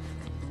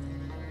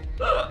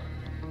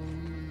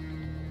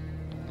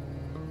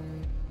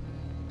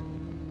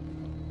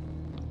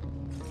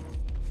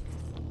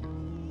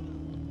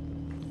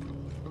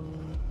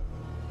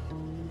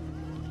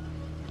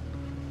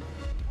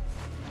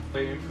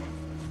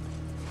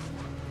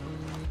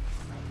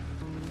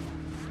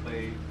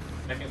 Play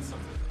second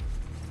something.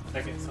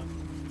 Second something.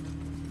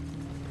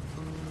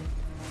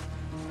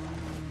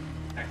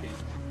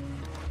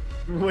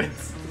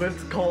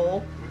 With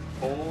Cole.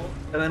 Cole.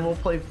 And then we'll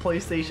play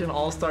PlayStation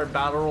All-Star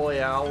Battle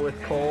Royale with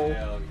Cole.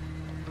 Hell.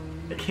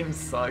 That game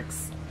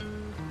sucks.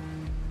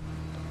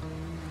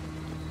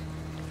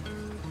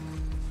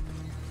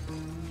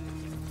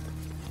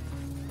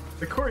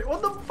 The courier.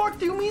 What the fuck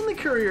do you mean the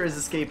courier is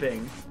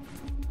escaping?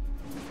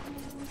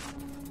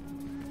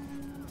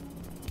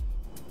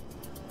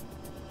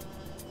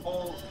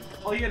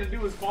 All you had to do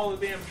was follow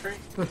the damn train.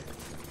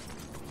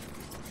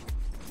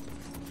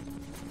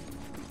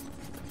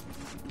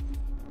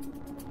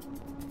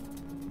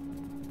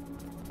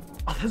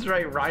 Oh, that's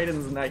right.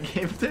 Raiden's in that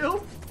game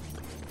too.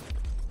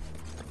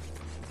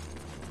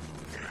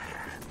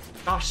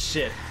 Oh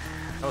shit.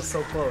 That was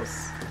so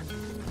close.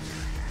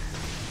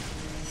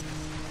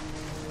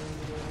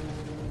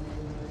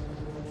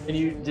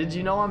 And did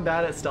you know I'm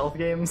bad at stealth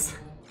games?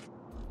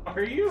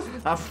 Are you?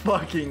 I'm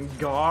fucking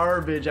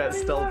garbage at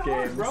stealth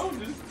games. Bro,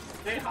 just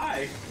stay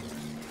high.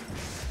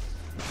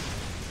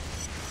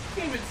 This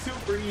game is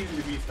super easy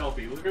to be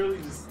stealthy. Literally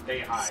just stay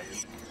high.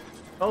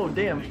 Oh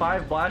damn,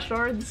 5 blast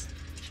shards?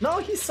 No,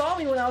 he saw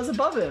me when I was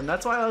above him.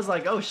 That's why I was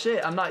like, oh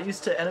shit, I'm not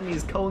used to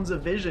enemies' cones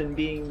of vision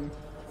being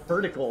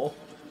vertical.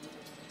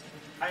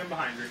 I am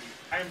behind, Ricky.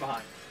 I am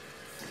behind.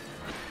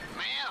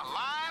 Man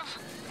alive!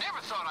 Never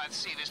thought I'd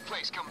see this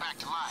place come back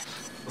to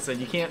life. Listen,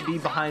 you can't be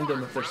behind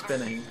them if they're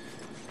spinning.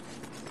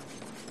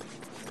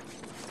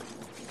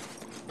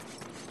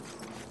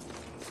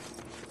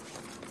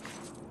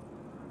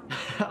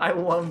 I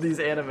love these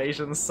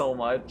animations so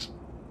much.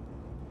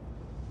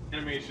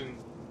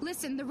 Animations.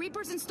 Listen, the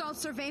Reapers installed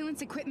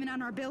surveillance equipment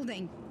on our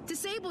building.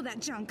 Disable that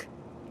junk.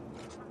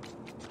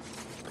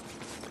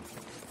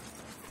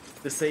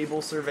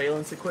 Disable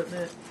surveillance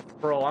equipment?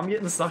 Bro, I'm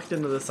getting sucked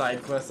into the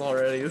side quest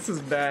already. This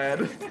is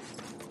bad.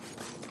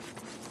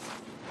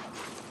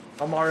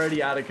 I'm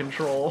already out of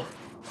control.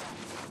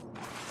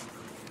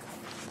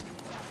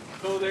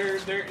 So there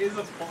is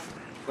a point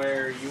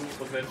where you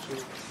eventually...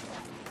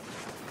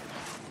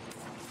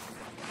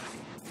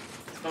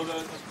 So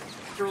the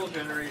natural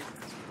generation...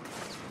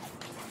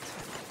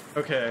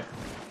 Okay.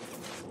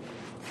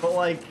 But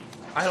like,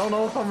 I don't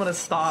know if I'm gonna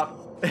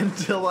stop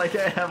until like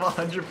I have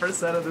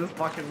 100% of this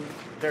fucking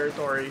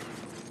territory.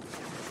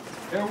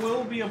 There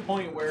will be a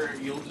point where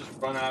you'll just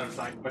run out of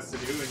side quests to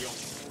do and you'll...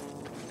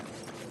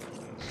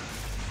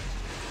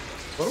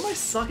 What am I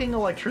sucking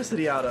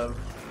electricity out of?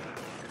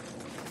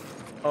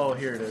 Oh,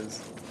 here it is.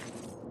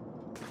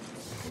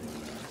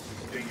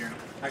 Figure.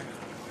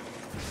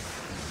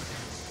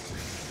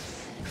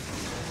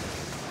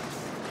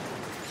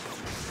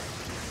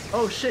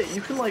 Oh shit,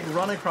 you can like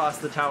run across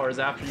the towers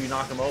after you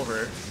knock them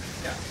over.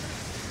 Yeah.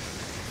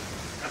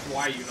 That's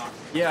why you knocked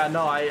them. Yeah,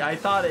 no, I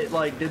thought it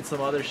like did some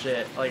other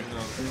shit, like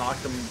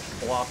knocked them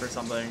off or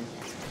something.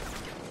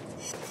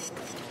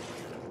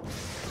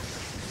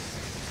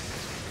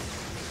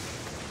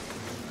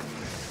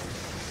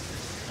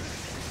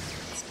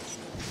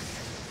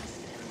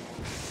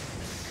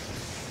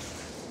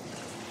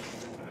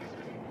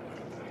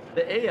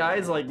 The AI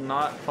is like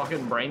not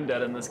fucking brain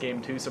dead in this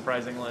game too,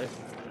 surprisingly.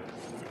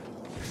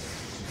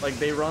 Like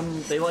they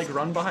like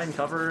run behind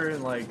cover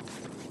and like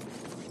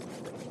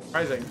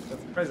surprising.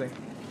 That's surprising.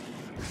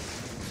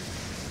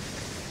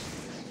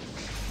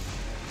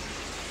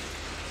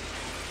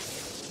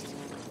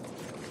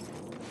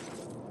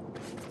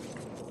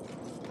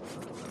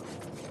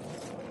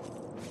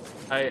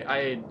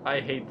 I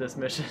hate this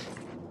mission.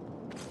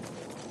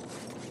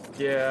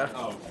 Yeah.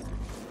 Oh.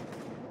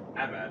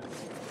 That bad.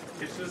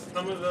 It's just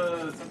some of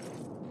the...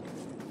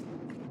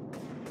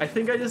 I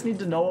think I just need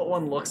to know what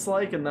one looks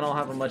like, and then I'll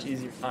have a much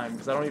easier time,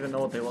 because I don't even know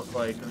what they look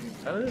like.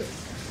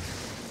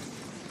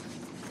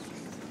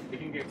 You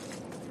can get...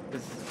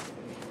 This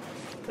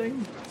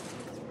thing?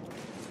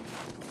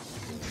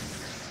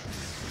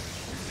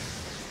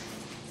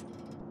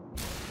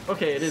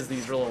 Okay, it is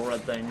these little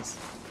red things.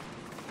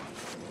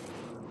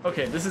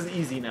 Okay, this is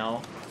easy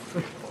now.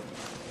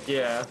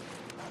 Yeah.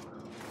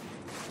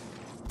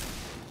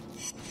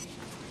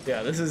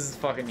 Yeah, this is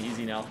fucking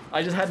easy now.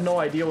 I just had no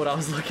idea what I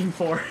was looking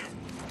for.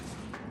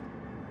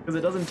 Because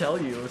it doesn't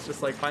tell you, it's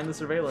just like, find the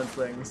surveillance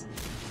things.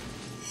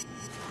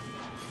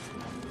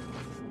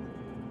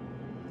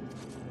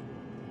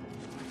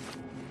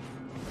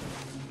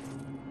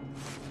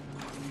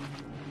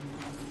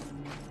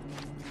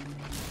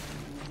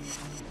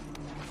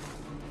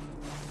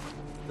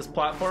 This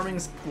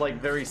platforming's like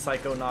very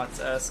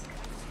Psychonauts-esque.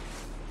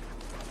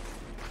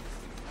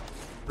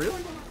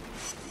 Really?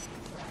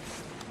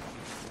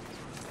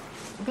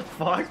 What the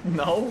fuck?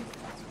 No?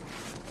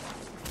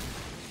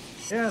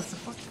 Yeah, it's a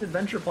fucking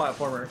adventure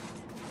platformer.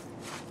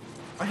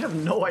 I have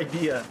no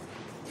idea.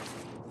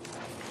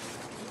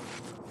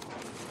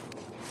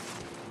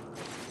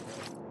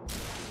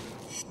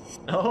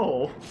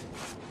 Oh.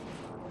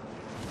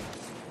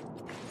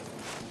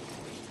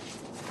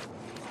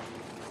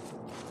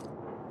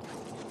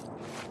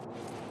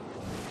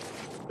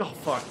 Oh,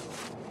 fuck.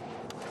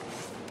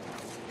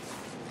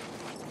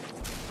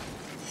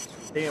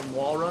 Damn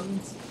wall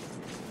runs.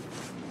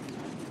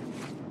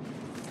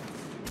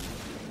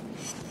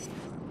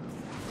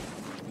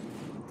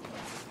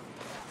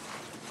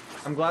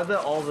 I'm glad that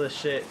all this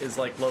shit is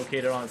like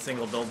located on a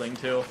single building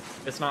too.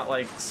 It's not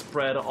like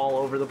spread all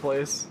over the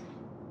place.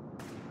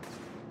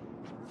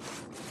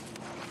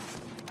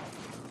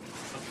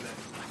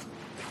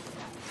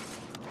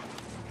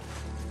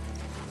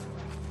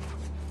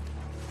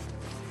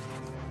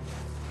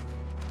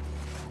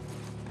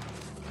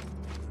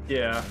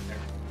 Yeah.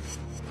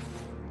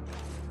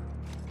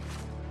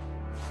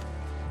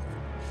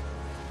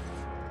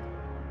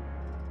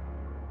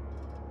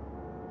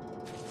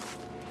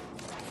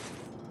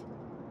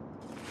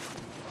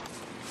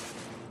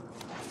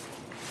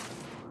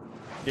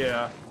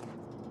 Yeah.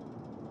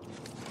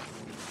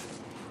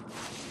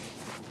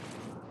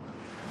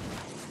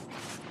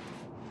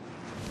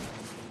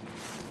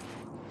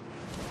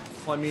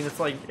 Well, I mean, it's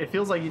like, it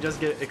feels like you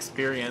just get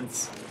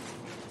experience.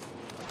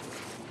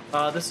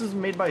 This was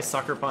made by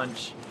Sucker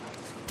Punch.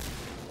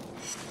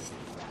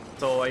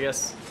 So I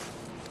guess,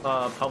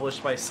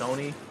 published by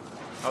Sony,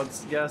 I would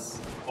guess.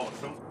 Oh,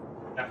 so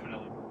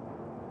definitely.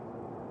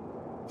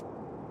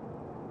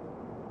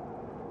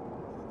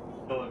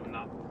 Still have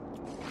not.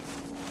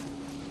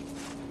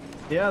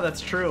 Yeah,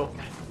 that's true.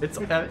 It's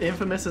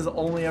Infamous has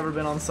only ever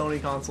been on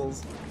Sony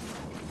consoles.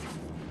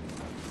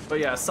 But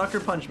yeah, Sucker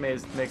Punch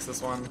makes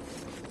this one.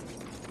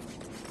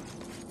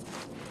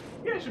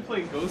 You guys should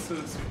play Ghost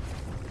of the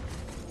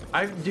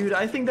Dude,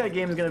 I think that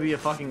game is gonna be a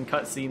fucking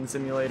cutscene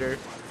simulator.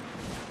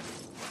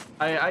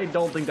 I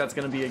don't think that's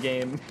gonna be a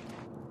game.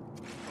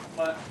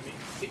 But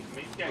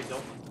maybe I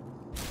don't.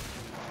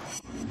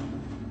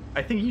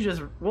 I think you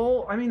just,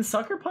 well, I mean,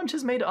 Sucker Punch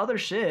has made other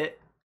shit.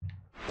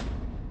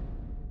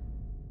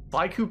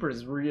 Sly Cooper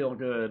is real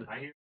good. I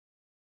hear.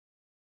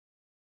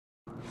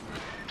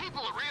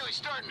 People are really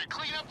starting to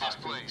clean up this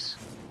place.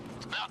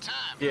 It's about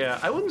time. Yeah,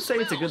 I wouldn't say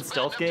it's a good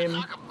stealth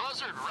game.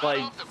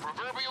 Like,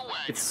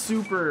 it's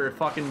super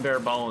fucking bare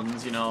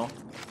bones, you know?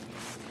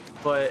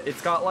 But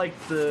it's got, like,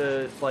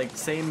 the, like,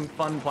 same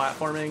fun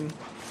platforming.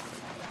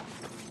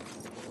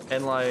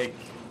 And, like,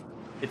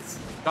 it's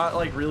got,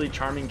 like, really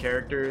charming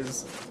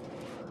characters.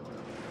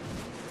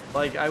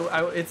 Like,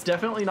 it's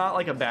definitely not,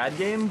 like, a bad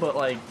game, but,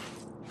 like,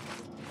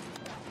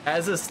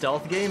 as a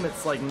stealth game,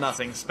 it's, like,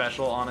 nothing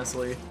special,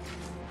 honestly.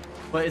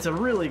 But it's a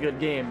really good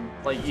game,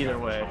 like, either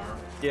way.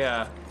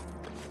 Yeah.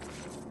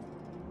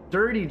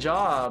 Dirty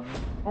job.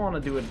 I want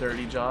to do a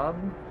dirty job.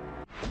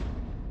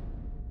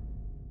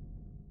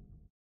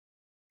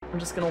 I'm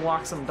just gonna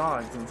walk some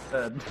dogs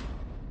instead.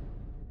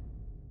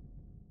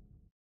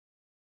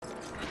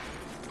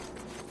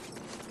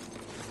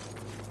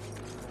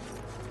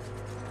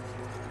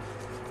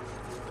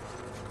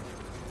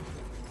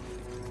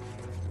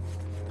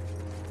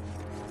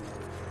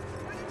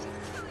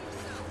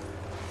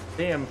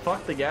 Damn,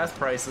 fuck the gas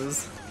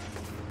prices.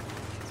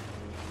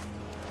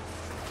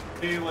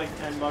 Pay like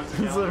 $10 a It's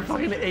gallon.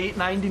 fucking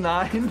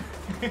 $8.99.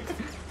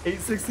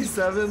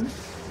 $8.67.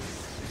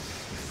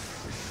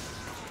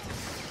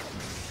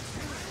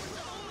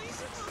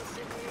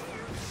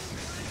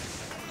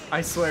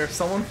 I swear, if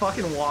someone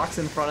fucking walks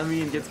in front of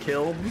me and gets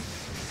killed.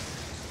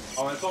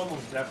 Oh, it's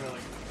almost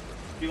definitely.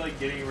 Be like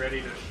getting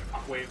ready to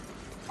shockwave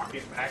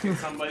fucking back at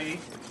somebody,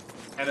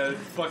 and a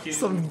fucking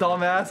Some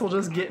dumbass will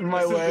just get in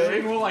my way.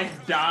 civilian will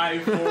like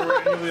dive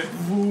forward and like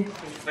whoop.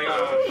 And it's like,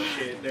 oh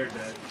shit, they're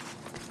dead.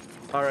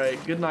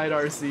 Alright, good night,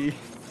 RC.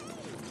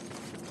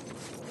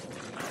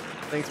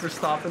 Thanks for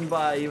stopping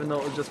by, even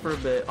though it was just for a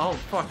bit. Oh,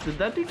 fuck, did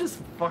that dude just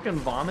fucking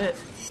vomit?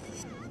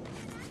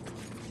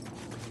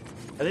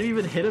 I didn't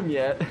even hit him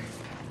yet.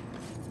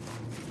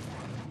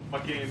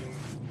 Fucking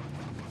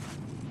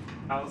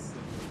house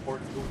or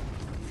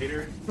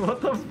later. What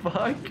the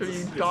fuck are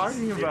you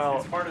talking about?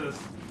 It's part of this.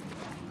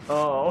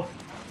 Oh.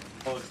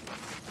 Oh, it's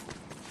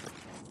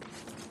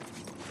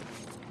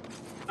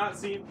not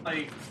seen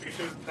like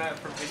pictures of that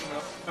from Mickey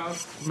Mouse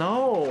House.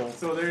 No.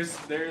 So there's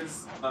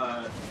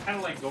kind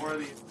of like Dora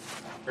the,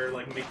 where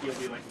like Mickey will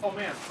be like, oh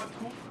man, what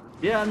cool.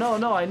 Yeah,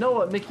 no, I know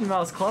what Mickey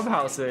Mouse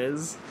Clubhouse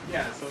is.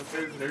 Yeah, so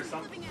there's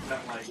something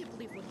that like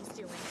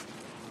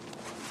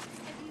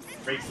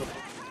breaks the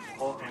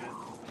wall and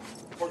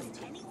it's important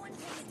to you.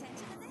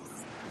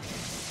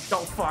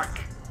 Oh fuck.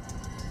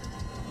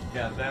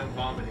 Yeah, that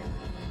vomiting.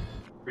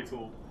 Pretty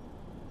cool.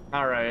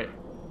 Alright.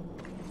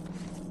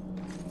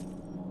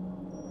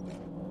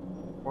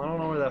 Well, I don't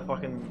know where that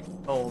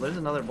fucking... Oh, there's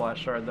another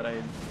blast shard that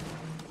I...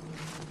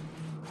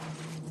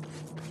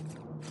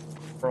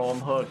 Bro, I'm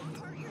hooked.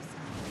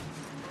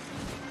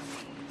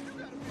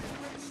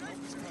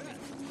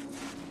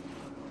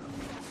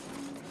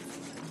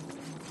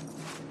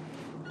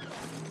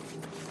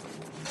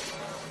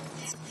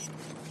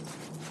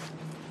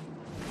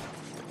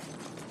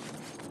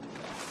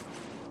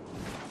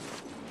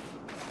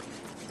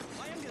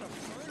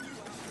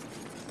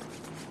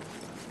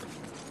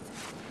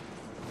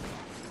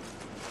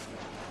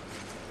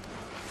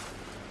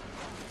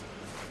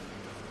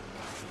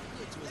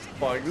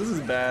 Fuck, this is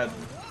bad.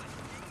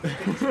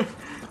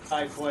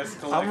 High quest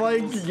collectibles. I'm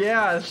like,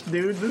 yeah,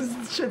 dude,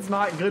 this shit's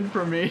not good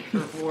for me.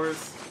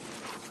 Force.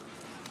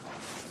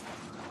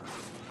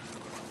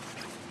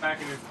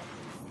 Back in it.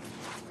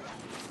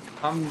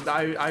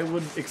 I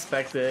would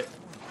expect it.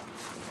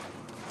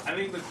 I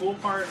think the cool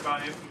part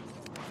about it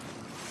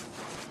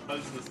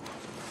was this.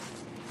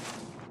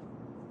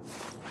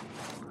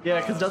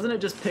 Yeah, because doesn't it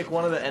just pick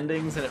one of the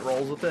endings and it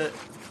rolls with it?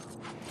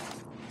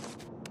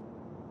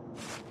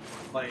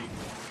 Like,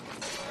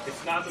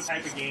 it's not the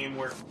type of game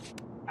where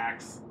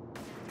acts.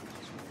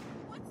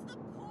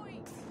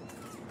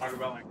 talk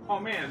about like, oh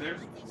man,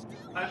 there's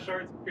Flash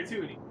shards here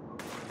too.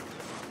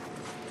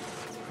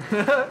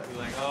 You're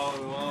like, oh,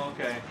 well,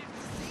 okay.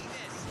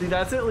 See,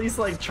 that's at least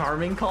like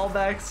charming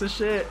callbacks to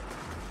shit.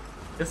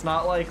 It's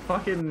not like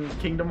fucking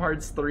Kingdom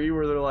Hearts 3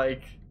 where they're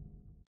like,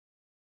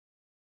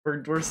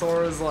 where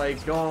Sora's like,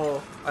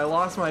 oh, I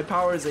lost my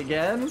powers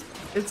again?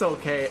 It's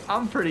okay,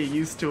 I'm pretty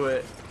used to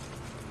it.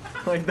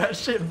 Like, that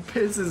shit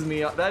pisses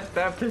me off.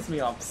 That pissed me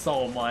off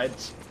so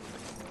much.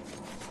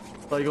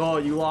 Like, oh,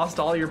 you lost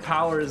all your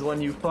powers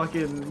when you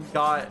fucking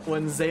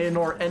when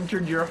Xehanort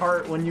entered your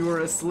heart when you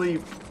were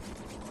asleep.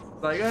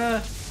 Like,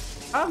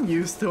 I'm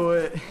used to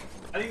it.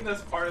 I think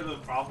that's part of the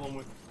problem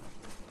with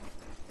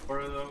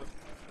Sora though.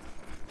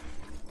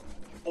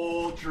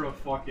 Ultra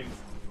fucking.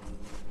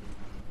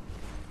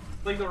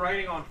 Like the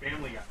writing on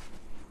Family Guy.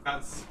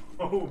 That's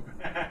so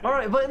bad.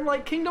 Alright, but in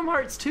like Kingdom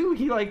Hearts 2,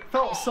 he like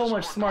felt so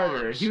much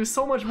smarter. He was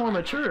so much more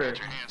mature.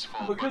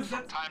 Because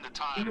that's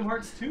Kingdom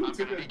Hearts 2 took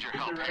a good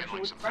direction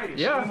with writing.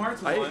 Yeah, Kingdom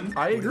Hearts 1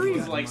 I agree.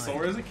 was like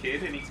Sora's a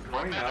kid and he's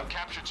growing up.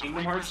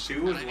 Kingdom Hearts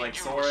 2 is like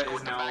Sora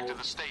is now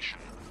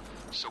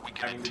so we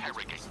can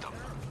interrogate them.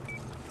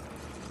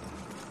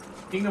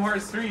 Kingdom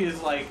Hearts 3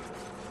 is like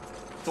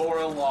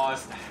Sora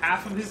lost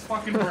half of his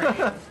fucking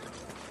brain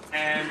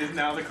and is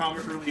now the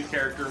comic relief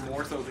character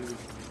more so than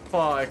Goofy.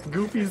 Fuck,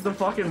 Goofy's the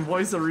fucking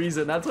voice of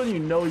reason. That's when you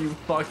know you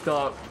fucked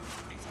up.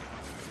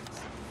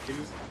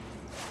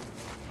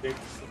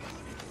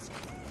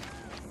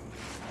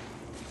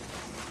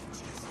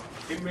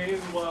 It may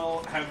as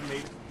well have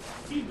made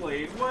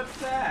Keyblade. What's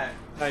that?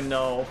 I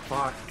know,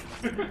 fuck.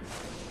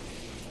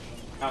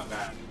 Not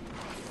bad.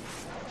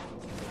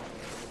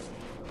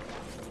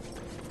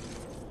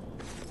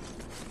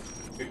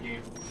 Good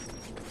game.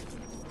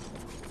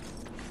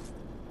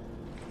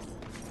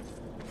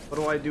 What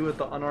do I do with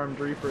the unarmed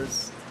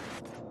Reapers?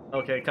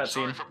 Okay, cutscene.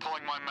 Sorry for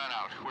pulling my men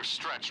out. We're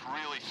stretched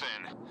really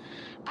thin.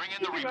 Bring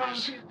in the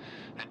Reapers,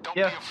 and don't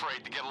Yeah. be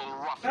afraid to get a little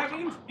rough That with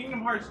them. means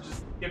Kingdom Hearts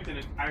just skipped an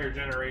entire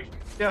generation.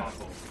 Yeah.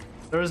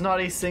 There was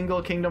not a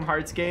single Kingdom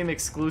Hearts game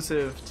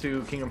exclusive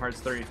to Kingdom Hearts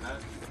 3.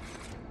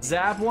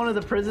 Zap one of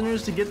the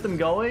prisoners to get them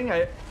going?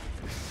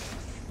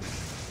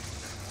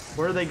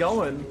 Where are they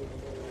going?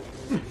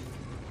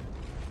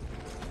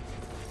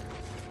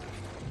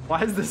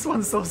 Why is this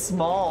one so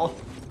small?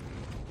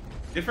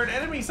 Different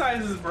enemy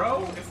sizes,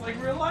 bro. It's like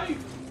real life.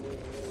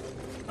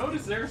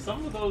 Notice there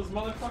some of those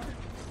motherfuckers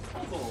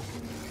puzzles.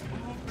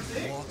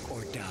 Walk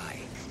or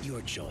die,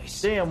 your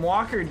choice. Damn,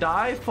 walk or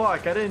die?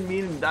 Fuck, I didn't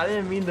mean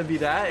to be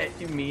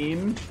that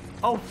mean.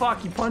 Oh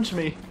fuck, you punched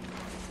me.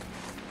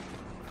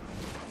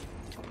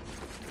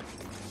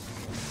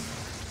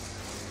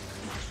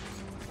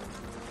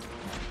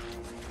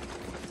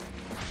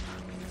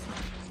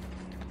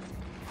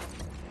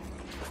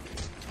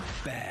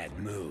 Bad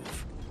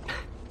move.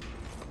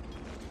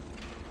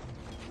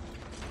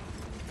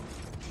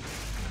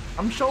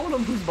 I'm showing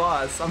him who's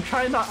boss. I'm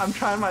trying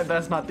my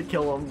best not to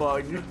kill him,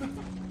 Bug.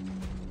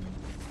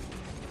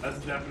 That's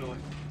definitely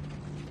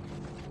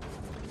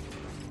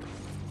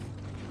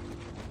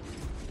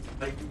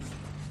like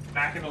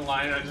back in the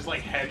line. I just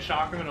like head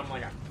shock him, and I'm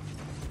like,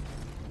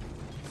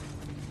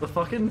 The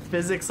fucking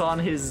physics on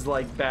his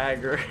like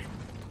bag are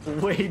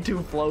way too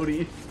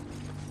floaty.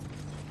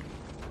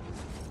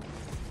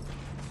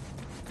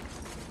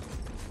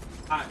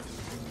 hot.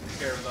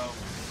 Here though.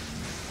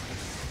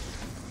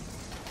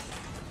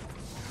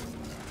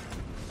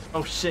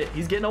 Oh shit,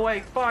 he's getting away.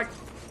 Fuck,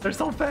 they're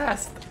so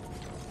fast.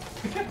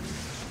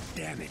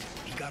 Damn it,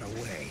 he got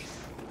away.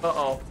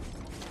 Uh-oh.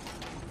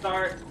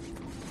 Start.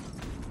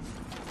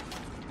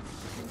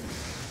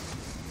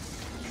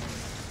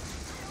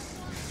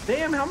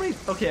 Damn, how many?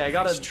 Okay, I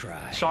gotta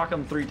shock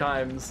him 3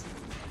 times.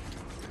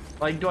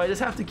 Like, do I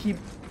just have to keep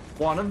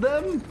one of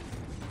them?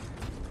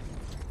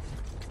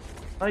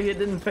 Like, it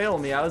didn't fail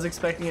me. I was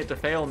expecting it to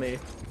fail me.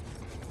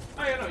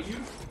 Oh yeah, no, you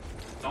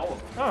all of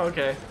them. Oh,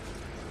 okay.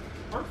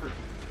 Perfect.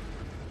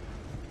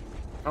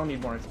 I don't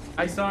need more.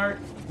 I start.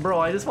 Bro,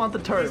 I just want the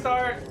turf.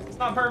 Start. It's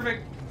not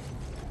perfect.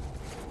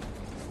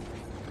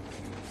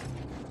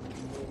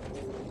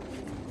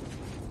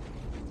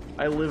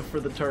 I live for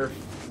the turf.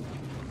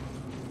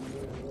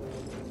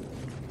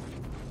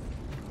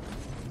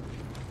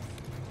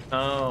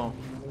 Oh.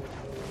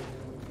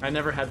 I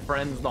never had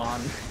friends,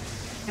 Don.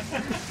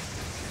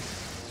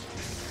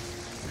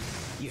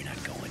 You're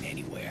not going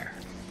anywhere.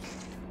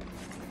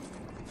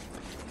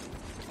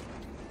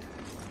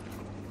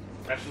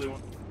 Especially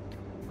when.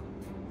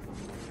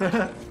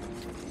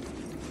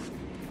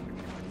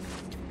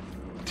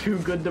 Too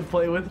good to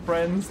play with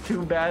friends,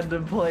 too bad to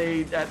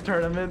play at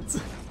tournaments.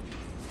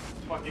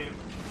 Fucking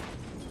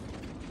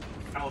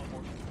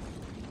California.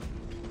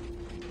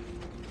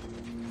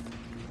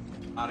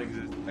 Not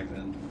exist back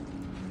then.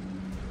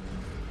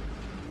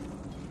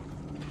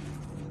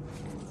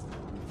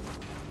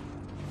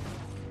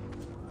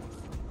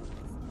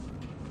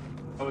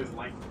 Always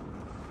liked it.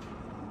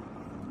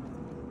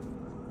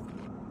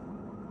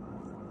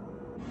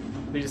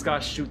 They just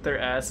gotta shoot their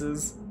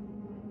asses.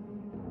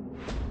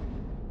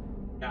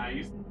 Yeah, I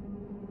used to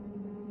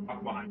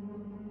walk behind.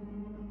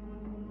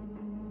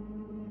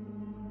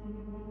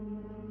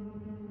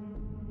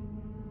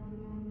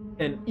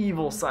 An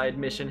evil side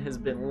mission has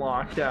been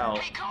locked out.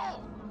 Hey,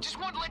 Cole! Just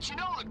wanted to let you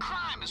know the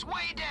crime is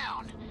way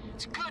down.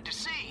 It's good to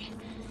see.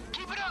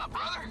 Keep it up,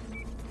 brother.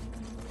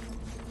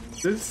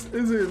 This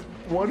isn't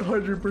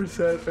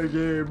 100% a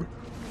game.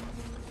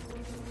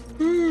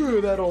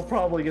 Ooh, that'll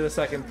probably get a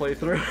second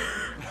playthrough.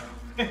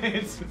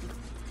 It's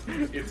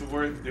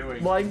worth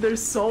doing. Like,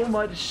 there's so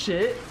much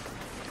shit.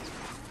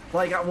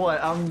 Like,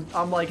 what?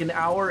 I'm like an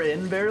hour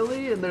in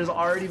barely, and there's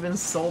already been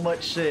so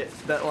much shit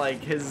that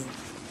like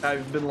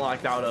I've been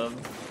locked out of.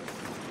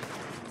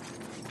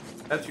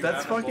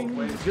 That's fucking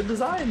good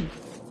design.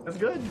 That's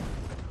good.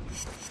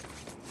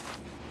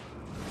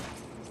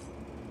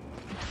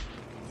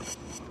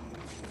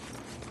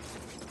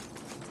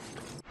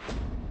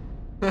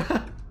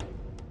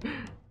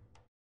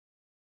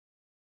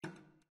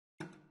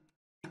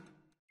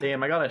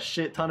 Damn, I got a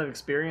shit ton of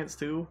experience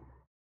too.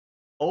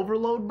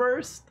 Overload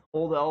burst?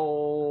 Hold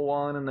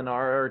L1 and then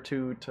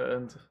R2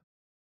 to...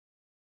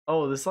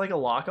 Oh, this is like a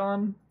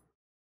lock-on?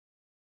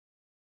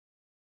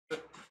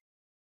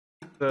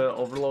 The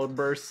overload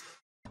burst?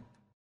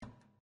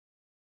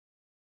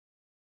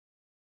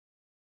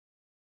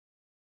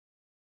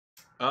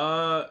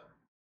 Kind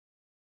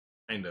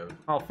of.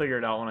 I'll figure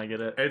it out when I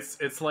get it.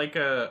 It's like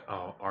a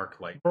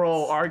arc lightning.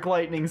 Bro, arc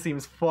lightning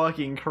seems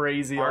fucking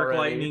crazy Arc already.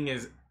 lightning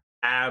is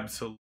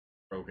absolutely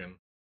broken.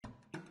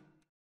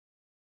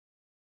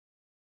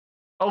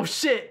 Oh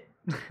shit!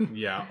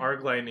 Yeah,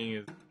 arc lightning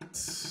is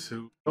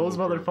super. Those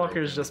motherfuckers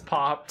broken. just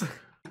popped.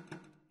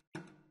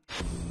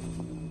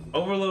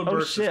 Overload Oh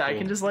burst. shit, is I cool.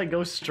 can just like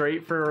go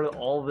straight for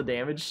all the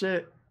damage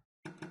shit.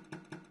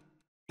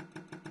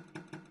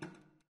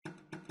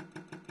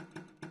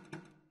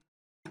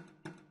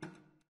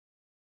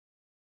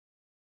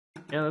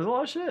 Yeah, there's a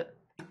lot of shit.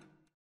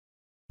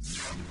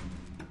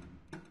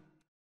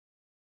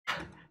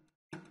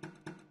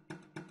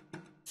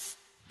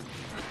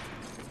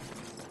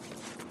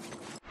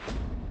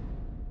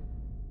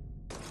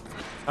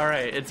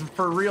 Alright, it's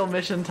for real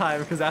mission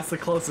time because that's the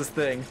closest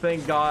thing.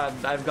 Thank God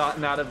I've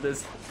gotten out of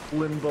this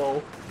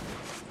limbo.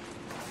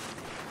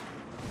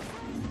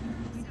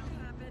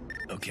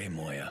 Okay,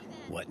 Moya,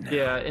 what now?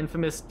 Yeah,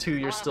 Infamous 2,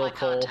 you're still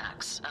Cole.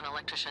 An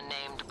electrician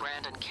named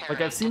Brandon Carey. Like,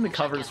 I've seen the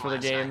covers for the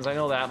games, I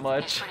know that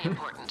much. He's pretty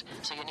important,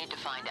 so you need to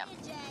find him.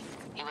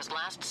 He was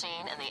last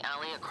seen in the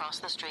alley across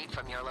the street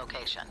from your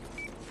location.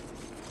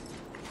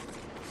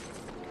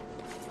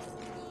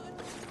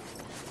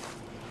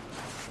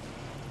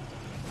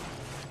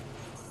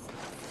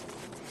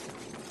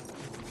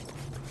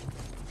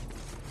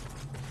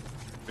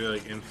 I feel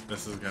like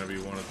Infamous is gonna be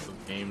one of the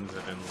games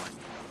that in like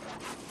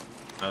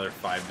another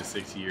 5 to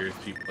 6 years,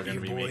 people are gonna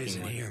be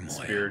making like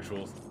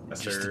spiritual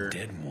successor.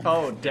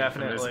 Oh,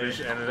 definitely.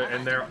 Infamous,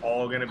 and they're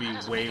all gonna be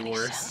way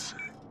worse.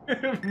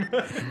 Hang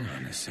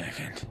on a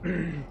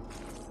second.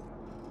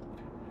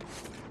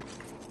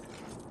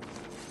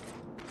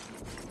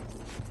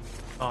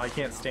 Oh, I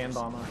can't stand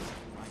Bama.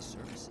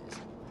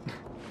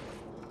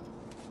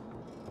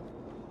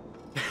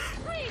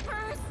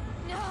 Reapers!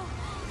 No!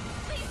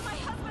 Leave my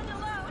husband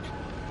alone!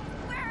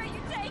 Where are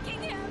you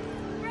taking him?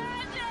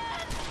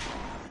 Brandon!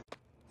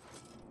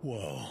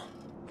 Whoa.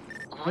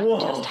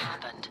 What just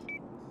happened?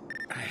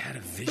 I had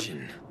a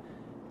vision.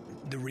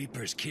 The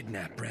Reapers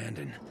kidnapped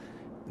Brandon.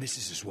 This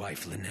is his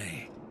wife,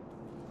 Lene.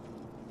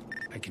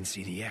 I can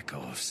see the echo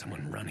of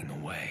someone running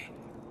away.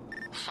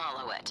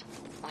 Follow it.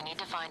 We need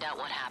to find out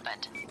what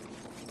happened.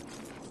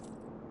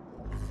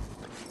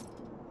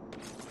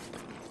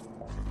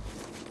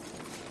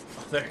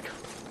 Oh, there it goes.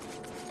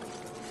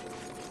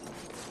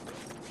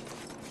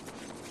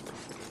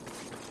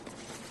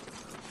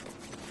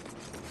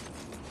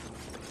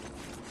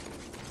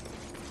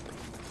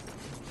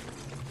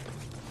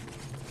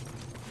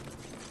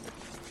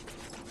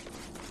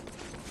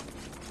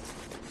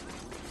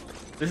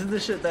 This is the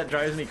shit that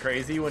drives me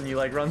crazy when you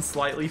like run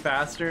slightly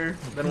faster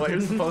than what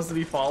you're supposed to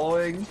be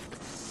following.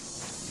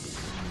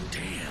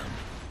 Damn.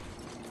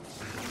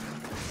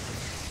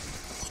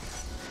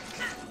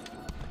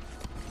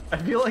 I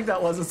feel like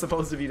that wasn't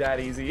supposed to be that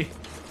easy.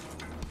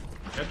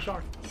 Get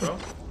shocked, bro.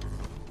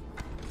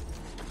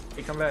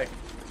 Hey, come back.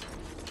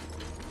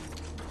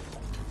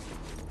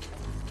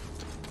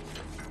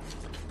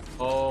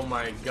 Oh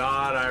my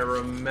god, I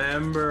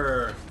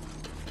remember.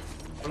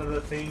 One of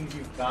the things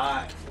you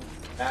got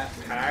that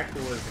pack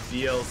was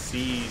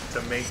DLC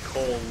to make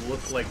Cole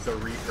look like the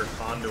Reaper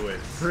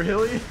conduits.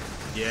 Really?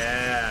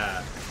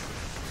 Yeah.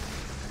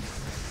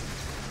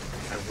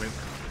 I went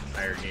the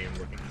entire game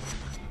looking.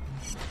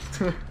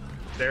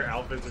 Their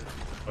outfits are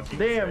fucking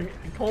Damn, sick.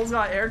 Cole's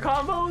got air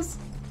combos?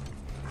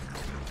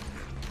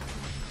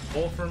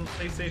 Cole from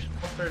PlayStation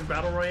All-Stars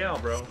Battle Royale,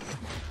 bro.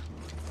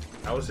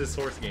 That was his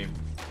source game.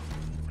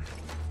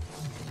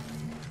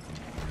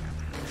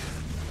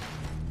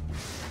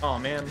 Oh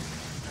man.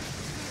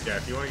 Yeah,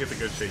 if you want to get the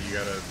good shit, you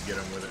gotta get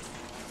him with it.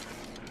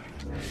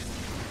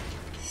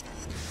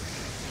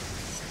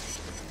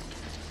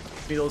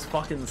 Be those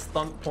fucking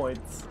stunt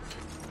points.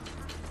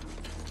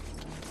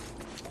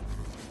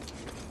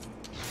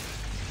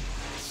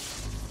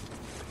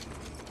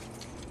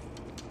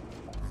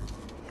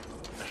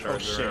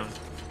 shards shit. around.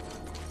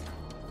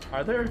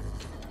 Are there?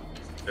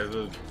 There's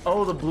a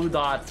Oh, the blue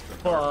dots.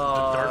 the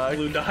dark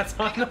blue dots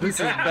on them. This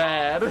is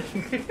bad.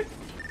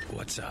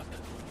 What's up?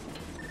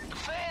 The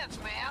feds,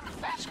 man.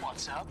 That's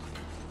what's up.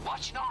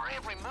 Watching our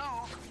every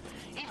move.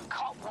 Even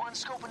caught one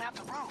scoping out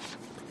the roof.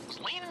 Was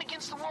leaning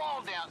against the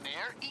wall down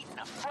there, eating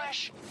a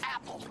fresh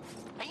apple.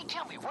 Now you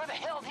tell me, where the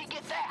hell did he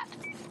get that?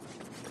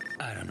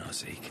 I don't know,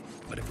 Zeke.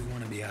 But if we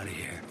want to be out of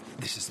here,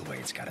 this is the way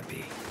it's gotta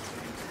be.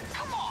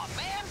 Come on,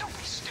 man. Don't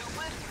be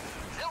stupid.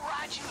 They'll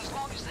ride you as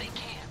long as they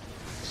can.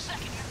 The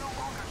second you're no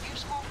longer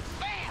useful,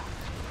 bam!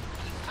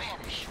 You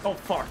vanish. Oh,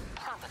 fuck.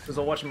 There's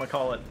a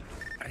whatchamacallit.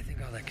 I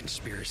think all that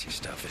conspiracy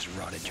stuff has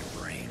rotted your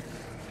brain.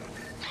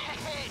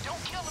 Hey,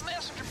 don't kill the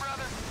messenger,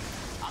 brother.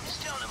 I'm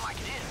just telling it like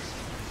it is.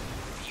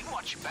 You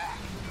watch your back.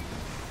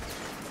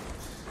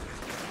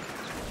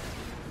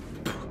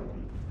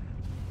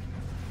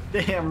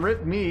 Damn,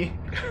 rip me.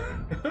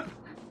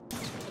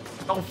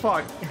 Oh,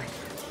 fuck.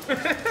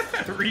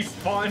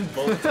 Respawn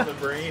bolts to the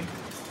brain.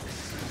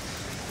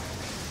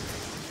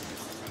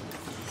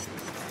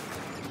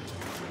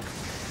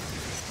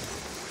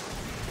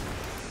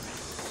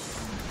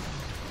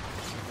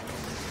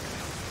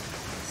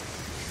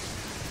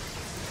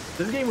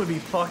 This game would be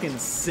fucking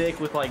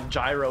sick with like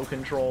gyro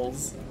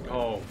controls.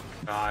 Oh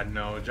god,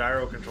 no.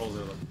 Gyro controls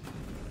are the...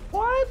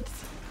 What?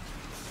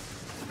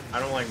 I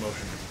don't like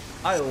motion.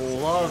 I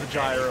love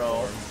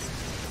gyro.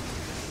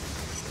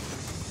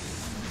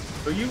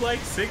 So you like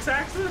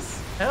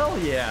 6-axis? Hell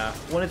yeah.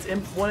 When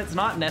it's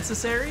not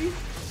necessary,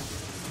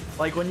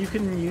 like when you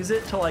can use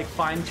it to like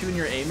fine tune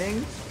your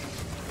aiming.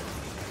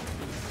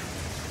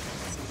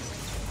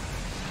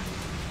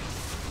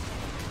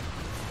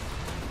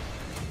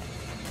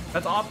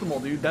 That's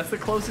optimal, dude. That's the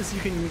closest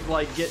you can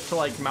like get to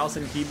like mouse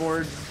and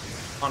keyboard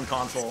on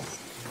console.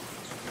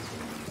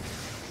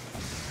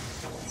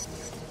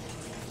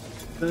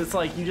 It's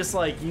like you just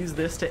like use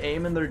this to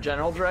aim in their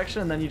general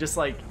direction, and then you just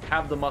like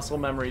have the muscle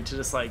memory to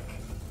just like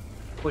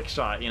click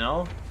shot, you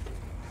know?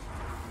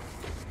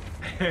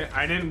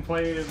 I didn't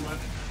play as much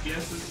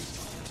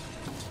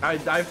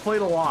FPSs. I've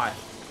played a lot.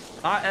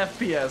 Not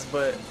FPS,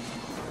 but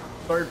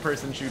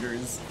third-person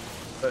shooters.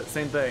 But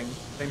same thing,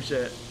 same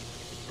shit.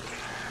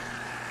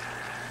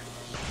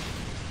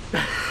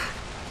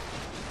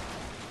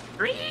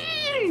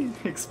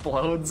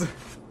 Explodes.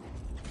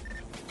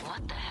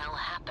 What the hell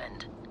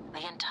happened?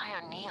 The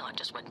entire neon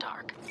just went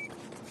dark.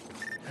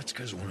 That's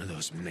because one of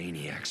those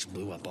maniacs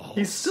blew up a whole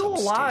He's still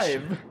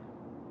substation. alive.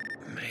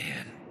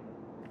 Man,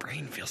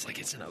 brain feels like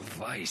it's in a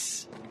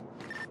vice.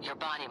 Your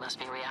body must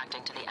be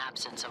reacting to the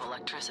absence of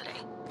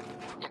electricity.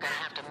 You're gonna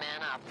have to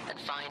man up and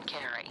find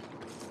Carrie.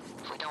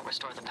 If we don't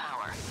restore the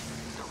power,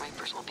 the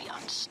Reapers will be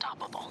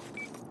unstoppable.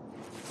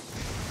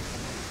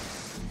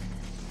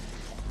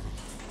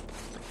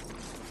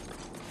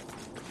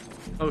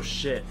 Oh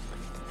shit.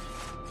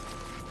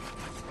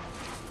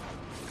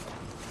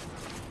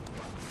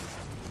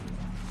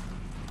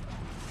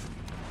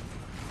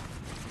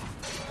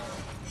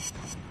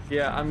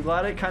 Yeah, I'm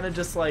glad it kind of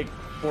just like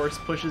force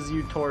pushes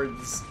you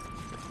towards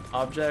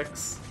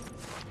objects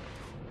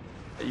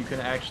that you can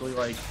actually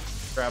like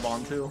grab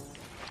onto.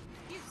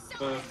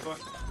 The fuck?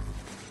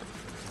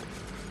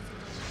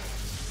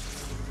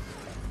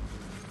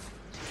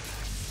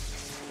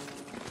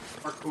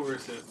 Parkour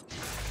is it?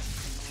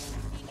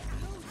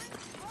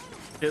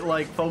 It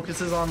like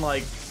focuses on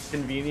like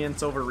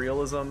convenience over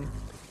realism,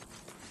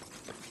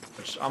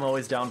 which I'm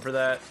always down for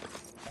that.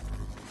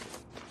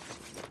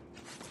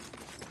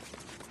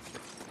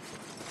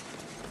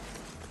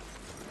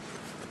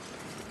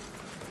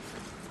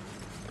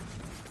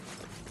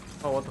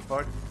 Oh, what the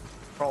fuck?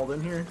 Crawled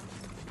in here?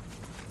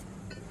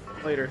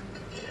 Later.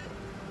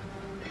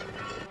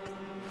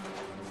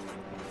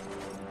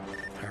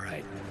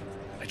 Alright.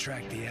 I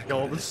tracked the echo.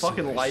 Yo, to the this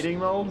fucking sewers. lighting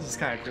though, this is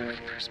kinda cool.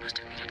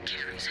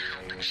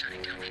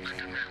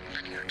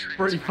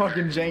 Pretty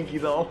fucking janky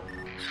though.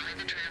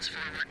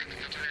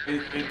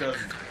 It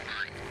doesn't.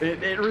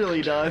 It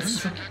really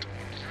does.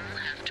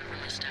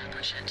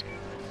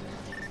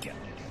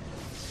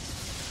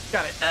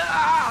 Got it.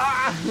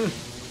 Ah!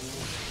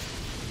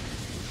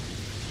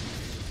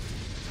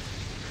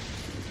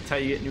 That's how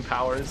you get new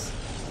powers.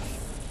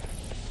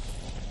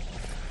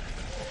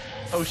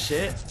 Oh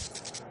shit.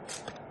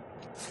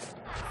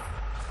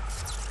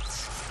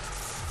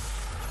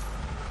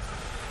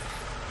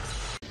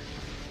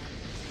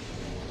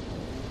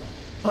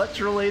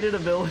 Touch-related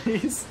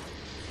abilities.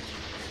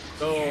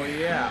 So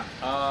yeah,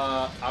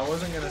 I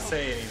wasn't gonna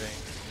say anything,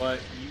 but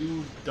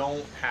you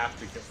don't have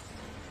to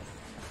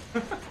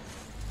kill him.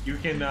 You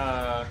can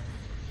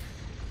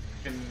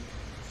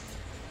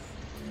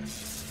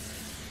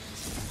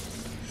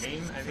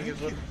aim, I think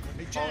is what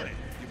Hey, Janet,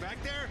 you back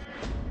there?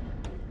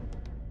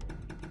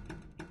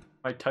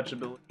 My touch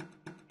ability.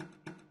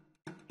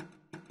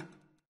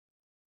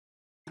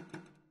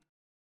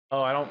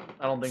 Oh, I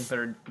don't think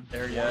they're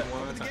there yet.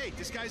 Open the gate.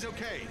 This guy's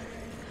okay.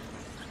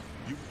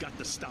 You've got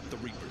to stop the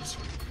Reapers.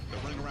 They're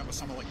running around with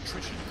some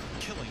electrician,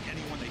 killing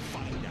anyone they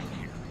find down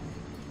here.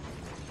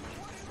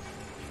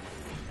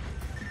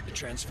 The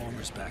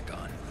transformer's back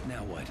on.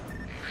 Now what?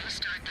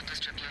 Restart the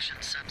distribution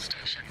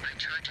substation by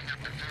charging up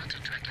the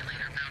voltage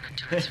regulator mounted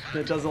to its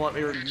It doesn't let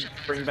me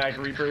bring back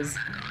Reapers.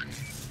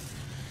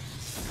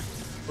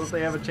 What if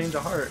they have a change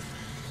of heart?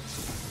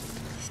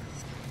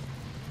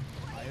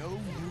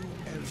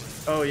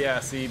 Oh yeah,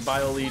 see,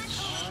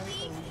 BioLeech,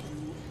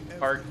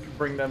 Arc,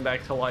 bring them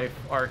back to life,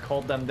 Arc,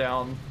 hold them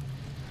down.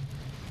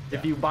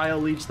 If you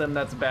BioLeech them,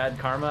 that's bad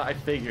karma, I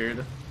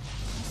figured.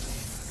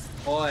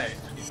 But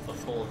it's the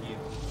full heal.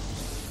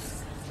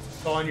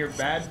 So on your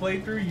bad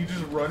playthrough, you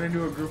just run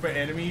into a group of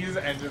enemies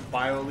and just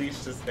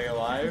BioLeech to stay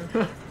alive?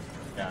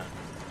 Yeah.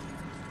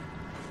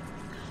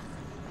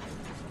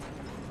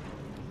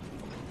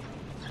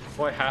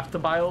 Do I have to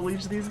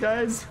BioLeech these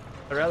guys?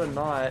 I'd rather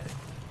not.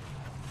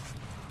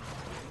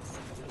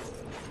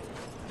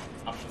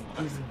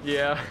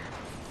 Yeah.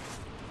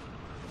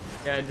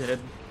 Yeah, I did.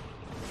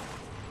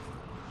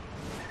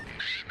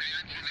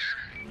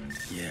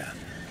 Yeah.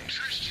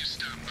 Trish just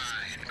stopped by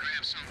and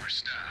grabbed some of her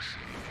stuff.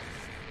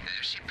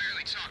 She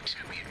barely talked to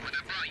me, and when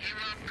I brought you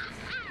up,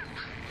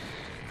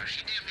 whew,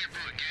 she damn near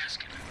blew a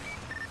gasket.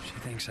 She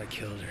thinks I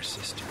killed her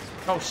sister.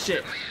 Oh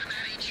shit. Man,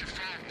 that ain't your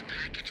fault. The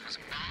package was a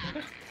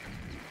bomb.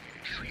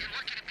 Hell, you're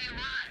lucky to be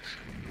alive.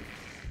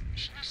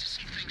 She needs to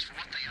see things for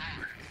what they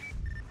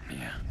are.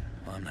 Yeah,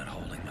 well, I'm not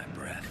holding my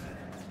breath.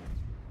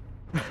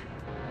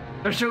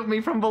 They're shooting me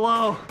from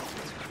below.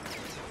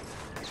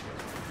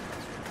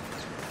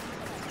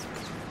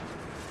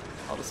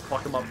 I'll just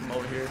fuck them up from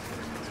over here.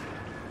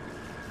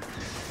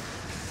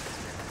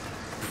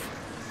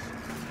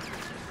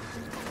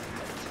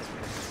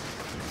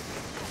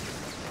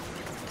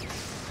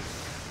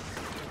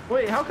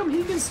 Wait, how come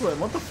he can swim?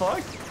 What the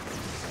fuck?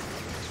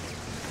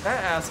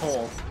 That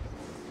asshole.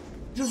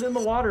 Just in the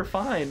water,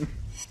 fine.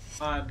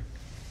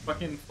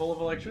 Fucking full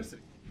of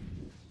electricity.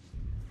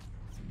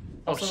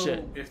 Oh Also,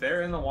 shit. if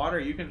they're in the water,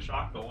 you can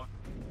shock the one.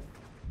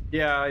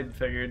 Yeah, I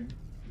figured.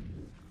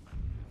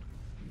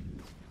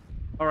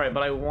 Alright,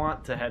 but I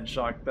want to head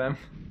shock them.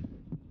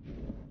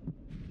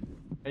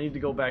 I need to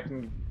go back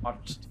and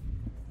watch.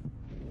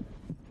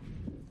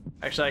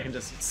 Actually, I can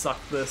just suck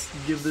this.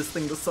 Give this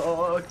thing to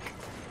suck.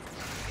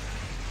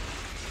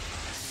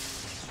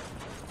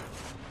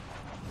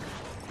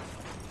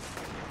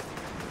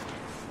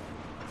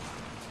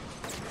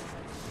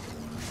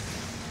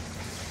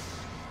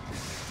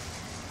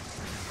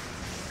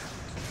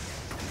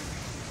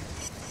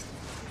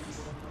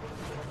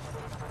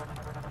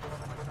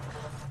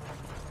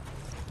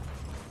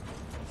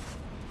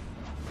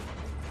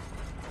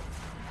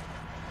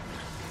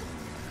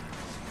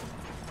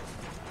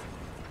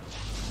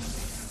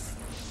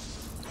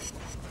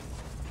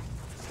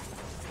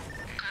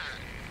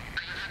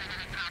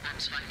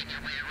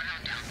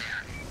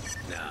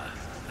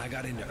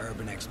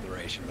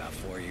 Exploration about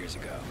 4 years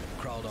ago.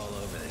 Crawled all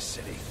over this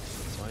city,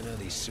 so I know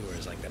these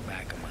sewers like the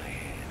back of my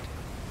hand.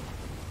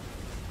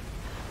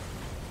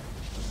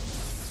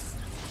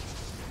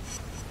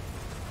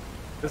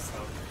 This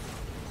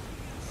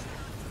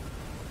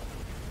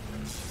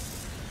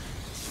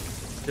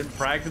been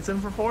practicing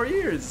for 4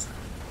 years.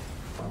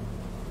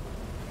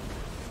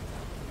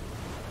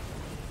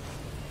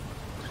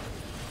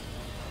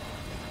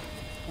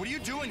 What are you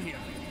doing here?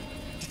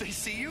 Did they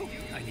see you?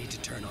 I need to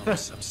turn on the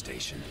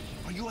substation.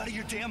 Are you out of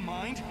your damn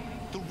mind?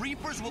 The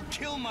Reapers will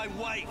kill my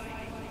wife.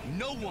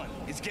 No one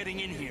is getting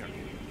in here.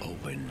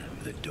 Open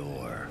the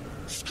door.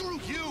 Screw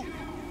you!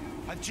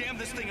 I've jammed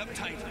this thing up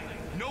tight.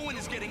 No one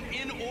is getting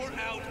in or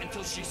out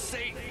until she's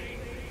safe.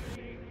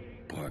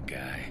 Poor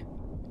guy.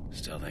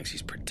 Still thinks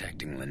he's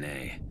protecting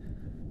Lene.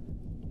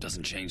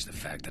 Doesn't change the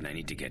fact that I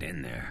need to get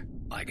in there.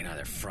 I can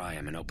either fry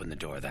him and open the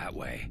door that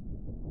way,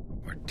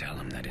 or tell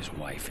him that his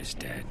wife is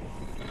dead.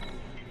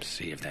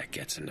 See if that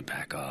gets him to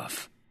back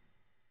off.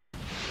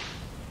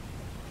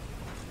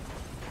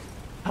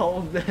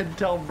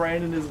 Tell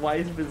Brandon his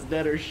wife is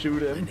dead or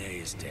shoot him.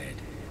 Lene is dead.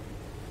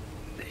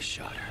 They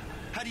shot her.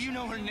 How do you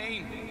know her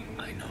name?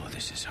 I know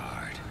this is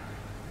hard.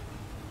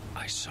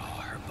 I saw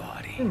her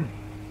body.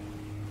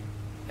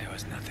 There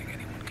was nothing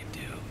anyone could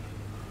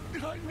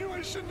do. I knew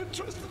I shouldn't have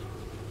trusted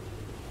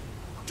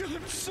her.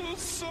 I'm so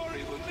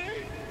sorry,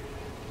 Lene.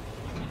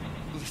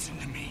 Listen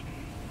to me.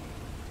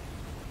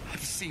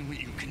 I've seen what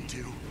you can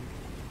do.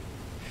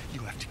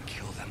 You have to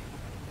kill them.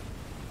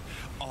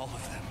 All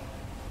of them.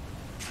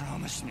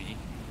 Promise me.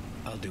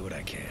 I'll do what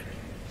I can.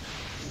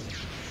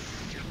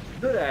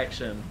 Good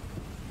action.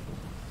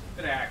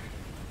 Good act.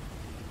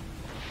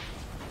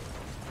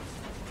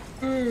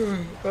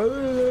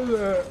 Other than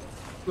that,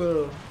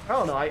 I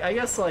don't know. I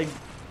guess like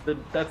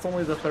that's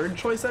only the third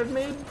choice I've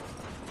made.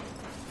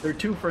 They're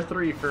 2 for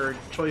 3 for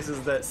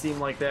choices that seem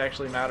like they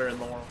actually matter in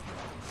the world.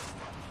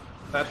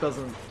 That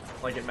doesn't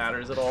like it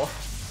matters at all.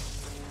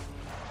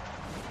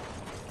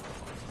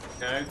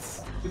 Yeah,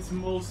 it's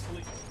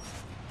mostly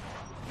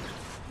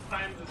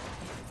time to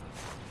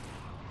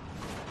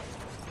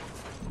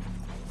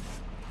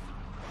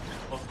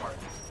most part.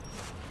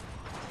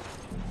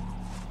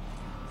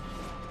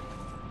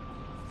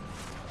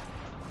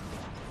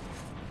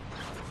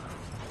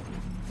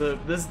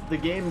 The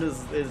game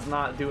is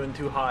not doing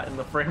too hot in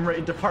the frame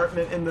rate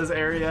department in this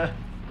area.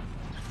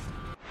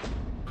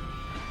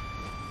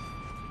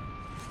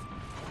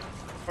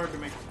 Hard to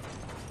make.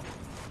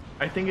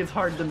 I think it's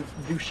hard to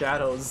do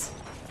shadows.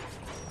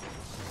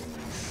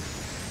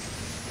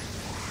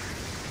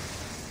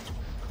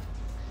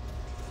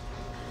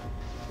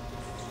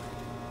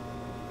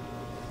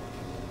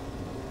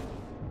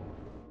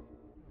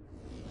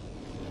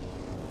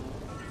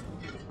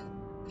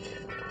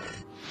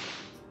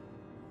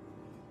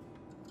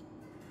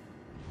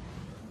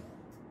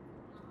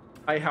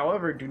 I,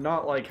 however, do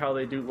not like how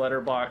they do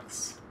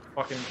letterbox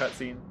fucking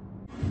cutscene.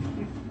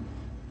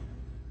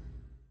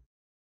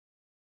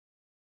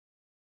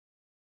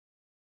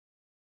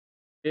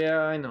 Yeah,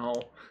 I know.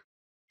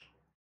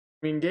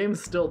 I mean,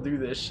 games still do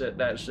this shit,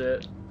 that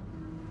shit.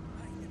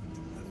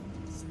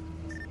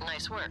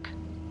 Nice work.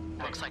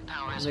 Looks like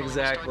power is fully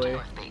Exactly.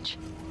 restored to North Beach.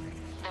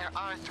 There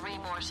are 3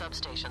 more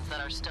substations that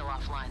are still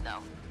offline,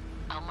 though.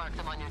 I'll mark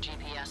them on your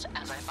GPS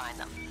as I find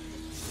them.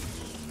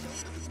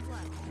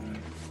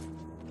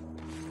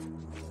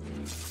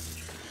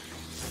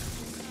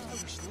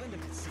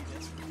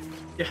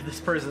 Yeah,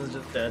 this person's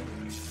just dead.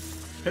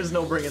 There's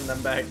no bringing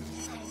them back.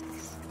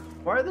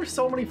 Why are there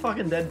so many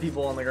fucking dead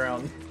people on the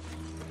ground?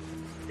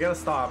 You gotta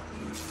stop.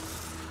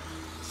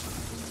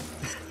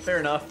 Fair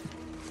enough.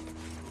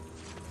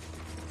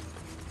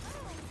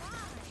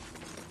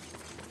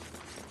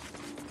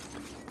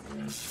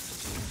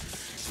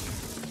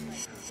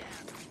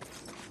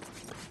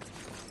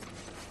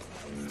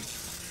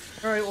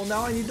 Alright, well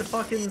now I need to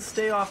fucking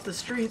stay off the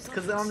streets,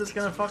 because then I'm just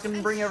gonna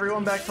fucking bring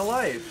everyone back to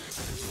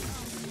life.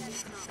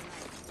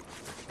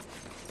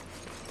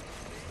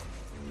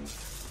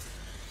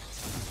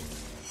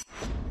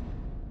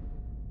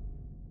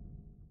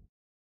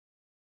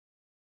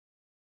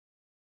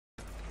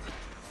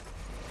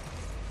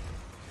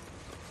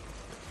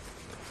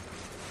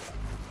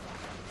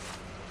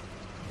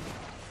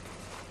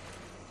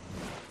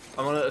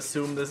 I'm gonna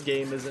assume this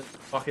game isn't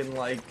fucking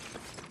like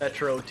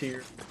Metro tier.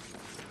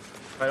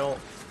 If I don't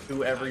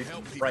do every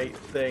right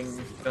thing,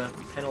 it's gonna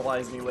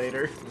penalize me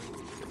later.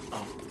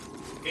 Oh.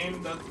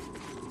 Game done.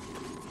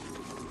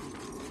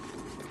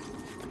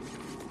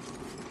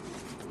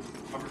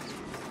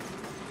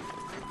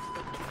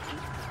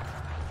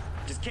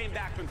 Just came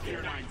back from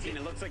Pier 19.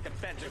 It looks like the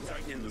feds are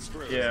tightening the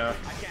screws. Yeah.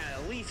 I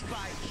counted at least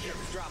 5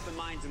 ships dropping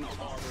mines in the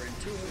harbor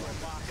and 2 more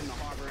blocking the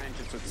harbor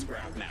entrance with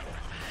scrap metal.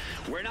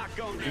 We're not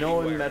going You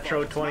know, in anywhere,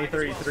 Metro folks.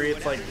 2033,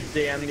 it's like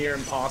damn near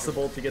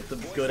impossible to get the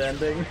good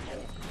ending.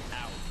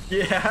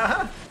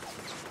 Yeah.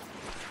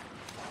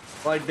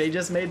 Like they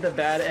just made the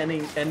bad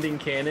ending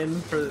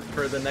canon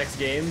for the next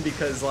game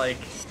because like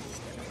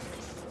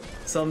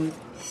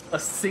a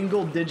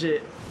single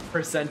digit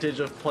percentage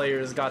of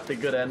players got the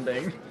good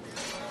ending.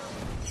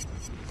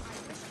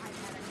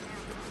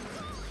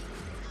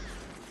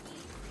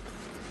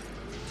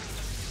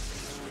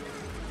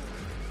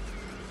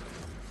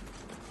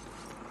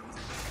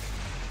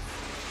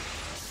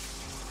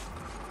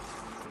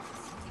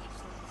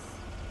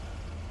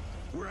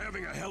 We're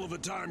having a hell of a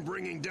time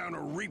bringing down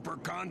a Reaper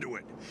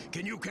conduit.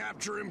 Can you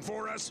capture him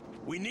for us?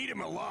 We need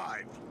him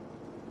alive.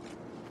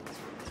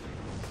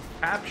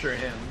 Capture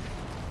him.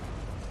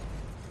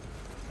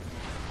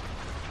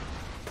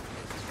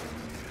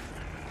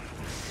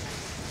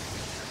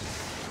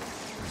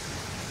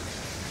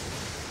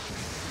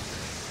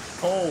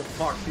 Oh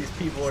fuck, these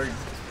people are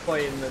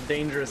playing the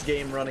dangerous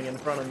game running in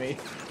front of me.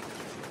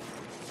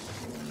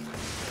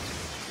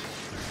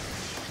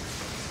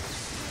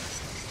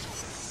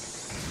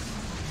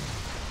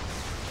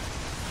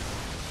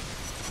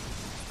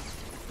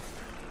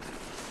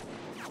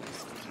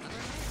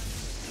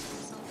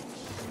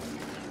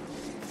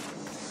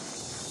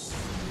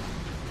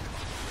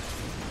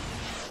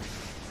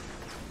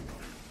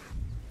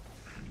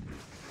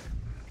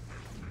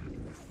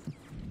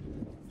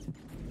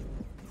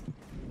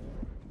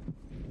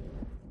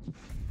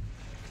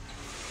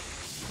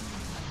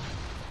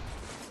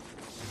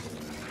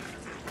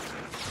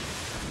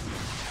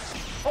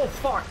 Oh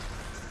fuck!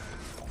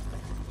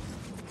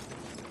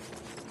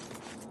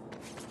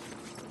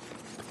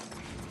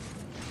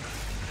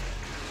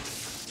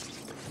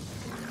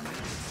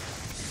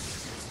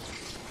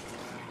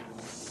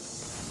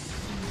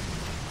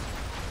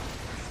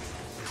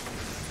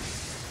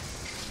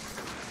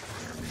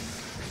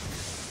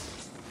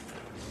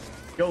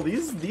 Yo,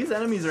 these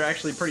enemies are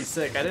actually pretty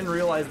sick. I didn't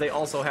realize they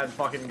also had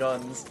fucking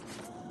guns.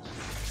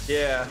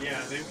 Yeah. Yeah,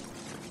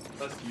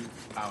 let's use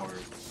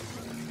powers.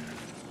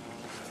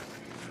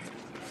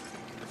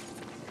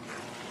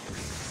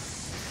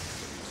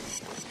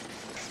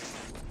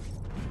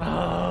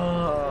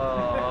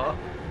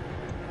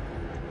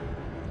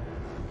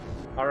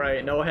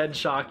 Alright, no head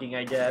shocking,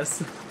 I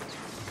guess.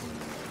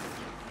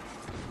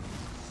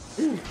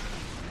 Ooh.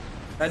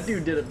 That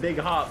dude did a big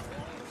hop.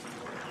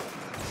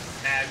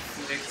 Ad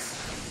flicks.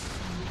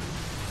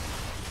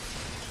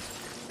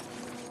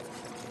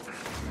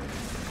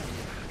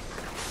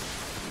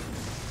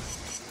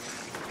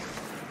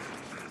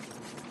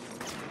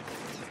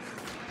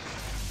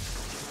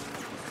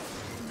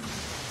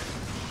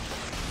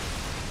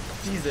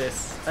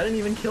 Jesus. I didn't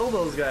even kill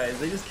those guys.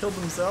 They just killed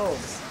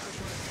themselves.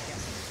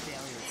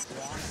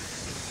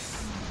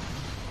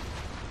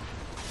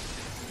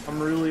 I'm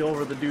really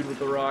over the dude with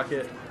the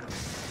rocket.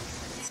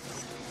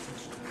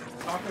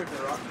 Talk with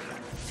the rocket.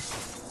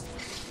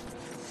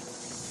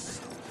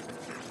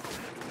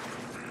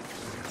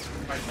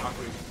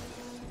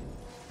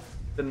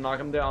 Didn't knock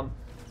him down.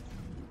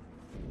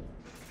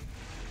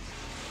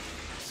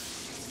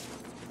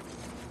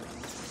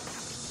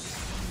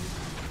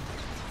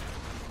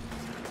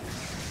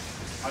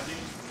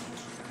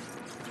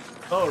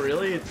 Oh,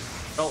 really? It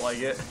felt like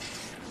it.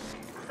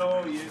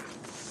 Oh, yeah.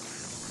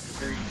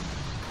 Very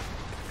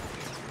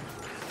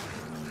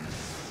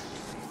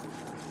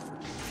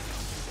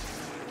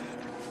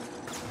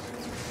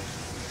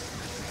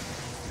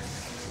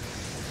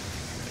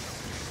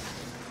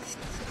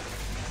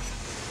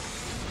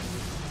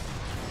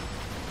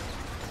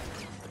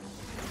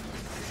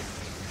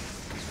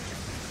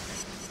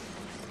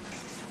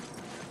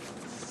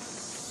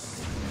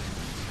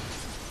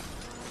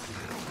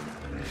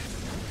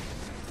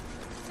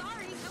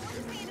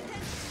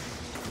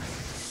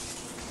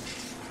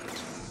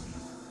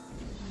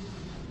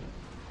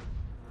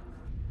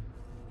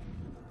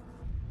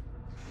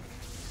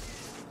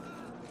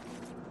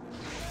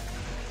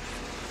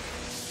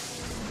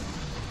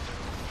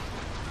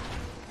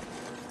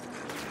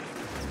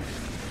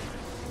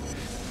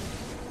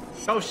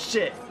Oh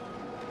shit!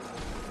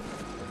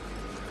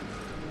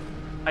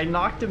 I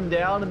knocked him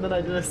down and then I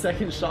did a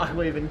second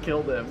shockwave and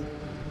killed him.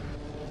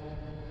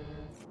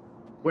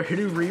 Where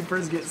do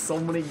Reapers get so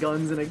many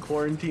guns in a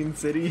quarantine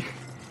city?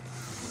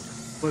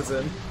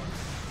 Listen.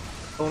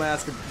 Don't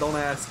ask. Don't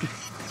ask.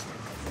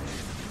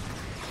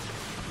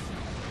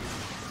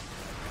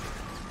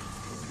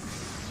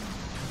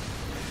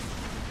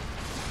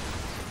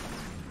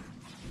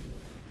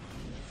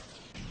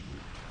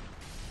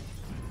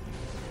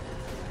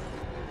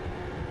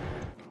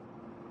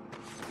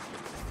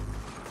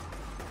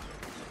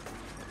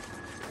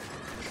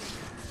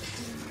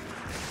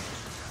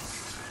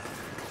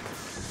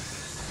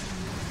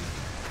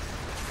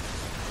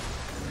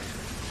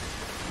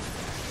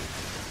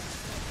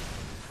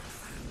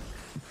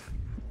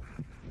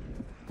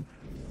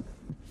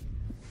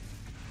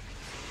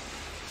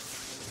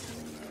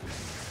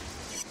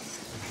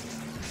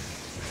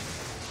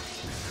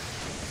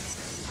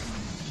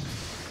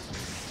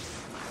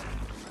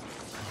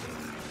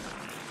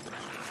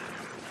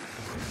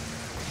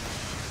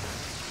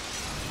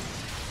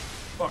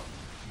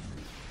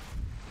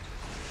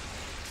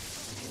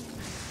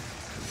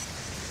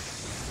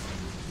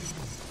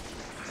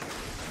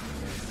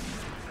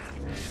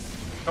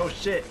 Oh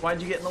shit,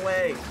 why'd you get in the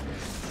way?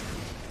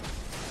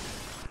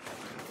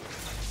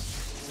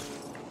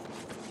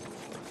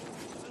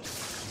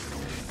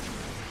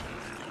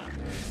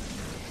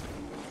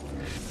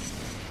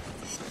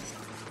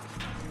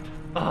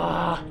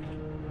 Ah!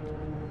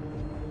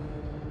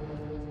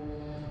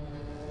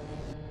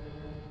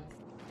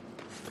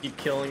 Keep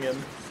killing him.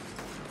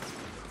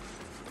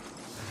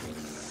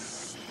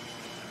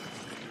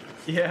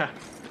 Yeah.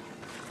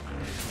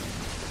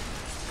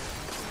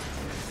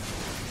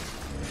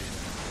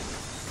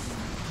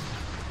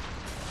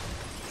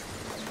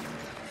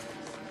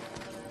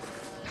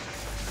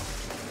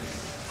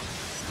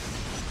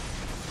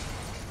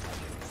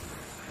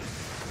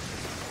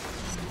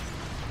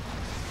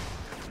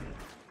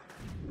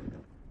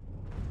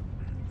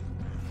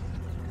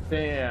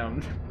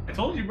 Damn. I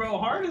told you, bro.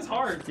 Hard is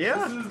hard.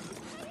 Yeah. This is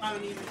not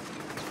an easy.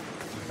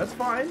 That's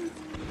fine.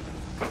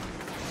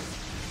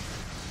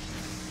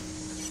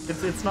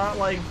 It's not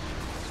like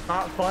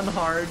not fun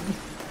hard.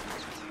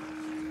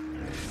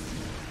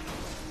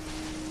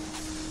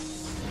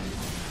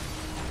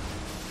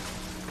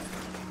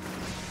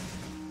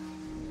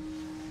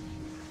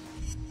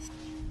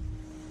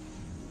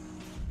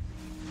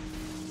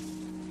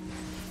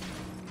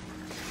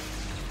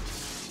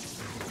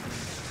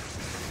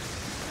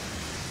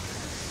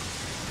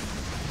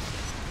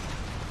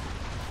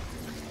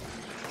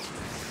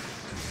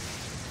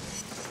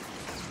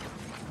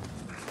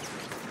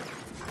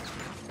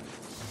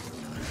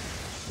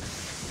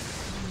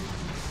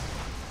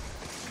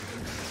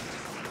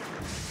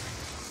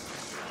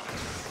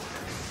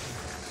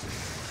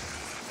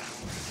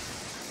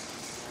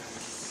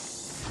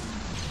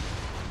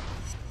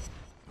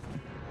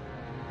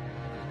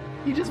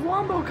 He just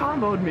wombo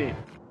comboed me.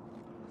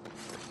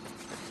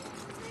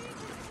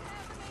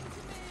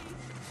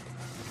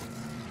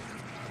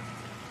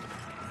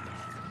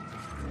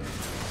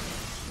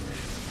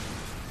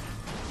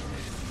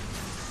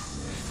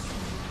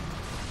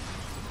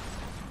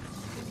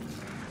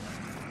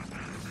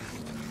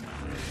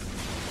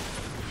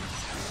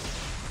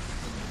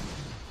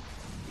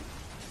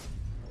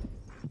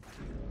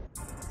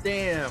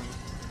 Damn.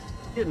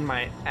 Getting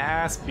my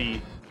ass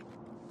beat.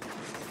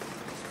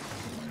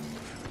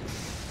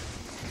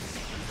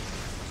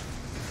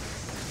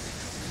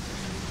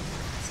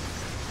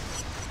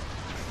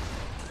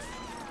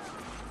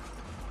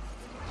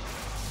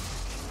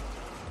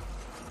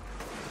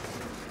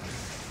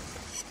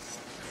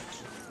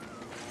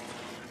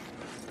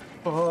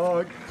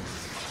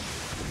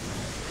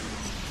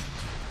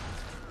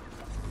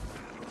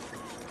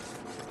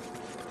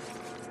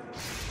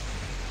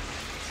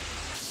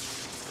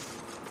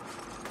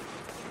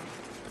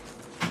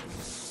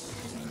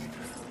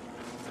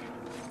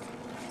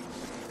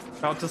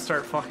 About to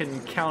start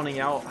fucking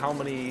counting out how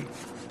many...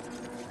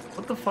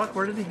 What the fuck?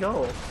 Where did he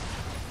go?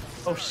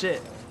 Oh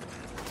shit.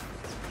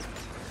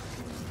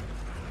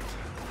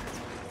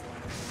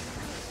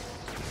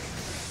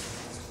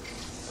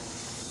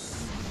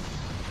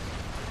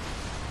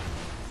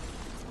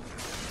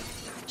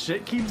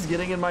 Shit keeps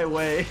getting in my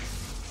way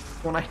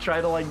when I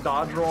try to like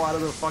dodge roll out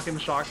of the fucking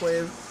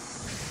shockwave.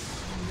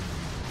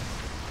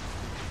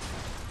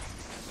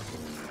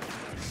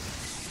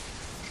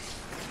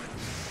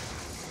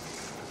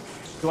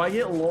 Do I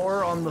get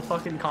lore on the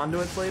fucking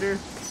conduits later?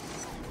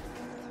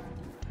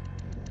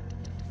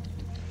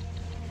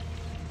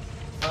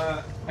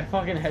 I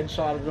fucking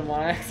headshotted him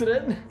on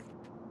accident.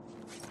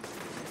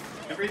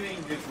 Everything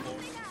gets lore.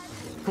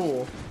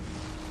 Cool.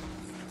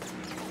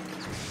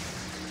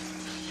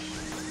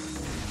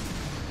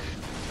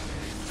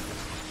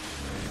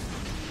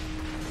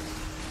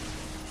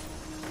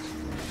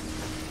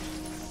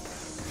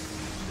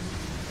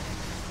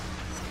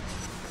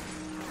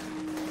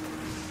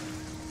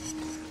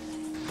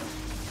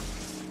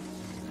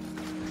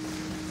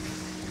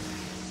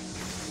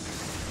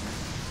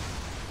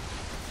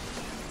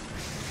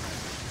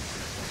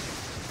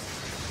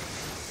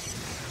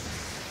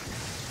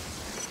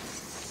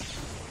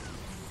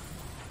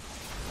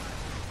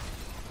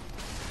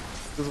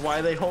 Does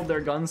why they hold their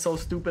guns so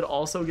stupid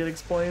also get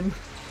explained?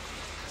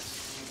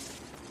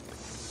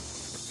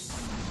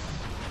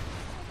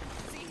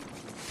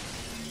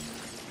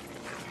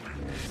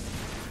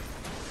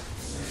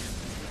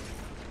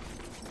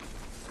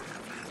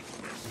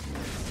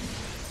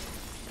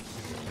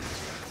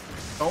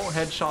 Don't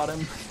headshot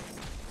him.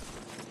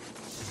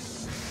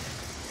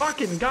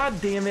 Fucking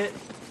goddamn it!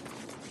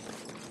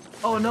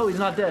 Oh no, he's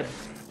not dead.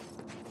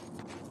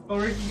 Oh,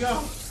 where'd you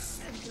go?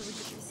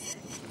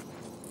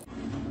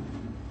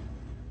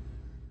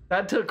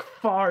 That took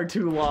far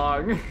too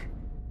long.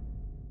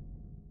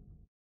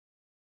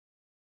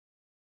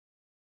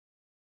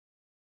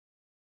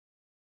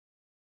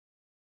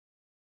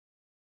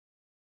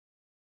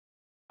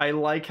 I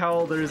like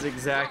how there's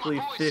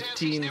exactly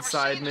 15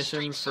 side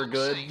missions for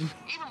good. Even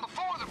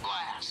before the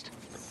blast.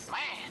 Man,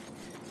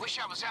 wish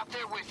I was out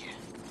there with you.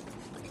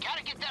 You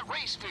gotta get that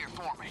ray sphere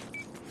for me.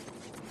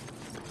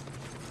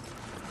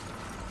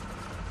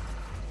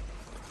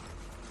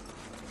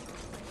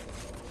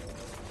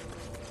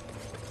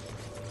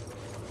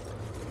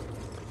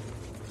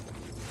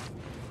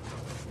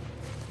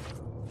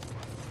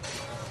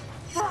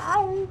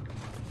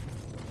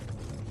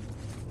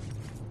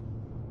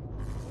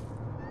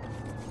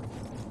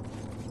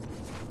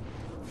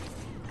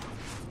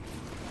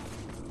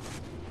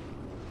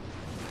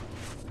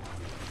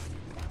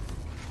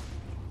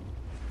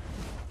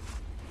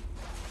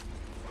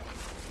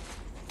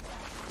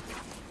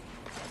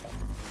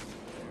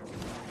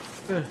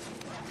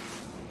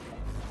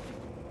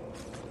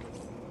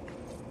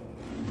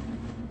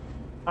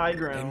 High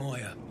ground. Hey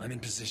Moya, I'm in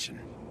position.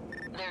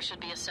 There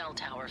should be a cell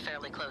tower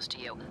fairly close to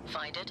you.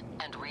 Find it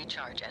and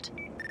recharge it.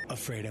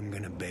 Afraid I'm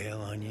gonna bail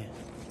on you?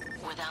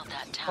 Without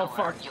that tower,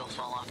 fuck. you'll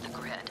fall off the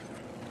grid.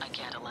 I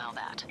can't allow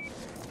that.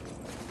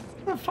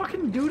 A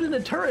fucking dude in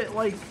a turret,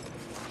 like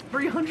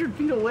 300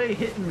 feet away,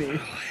 hitting me. Oh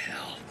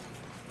hell.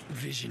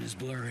 Vision is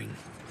blurring.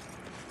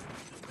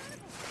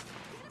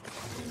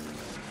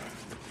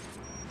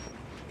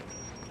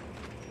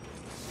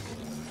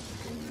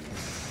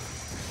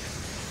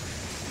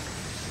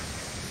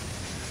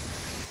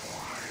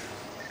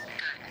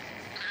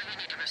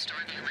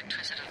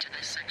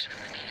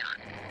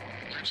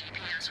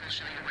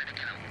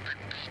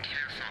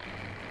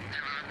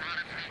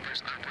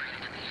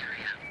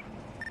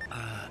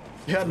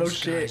 Yeah, no Those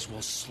shit. guys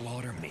will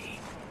slaughter me.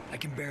 I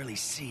can barely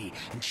see,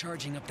 and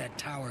charging up that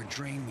tower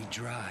drained me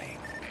dry.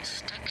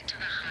 Stick to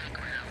the high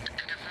ground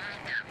and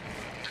avoid them.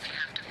 If you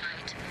have to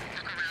fight,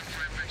 look around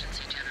for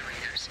emergency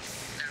generators.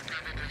 There are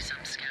probably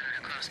some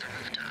scattered across the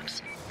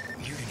rooftops.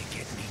 You're gonna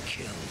get me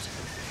killed.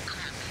 Call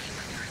me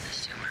when you're in the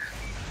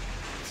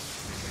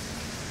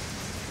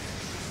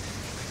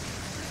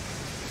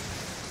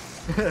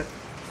sewer.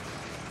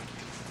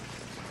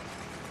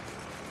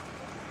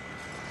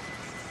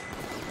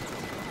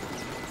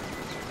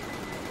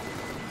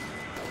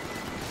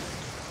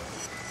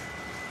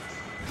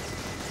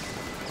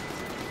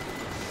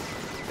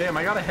 Damn,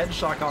 I got a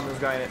headshot on this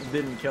guy and it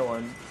didn't kill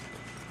him.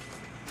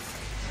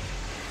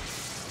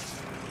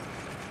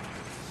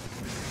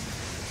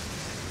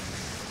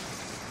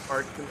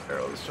 Arc and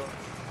arrows shot.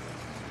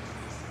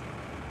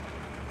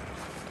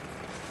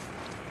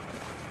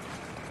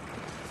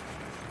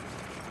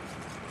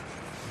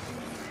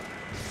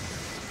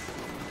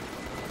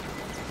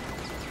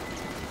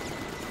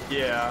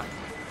 Yeah.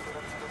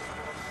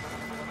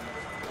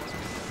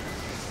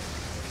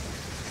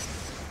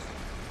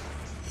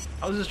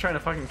 I was just trying to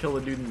fucking kill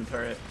the dude in the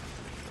turret.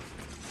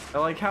 I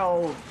like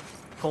how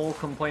Cole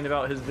complained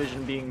about his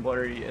vision being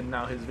blurry, and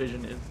now his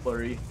vision is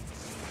blurry.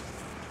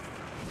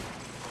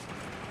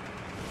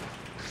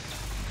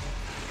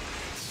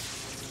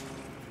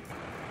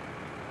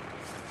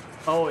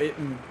 Oh, it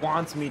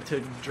wants me to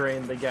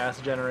drain the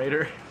gas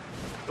generator.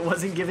 It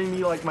wasn't giving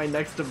me like my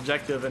next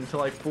objective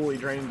until I fully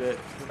drained it.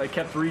 I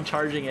kept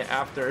recharging it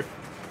after.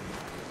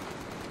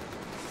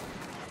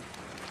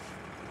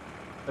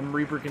 And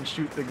Reaper can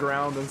shoot the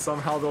ground and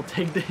somehow they'll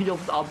take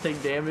I'll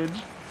take damage.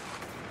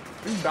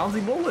 These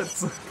bouncy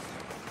bullets.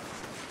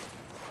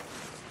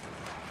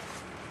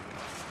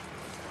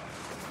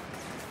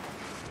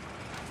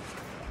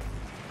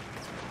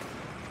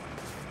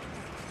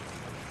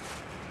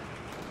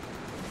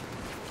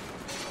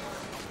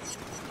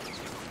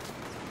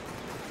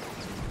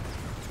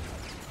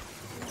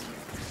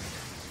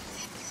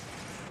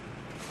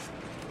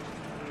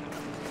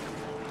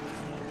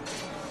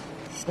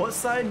 What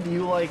side do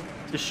you like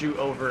to shoot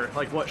over?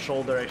 Like what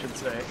shoulder, I should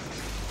say.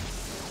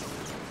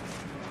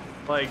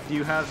 Like, do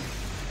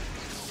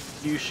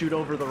you shoot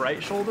over the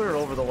right shoulder or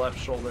over the left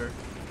shoulder?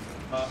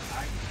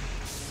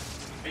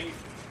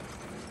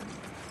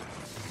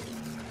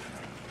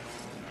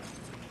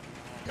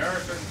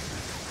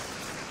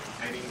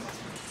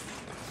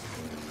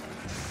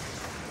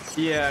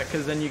 Yeah,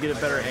 because then you get a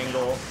better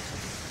angle.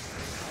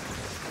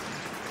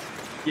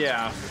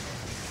 Yeah.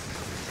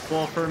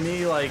 Well, for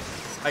me, like,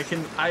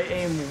 I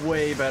aim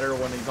way better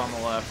when he's on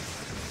the left.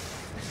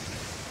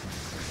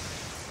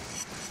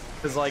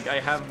 Cause like I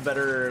have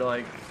better,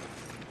 like,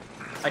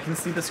 I can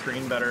see the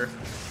screen better.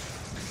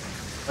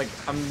 Like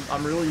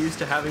I'm really used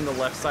to having the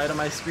left side of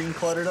my screen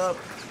cluttered up.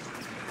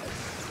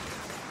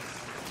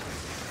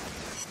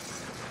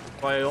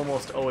 So I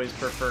almost always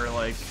prefer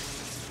like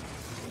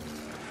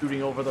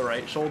shooting over the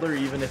right shoulder,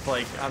 even if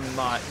like I'm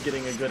not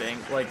getting a good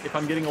angle. Like if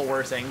I'm getting a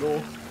worse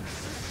angle.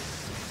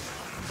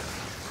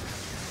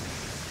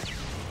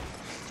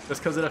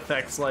 Just because it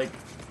affects like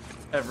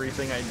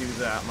everything I do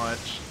that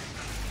much.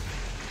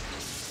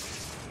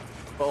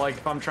 But like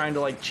if I'm trying to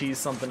like cheese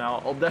something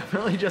out, I'll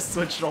definitely just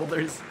switch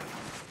shoulders.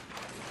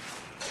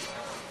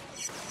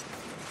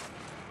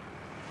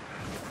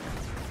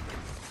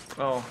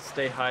 Oh,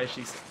 stay high,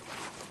 she's...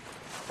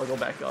 I'll go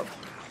back up.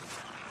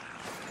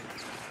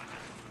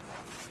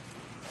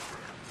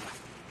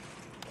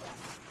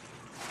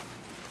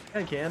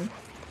 I can.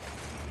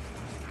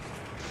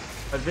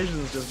 My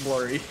vision's just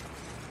blurry.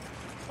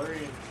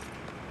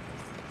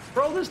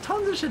 Bro, there's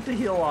tons of shit to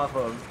heal off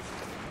of.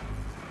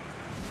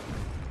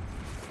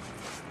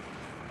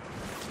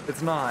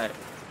 It's not.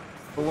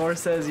 The lore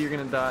says you're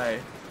gonna die.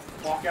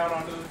 Walk out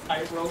onto the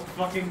tightrope,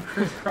 fucking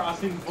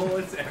crisscrossing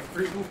bullets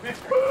everywhere.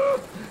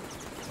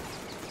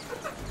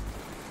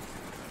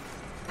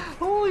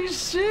 Holy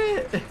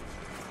shit!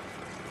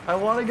 I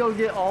want to go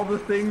get all the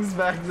things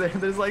back there.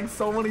 There's like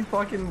so many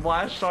fucking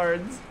blast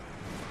shards.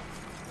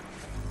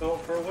 So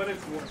for what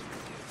it's worth,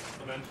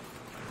 eventually,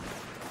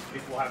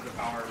 people have the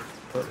power.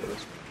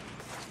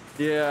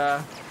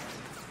 Yeah.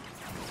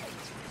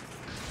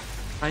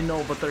 I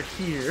know, but they're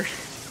here.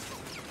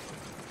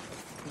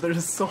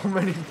 There's so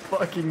many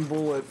fucking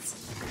bullets.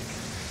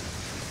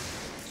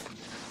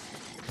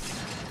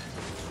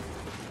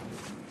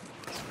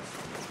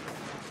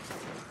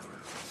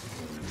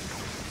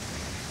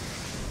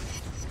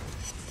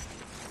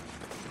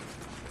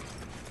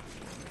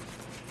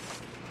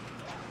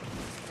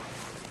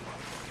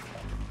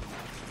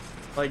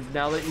 Like,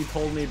 now that you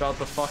told me about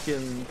the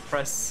fucking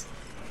press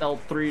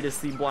L3 to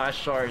see blast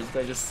shards,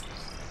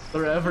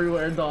 they're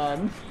everywhere,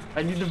 Don.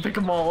 I need to pick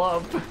them all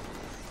up.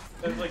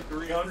 There's like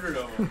 300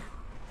 of them.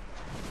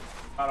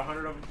 About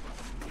 100 of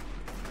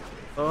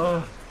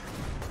them.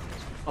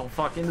 Oh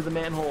fuck, into the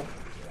manhole.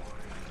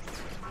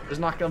 There's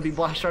not gonna be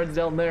blast shards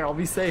down there, I'll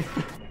be safe.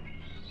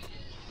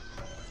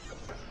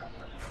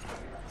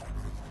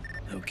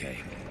 Okay,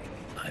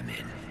 I'm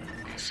in.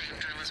 Same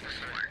drill as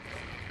before.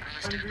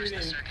 Establish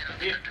the circuit on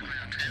the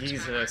underground transformer,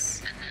 Jesus.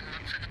 and then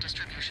look for the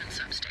distribution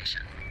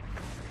substation.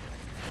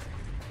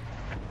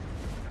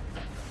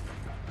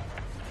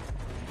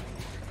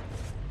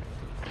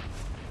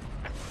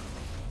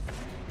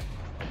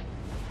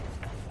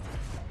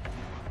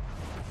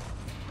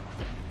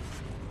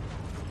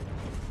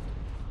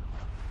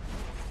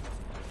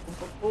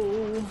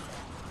 Oh.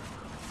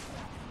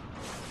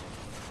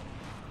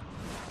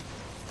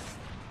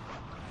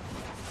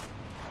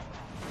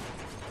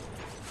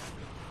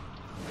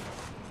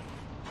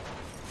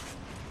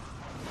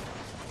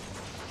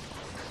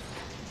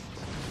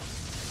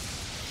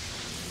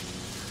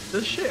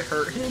 Does shit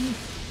hurt him?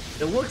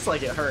 It looks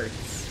like it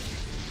hurts.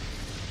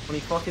 When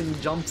he fucking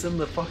jumps in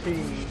the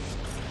fucking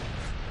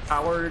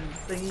powered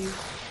thingy.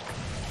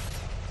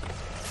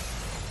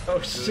 Oh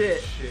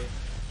shit.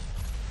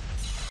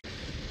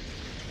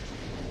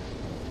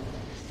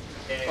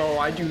 Oh,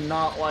 I do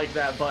not like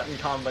that button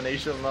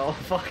combination though.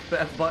 Fuck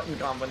that button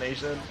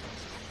combination.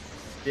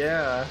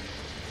 Yeah.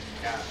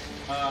 Yeah.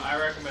 I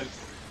recommend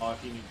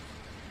talking.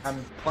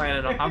 I'm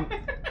planning on.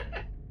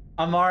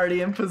 I'm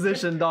already in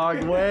position,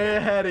 dog. Way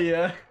ahead of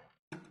you.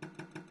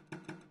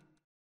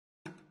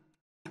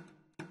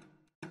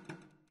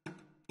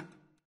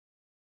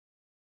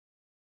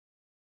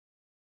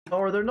 Oh,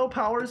 are there no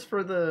powers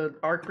for the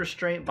arc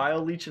restraint, bio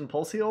leech, and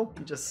pulse heal?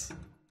 You just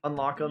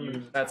unlock them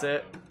and that's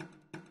it.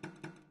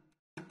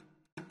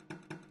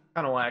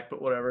 Kind of whack,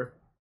 but whatever.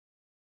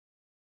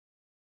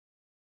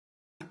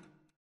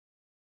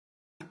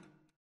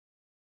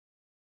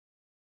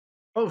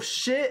 Oh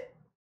shit!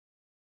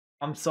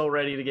 I'm so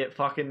ready to get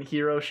fucking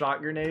hero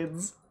shot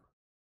grenades.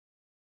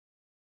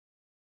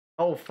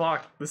 Oh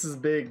fuck, this is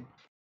big.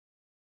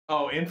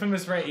 Oh,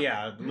 infamous right?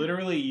 Yeah,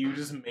 literally you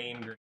just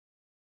main grenade.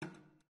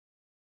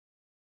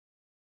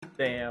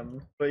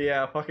 Damn. But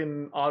yeah,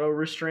 fucking auto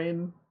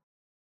restrain.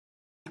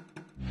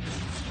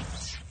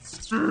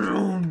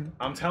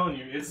 I'm telling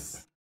you,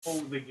 it's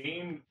the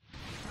game.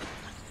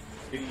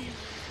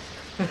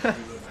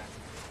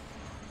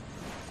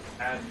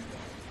 And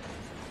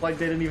Like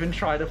they didn't even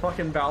try to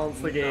fucking balance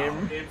the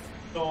game. It's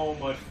so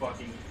much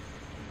fucking.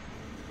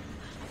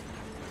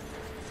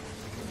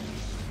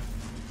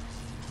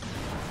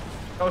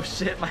 Oh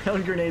shit, my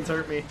own grenades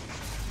hurt me.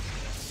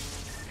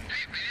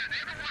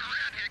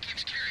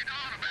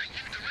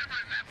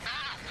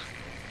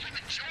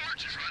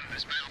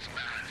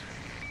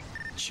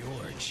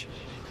 George.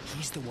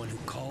 He's the one who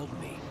called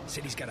me.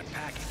 Said he's got a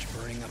package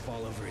burning up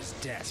all over his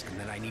desk and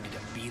that I needed to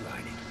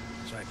beeline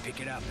it. So I pick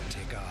it up and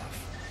take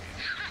off.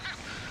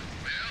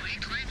 Well, he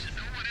claims that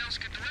no one else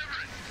could deliver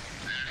it.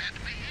 That had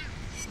to be you.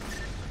 It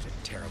was a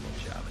terrible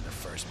job in the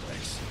first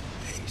place.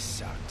 Pay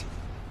sucked.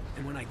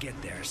 And when I get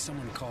there,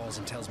 someone calls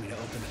and tells me to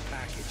open the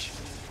package.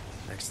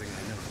 Next thing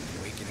I know,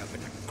 I'm waking up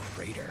in a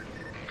crater.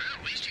 Well,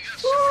 at least you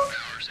got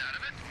superpowers out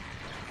of it.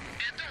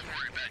 And don't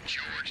worry about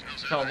George and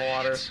those Tell him the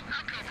water.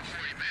 I'll cover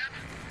for you, man.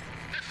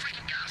 That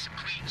freaking gossip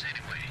queens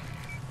anyway.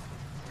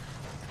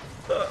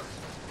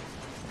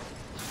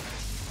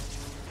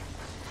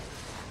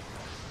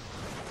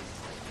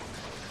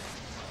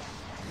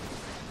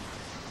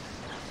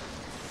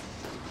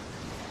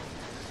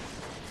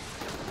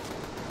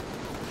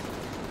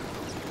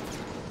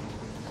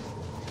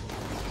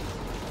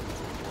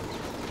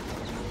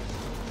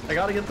 I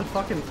gotta get the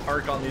fucking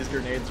arc on these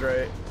grenades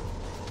right.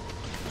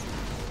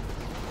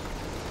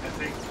 I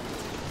think.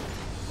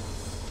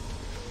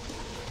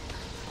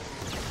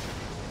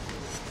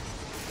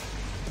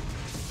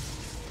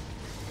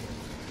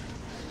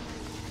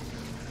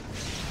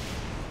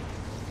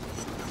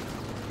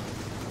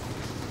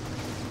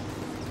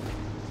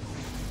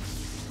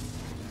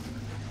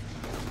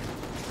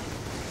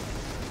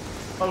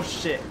 Oh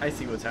shit, I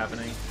see what's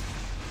happening.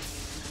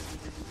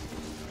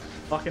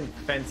 Fucking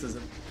fences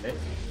in it.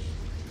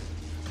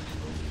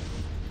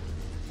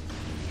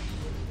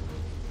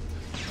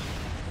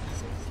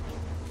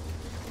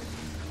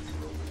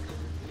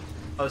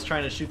 I was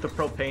trying to shoot the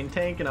propane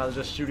tank and I was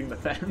just shooting the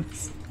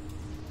fence.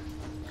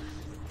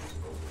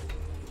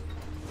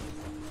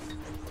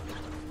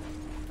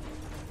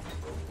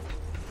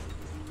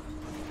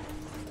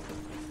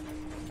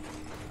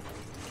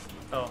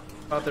 Oh,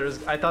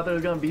 I thought there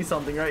was gonna be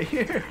something right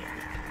here.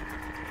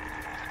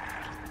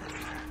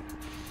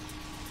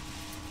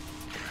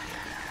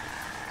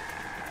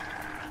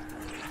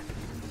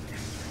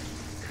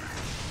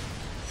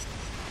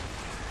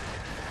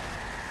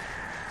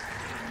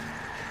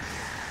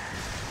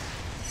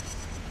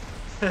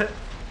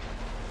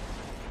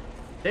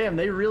 Damn,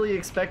 they really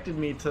expected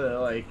me to,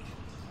 like,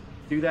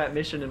 do that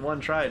mission in one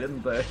try,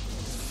 didn't they?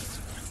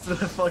 The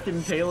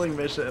fucking tailing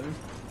mission.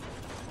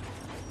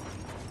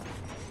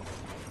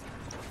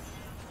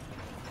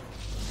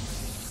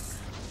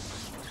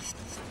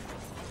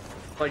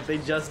 Like, they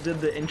just did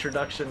the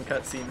introduction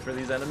cutscene for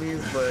these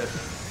enemies, but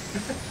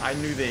I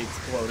knew they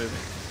exploded.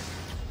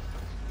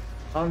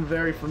 I'm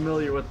very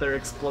familiar with their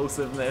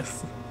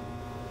explosiveness.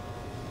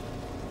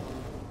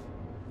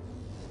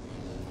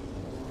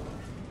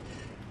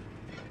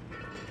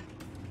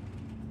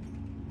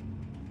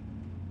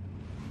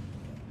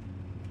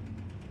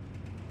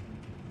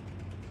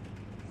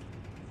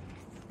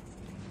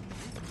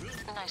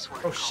 Nice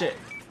work. Oh shit.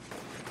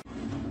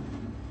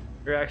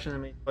 Your action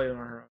and me play on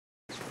her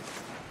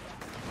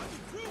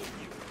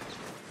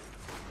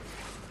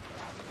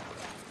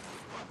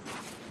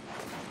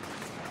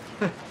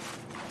own.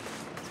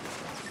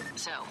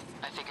 So,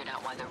 I figured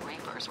out why the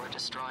Reapers were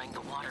destroying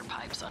the water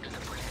pipes under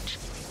the bridge.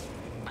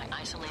 By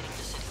isolating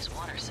the city's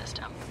water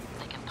system,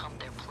 they can pump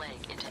their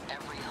plague into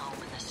every home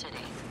in the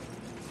city.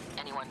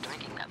 Anyone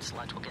drinking that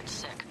sludge will get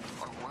sick,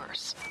 or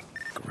worse.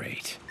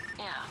 Great.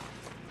 Yeah,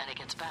 and it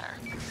gets better.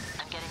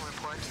 I'm getting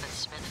reports that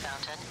Smith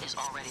Fountain is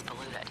already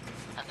polluted,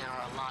 and there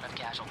are a lot of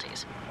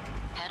casualties.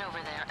 Head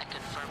over there and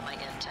confirm my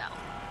intel.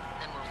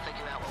 Then we'll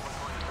figure out what we're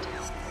going to do.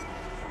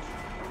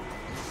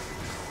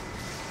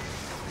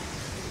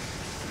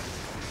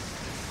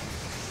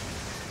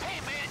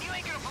 Hey, man, you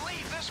ain't gonna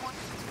believe this one.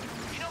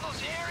 You know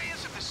those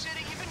areas of the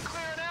city you've been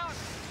clearing out?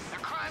 They're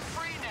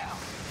crime-free now.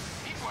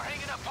 People are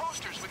hanging up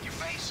posters with your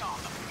face on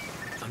them.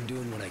 I'm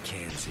doing what I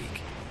can,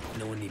 Zeke.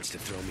 No one needs to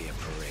throw me a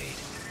parade.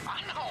 I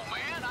know,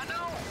 man, I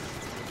know.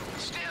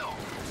 Still,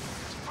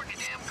 it's pretty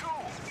damn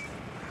cool.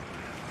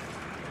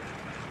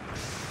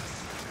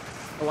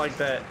 I like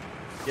that.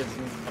 Gives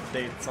me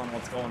updates on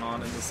what's going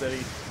on in the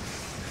city.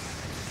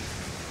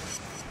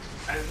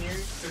 As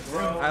you to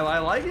grow. I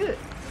like it.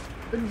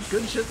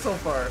 Good shit so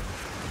far.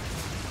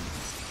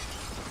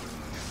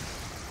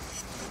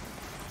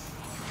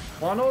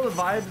 Wanna know the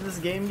vibes this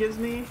game gives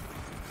me?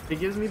 It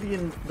gives me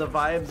the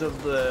vibes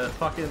of the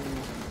fucking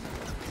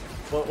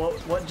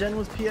What gen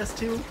was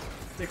PS2?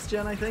 6th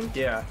gen, I think?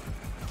 Yeah.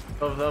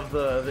 Of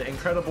the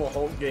Incredible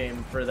Hulk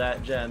game for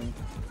that gen.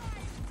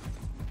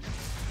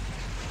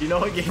 You know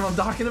what game I'm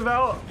talking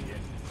about?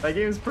 That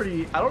game's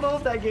pretty... I don't know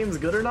if that game's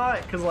good or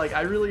not, because like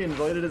I really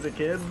enjoyed it as a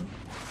kid.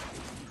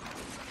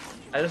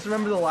 I just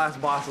remember the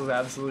last boss was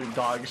absolute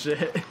dog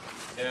shit.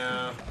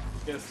 Yeah.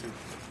 Yes.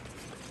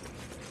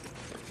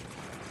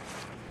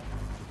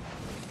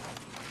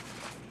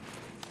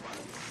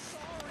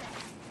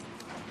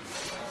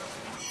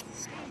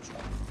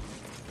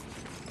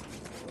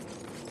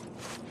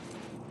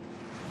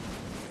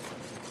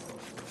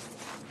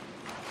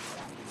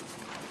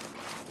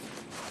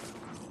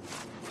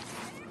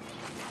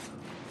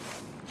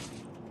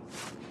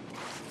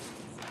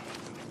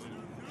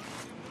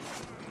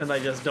 And I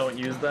just don't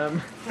use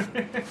them.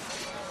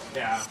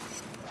 Yeah.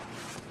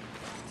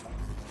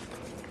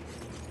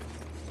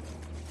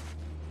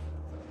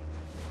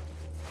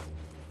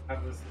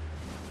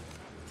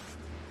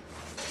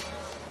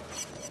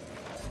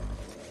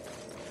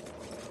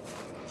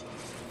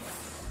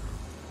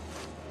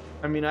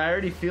 I mean, I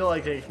already feel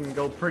like I can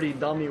go pretty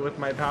dummy with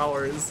my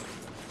powers.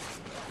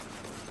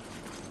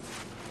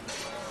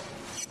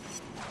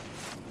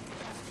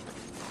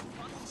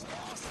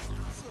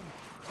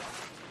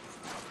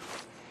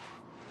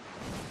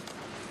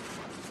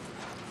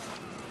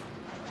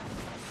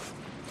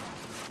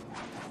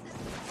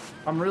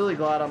 I'm really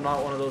glad I'm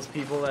not one of those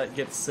people that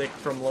gets sick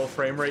from low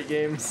frame rate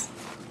games.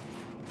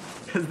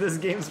 Because this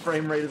game's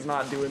frame rate is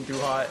not doing too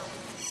hot.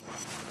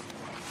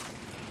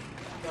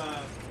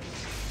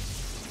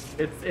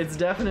 It's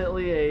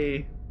definitely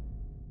a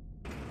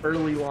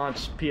early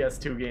launch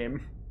PS2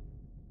 game.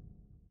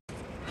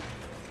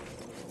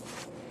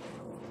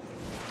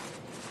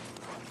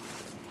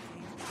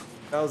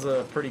 That was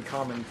a pretty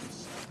common,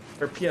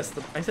 or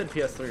PS3, I said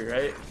PS3,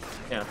 right?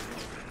 Yeah.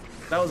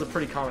 That was a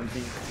pretty common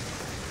theme.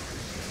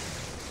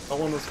 No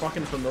one was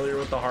fucking familiar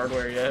with the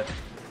hardware yet.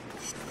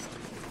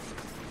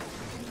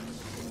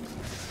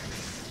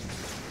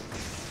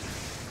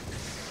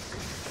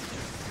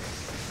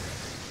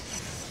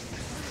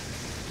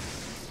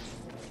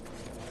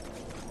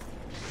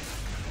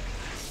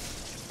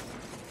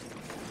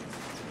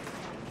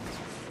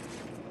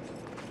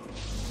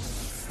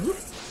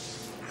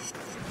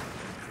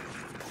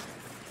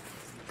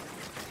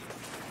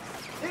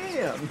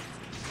 Damn!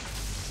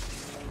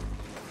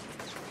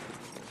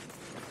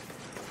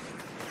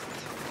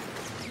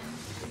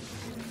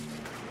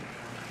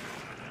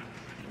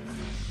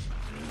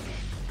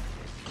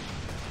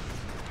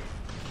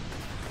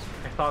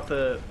 I thought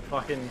the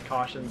fucking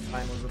caution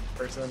sign was a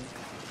person.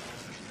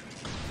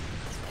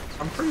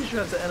 I'm pretty sure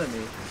that's an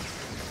enemy.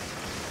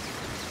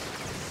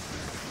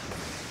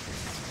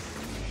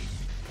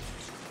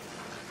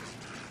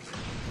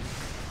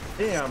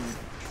 Damn!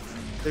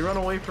 They run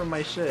away from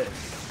my shit.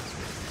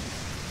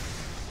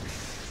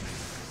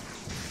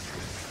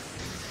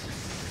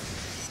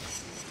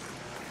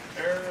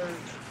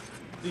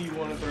 Do you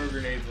want to throw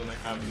grenades when they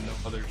have no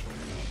other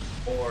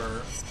choice?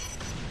 Or...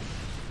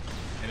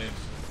 and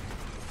it's...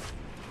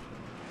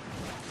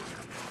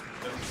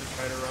 them to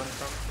try to run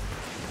from?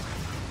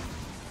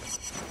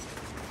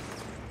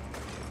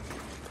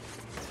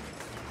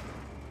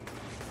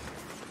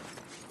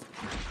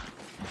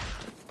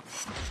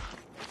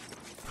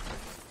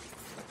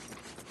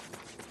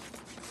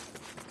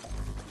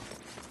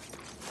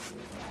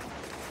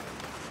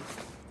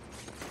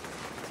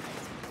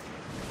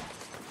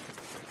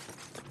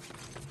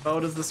 Oh,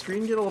 does the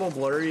screen get a little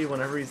blurry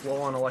whenever he's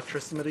low on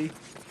electricity?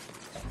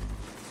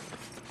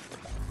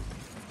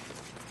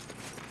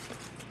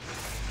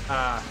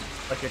 Ah,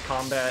 like a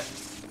combat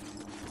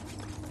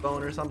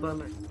phone or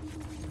something?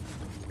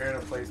 You're in a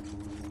place...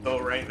 So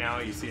right now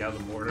you see how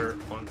the border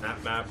on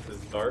that map is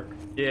dark?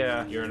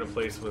 Yeah. You're in a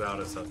place without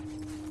a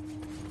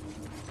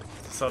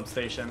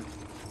substation.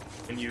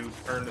 And you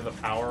turn to the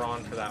power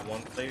on to that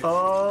one place?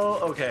 Oh,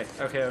 okay.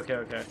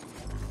 Okay.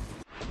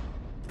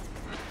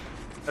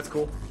 That's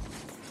cool.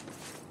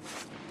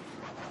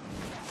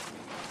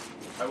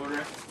 I would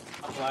a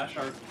flash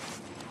art.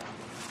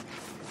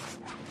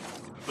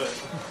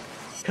 But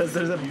because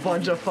there's a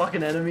bunch of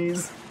fucking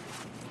enemies.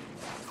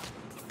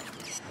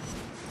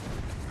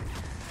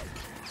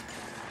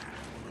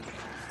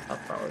 Up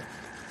power.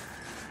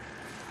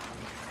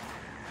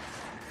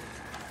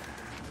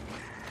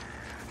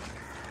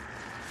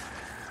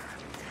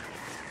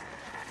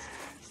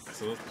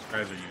 So those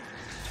guys are you.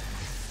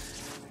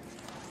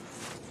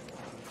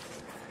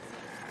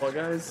 What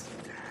guys?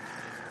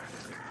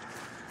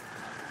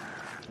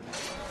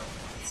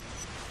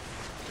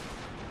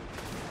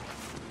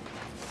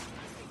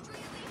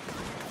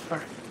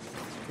 Alright,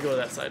 go to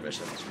that side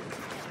mission.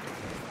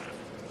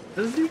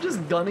 This dude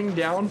just gunning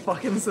down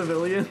fucking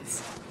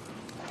civilians.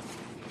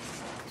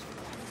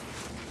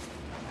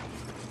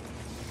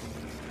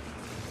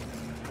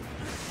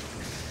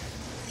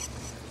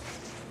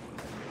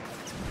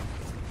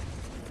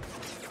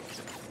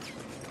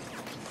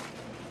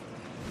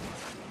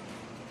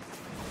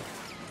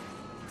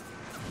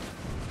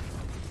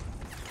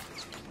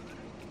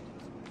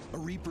 A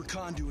Reaper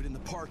conduit in the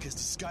park has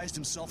disguised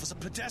himself as a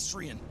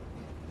pedestrian.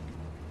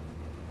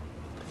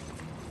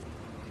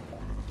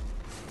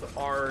 The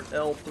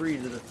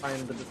RL3 to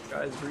define the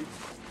disguised Reaper.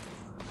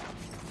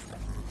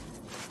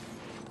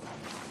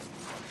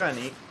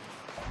 Kinda neat.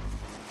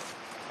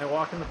 Can I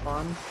walk in the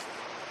pond?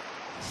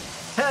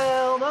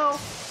 Hell no!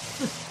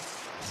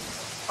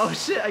 Oh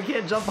shit, I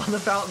can't jump on the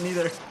fountain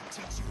either.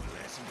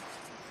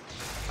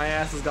 My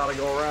ass has gotta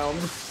go around.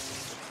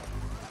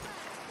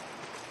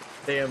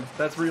 Damn,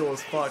 that's real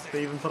as fuck.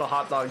 They even put a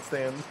hot dog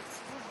stand.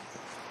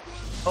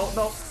 Oh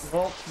no,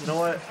 well, you know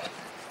what?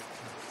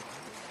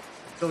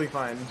 She'll be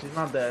fine, she's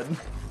not dead.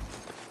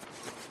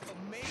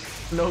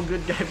 No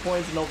good guy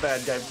points, no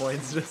bad guy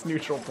points, just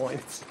neutral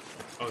points.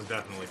 Oh,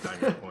 definitely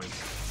tiger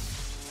points.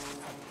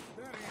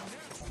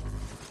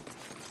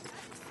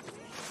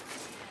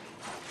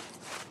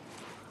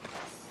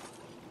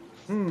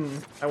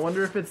 I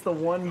wonder if it's the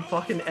one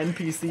fucking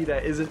NPC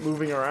that isn't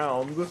moving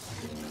around. Do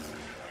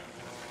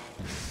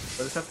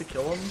I just have to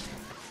kill him?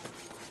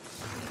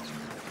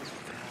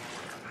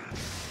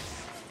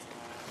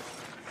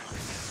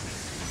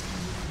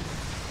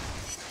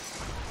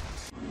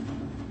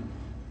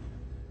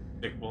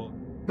 Dick bullet.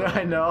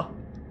 I know.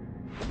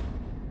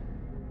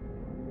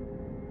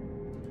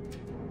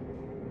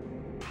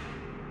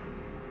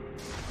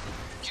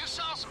 Just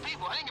saw some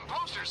people hanging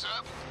posters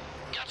up.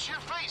 Got your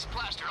face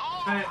plastered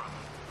all over.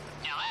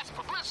 Now that's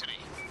publicity.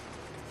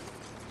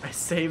 I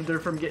saved her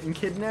from getting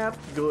kidnapped?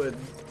 Good.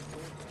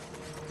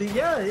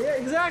 Yeah,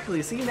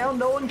 exactly. See, now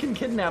no one can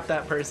kidnap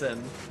that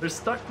person. They're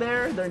stuck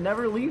there, they're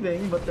never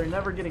leaving, but they're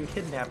never getting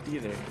kidnapped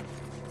either.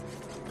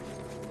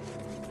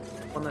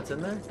 One that's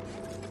in there?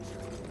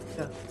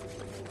 Yeah.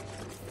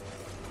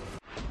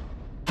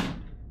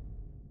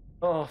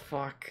 Oh,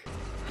 fuck.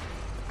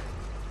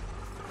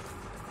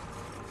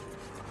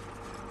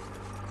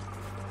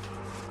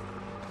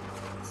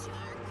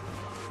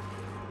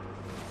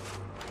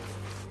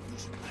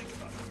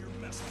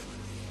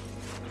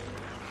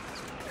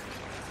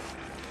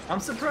 I'm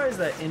surprised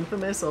that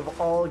Infamous,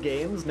 of all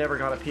games, never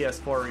got a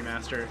PS4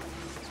 remaster.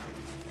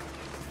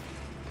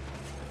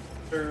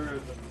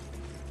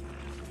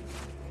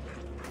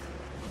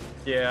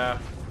 Yeah.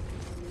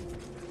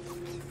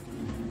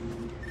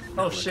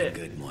 Oh shit.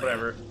 Good, Moya.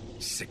 Whatever.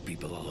 Sick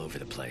people all over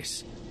the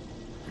place.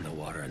 And the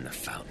water in the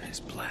fountain is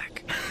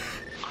black.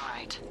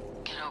 Alright,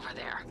 get over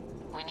there.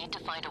 We need to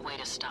find a way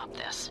to stop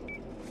this.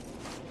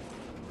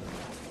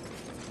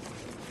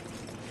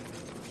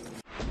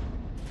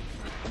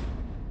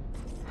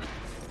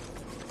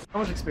 How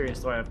much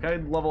experience do I have? Can I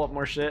level up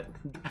more shit?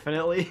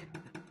 Definitely.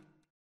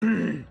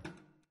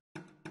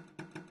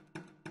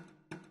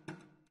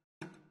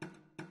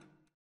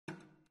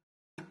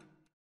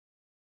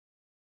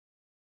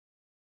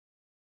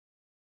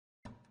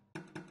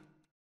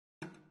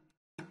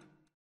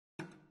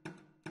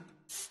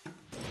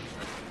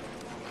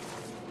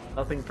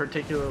 Nothing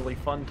particularly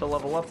fun to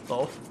level up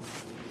though.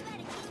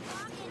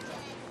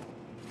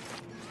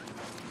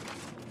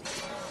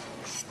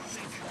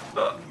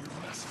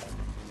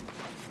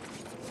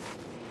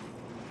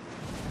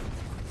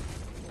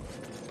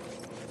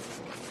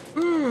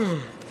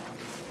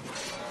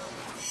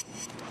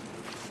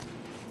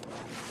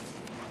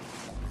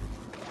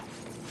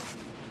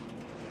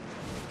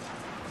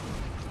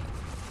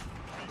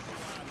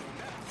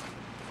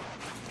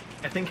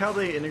 I think how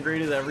they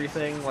integrated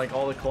everything, like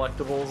all the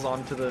collectibles,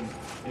 onto the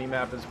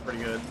minimap is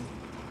pretty good.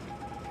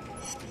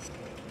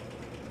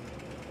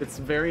 It's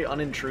very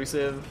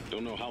unintrusive.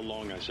 Don't know how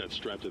long I sat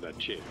strapped to that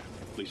chair.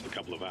 At least a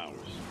couple of hours.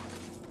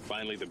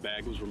 Finally, the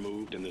bag was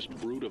removed, and this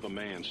brute of a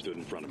man stood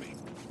in front of me.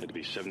 Had to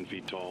be 7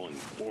 feet tall and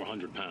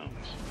 400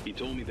 pounds. He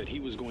told me that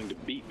he was going to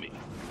beat me,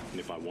 and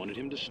if I wanted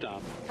him to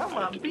stop, I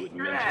had to do it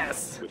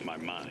mentally, with my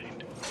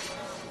mind.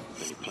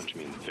 Then he punched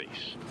me in the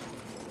face.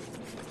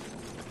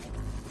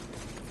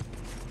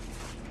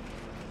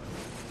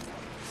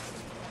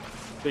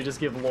 They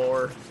just give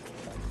lore.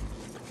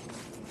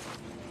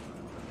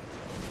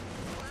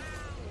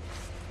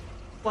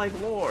 Like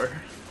lore.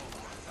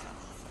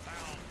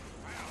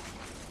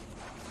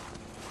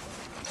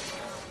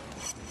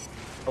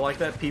 I like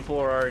that people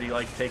are already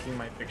like taking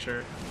my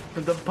picture.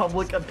 The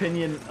public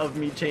opinion of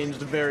me changed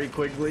very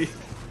quickly.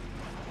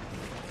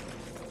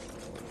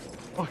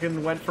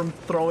 Fucking went from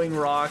throwing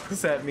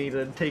rocks at me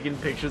to taking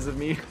pictures of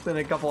me in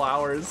a couple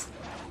hours.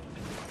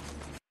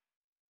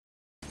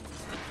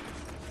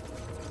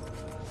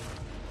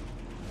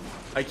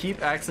 I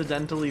keep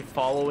accidentally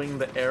following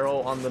the arrow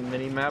on the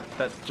minimap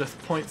that just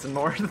points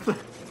north.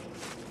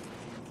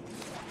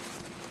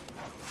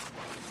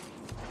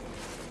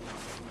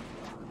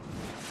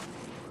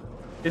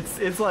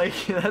 It's like,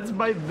 that's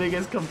my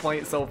biggest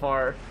complaint so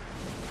far.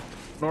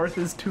 North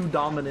is too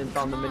dominant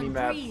on the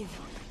minimap. Breathe.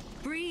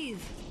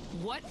 Breathe.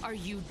 What are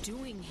you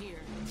doing here?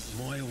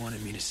 Moya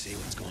wanted me to see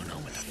what's going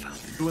on with the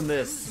fountain. Doing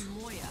this.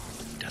 Moya.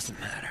 Doesn't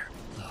matter.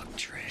 Look,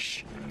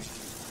 Trish.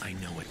 I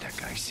know what that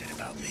guy said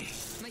about me.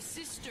 My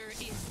sister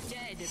is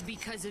dead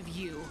because of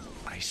you.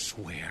 I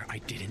swear I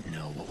didn't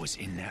know what was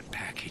in that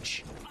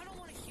package. I don't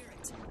want to hear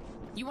it.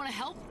 You want to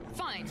help?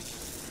 Fine.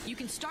 You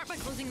can start by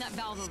closing that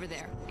valve over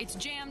there. It's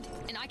jammed,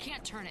 and I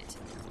can't turn it.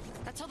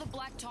 That's how the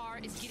black tar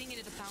is getting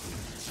into the fountain.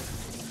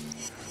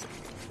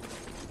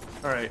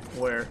 Alright,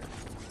 where?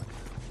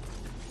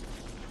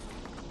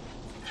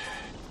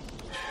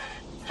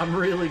 I'm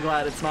really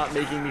glad it's not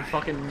making me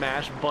fucking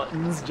mash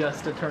buttons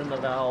just to turn the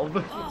valve.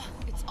 Ugh,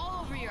 it's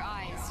all over your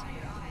eyes.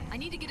 I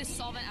need to get a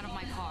solvent out of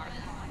my car.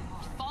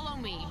 Follow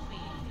me.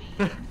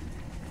 I've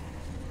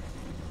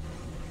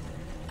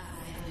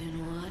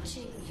been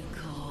watching you,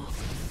 Cole.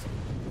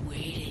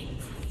 Waiting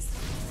for this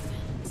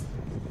moment.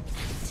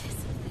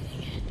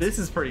 Anticipating it. This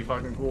is pretty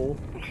fucking cool.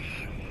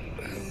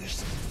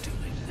 Who's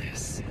doing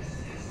this?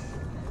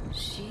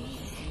 She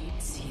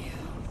hates you.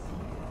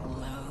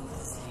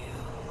 Loathes you.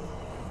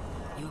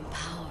 Your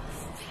power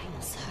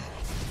frames her.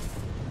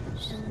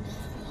 She'll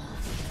never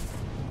love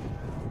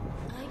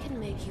you. I can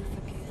make you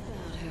forget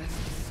about her.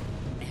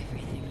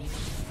 Everything you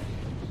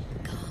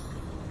should.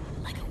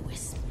 Gone like a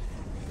whisper.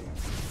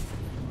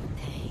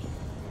 Pain.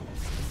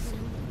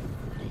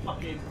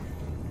 Fucking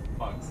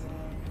fucks.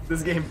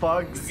 This game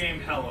fucks. This game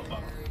hella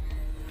fucks.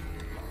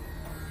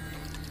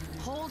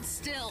 Hold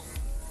still.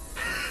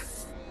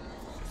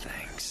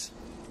 Thanks.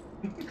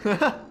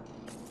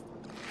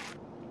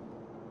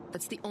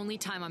 That's the only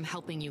time I'm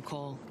helping you,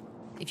 Cole.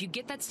 If you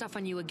get that stuff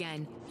on you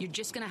again, you're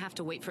just gonna have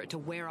to wait for it to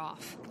wear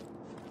off.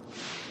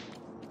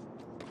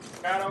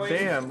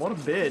 Damn, what a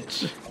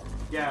bitch.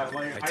 Yeah,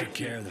 like I took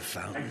care of the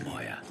fountain,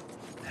 Moya.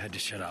 I had to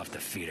shut off the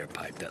feeder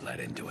pipe that led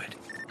into it.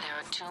 There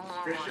are 2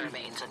 more water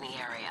mains in the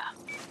area.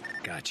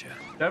 Gotcha.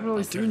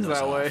 Definitely I'll turn seems those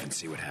that off way. and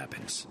see what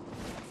happens.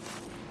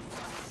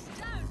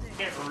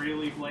 Can't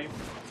really blame.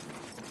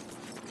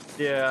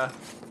 Yeah.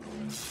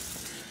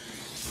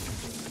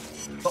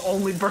 The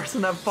only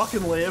person that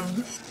fucking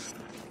lived.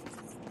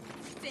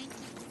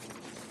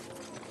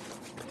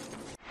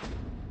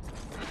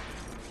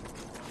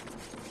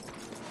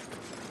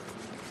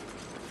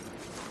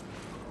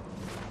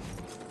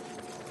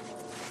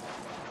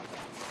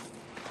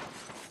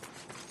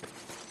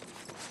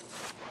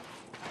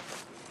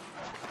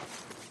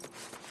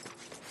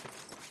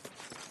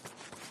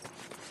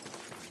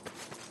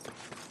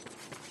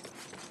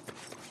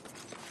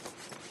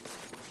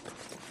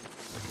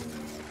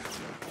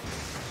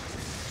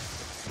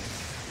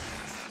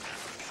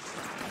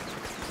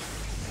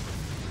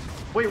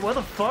 Wait, what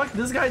the fuck?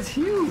 This guy's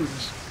huge!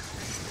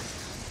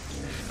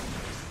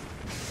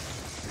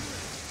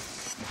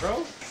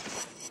 Bro?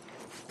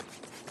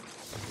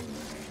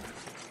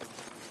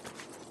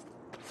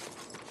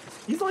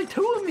 He's like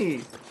 2 of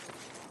me!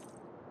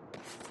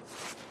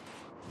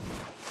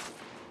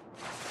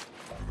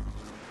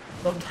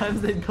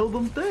 Sometimes they build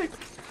them thick.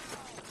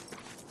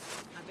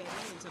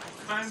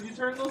 Sometimes you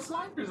turn those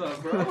sliders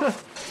up, bro.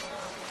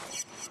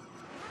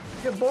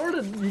 You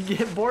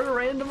get bored of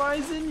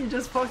randomizing, you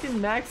just fucking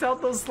max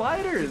out those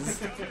sliders.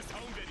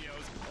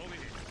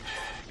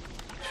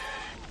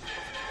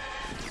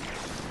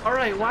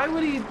 Alright, why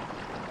would he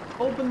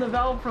open the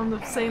valve from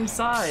the same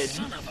side?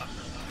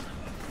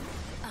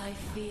 I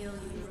feel your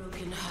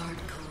broken heart,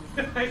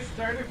 Cole. I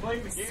started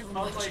playing the game and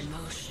I was like,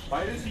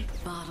 why does he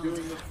keep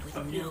doing this?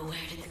 Nowhere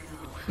to go.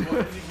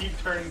 Why does he keep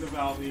turning the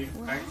valve the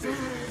exact same way?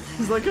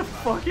 He's like a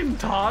fucking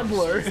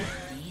toddler.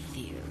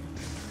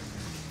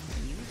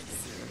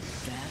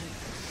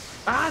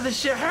 Ah, this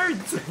shit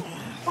hurts!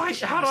 Why?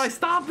 How do I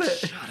stop it?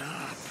 Shut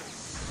up.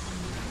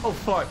 Oh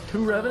fuck,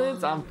 2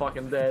 revenants? I'm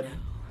fucking dead.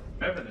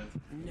 Revenants?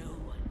 No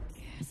one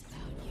cares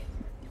about you.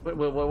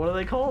 Wait, what are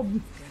they called?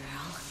 Girl.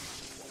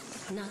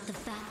 Not the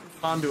fat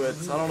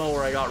Conduits. I don't know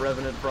where I got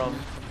revenant from.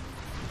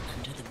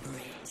 under the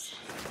bridge.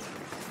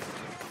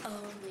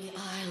 Only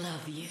I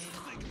love you.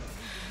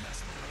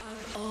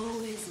 I've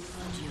always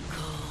loved you,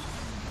 Cole.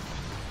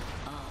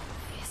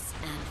 Always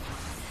and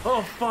forever.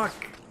 Oh fuck.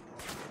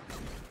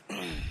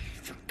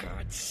 For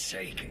God's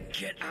sake,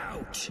 get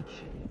out!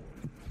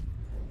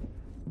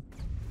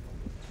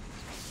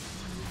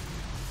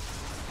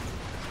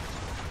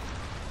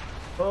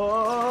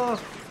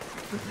 Oh,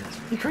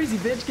 you crazy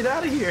bitch, get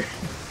out of here.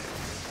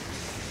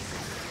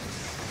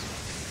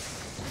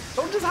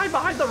 Don't just hide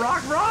behind the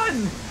rock,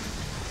 run!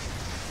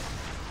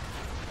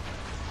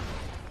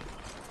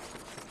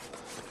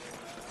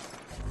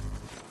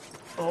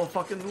 Oh,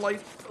 fucking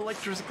light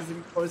electricity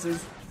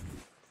voices.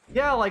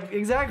 Yeah, like,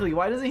 exactly.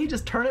 Why doesn't he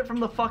just turn it from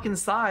the fucking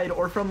side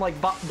or from, like,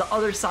 the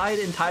other side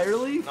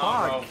entirely?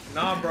 Nah, Fuck.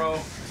 bro. Nah, bro.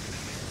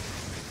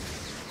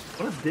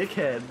 What a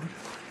dickhead.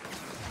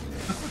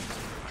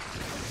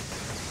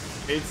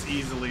 It's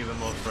easily the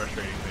most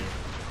frustrating thing.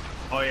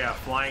 Oh yeah,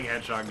 flying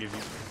headshot gives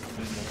you...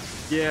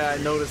 Yeah,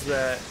 I noticed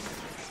that.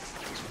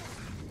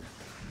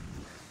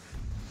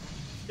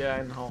 Yeah,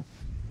 I know.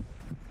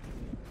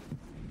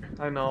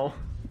 I know.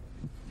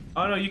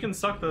 Oh no, you can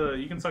suck the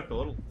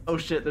little... Oh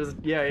shit, there's...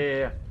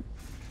 Yeah.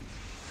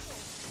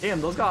 Damn,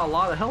 those got a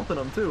lot of health in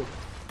them, too.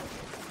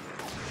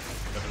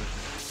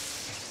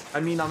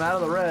 I mean, I'm out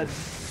of the red.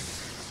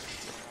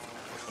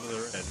 Out of the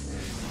red.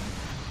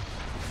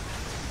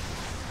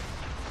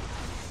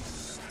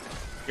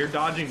 You're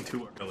dodging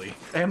too early.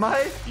 Am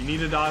I? You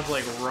need to dodge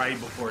like right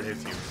before it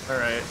hits you. All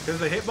right. Because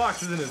the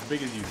hitbox isn't as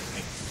big as you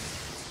think.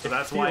 So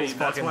that's why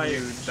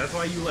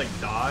you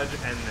like dodge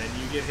and then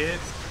you get hit.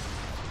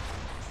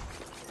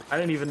 I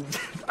didn't even.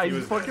 I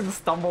fucking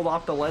stumbled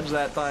off the ledge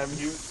that time.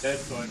 You dead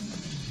son.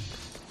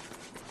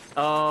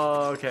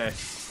 Oh, okay.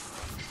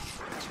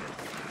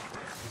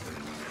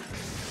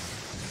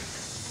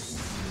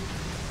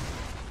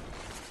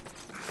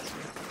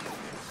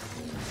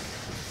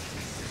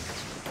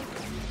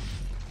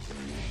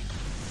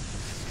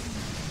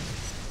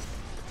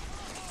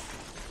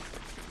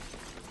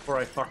 Before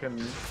I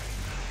fucking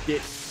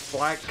get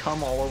black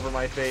cum all over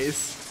my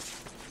face.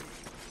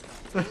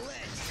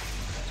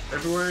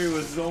 February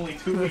was only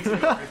 2 weeks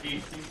ago.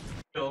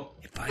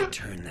 If I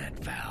turn that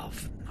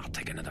valve, I'll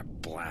take another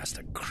blast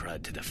of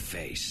crud to the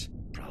face.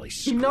 Probably He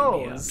screw me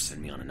up, knows.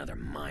 send me on another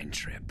mind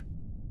trip.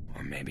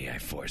 Or maybe I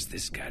force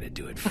this guy to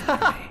do it for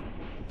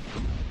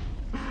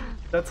me.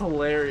 That's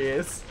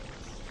hilarious.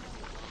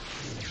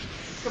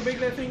 How big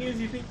that thing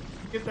is? You think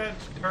you get that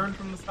turn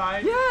from the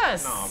side?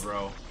 Yes! Nah,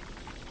 bro.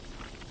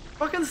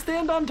 Fucking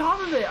stand on top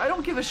of it. I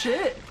don't give a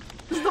shit.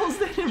 Just don't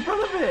stand in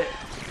front of it.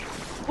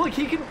 Look,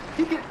 he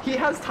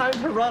has time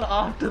to run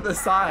off to the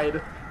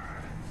side.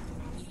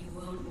 You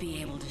won't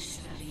be able to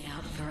shut me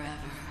out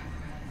forever.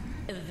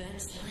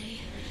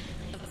 Eventually,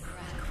 a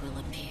crack will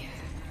appear.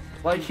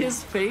 Like,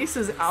 his face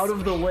is out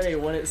of the way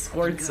when it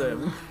squirts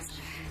him.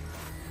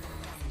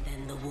 And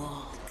then the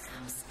wall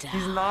comes down.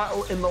 He's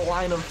not in the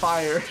line of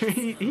fire.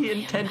 He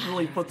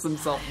intentionally puts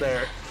himself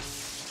there.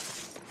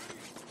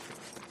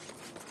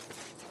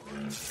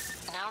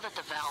 Now that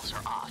the valves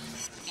are off,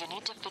 you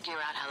need to figure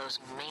out how those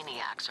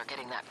maniacs are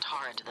getting that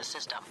tar into the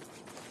system.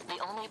 The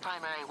only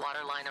primary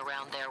water line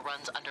around there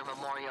runs under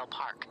Memorial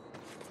Park.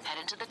 Head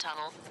into the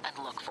tunnel and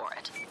look for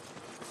it.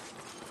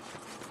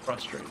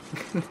 Frustrating.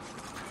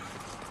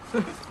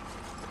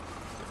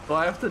 Do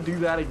I have to do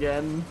that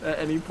again at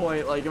any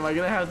point? Like, am I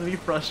gonna have to be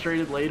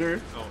frustrated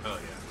later? Oh, hell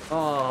yeah.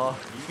 Oh.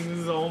 You think this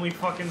is the only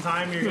fucking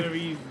time you're gonna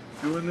be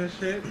doing this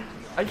shit?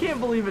 I can't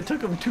believe it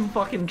took him 2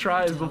 fucking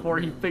tries before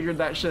he figured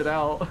that shit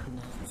out.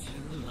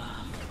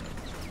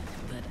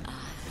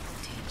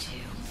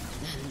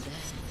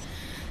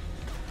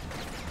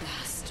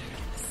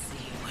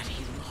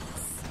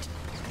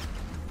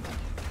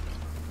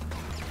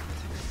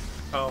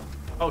 Oh.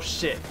 Oh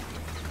shit.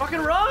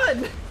 Fucking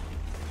run!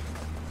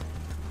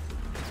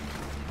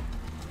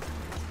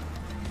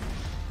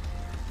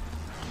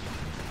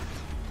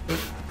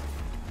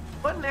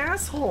 What an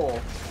asshole!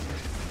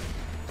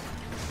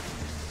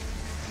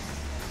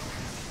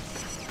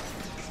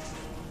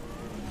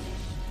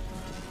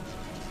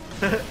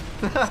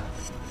 I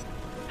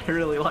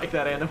really like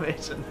that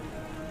animation.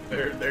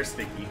 They're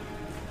sticky.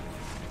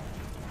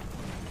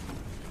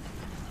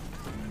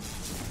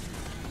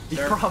 He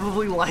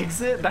probably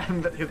likes it. But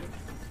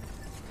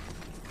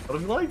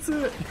he likes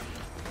it.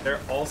 They're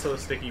also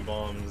sticky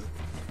bombs.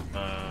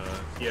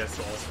 Yes,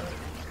 also.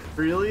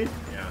 Really?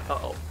 Yeah.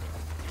 Uh-oh.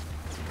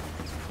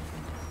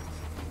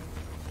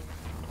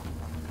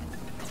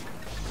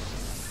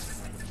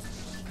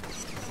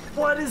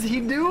 What is he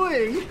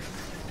doing?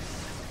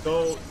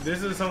 So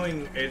this is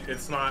something,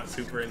 it's not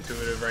super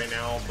intuitive right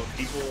now, but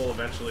people will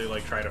eventually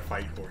like try to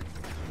fight for you.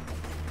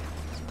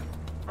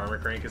 Armor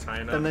crank is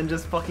high enough. And then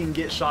just fucking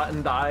get shot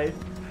and die?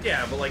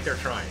 Yeah, but like they're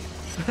trying.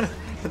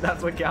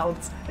 That's what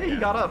counts. Hey, he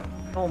got up.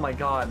 Oh my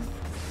god.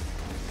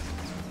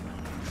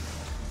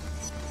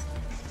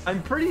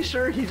 I'm pretty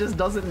sure he just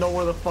doesn't know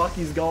where the fuck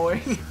he's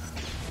going.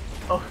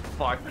 Oh,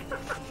 fuck.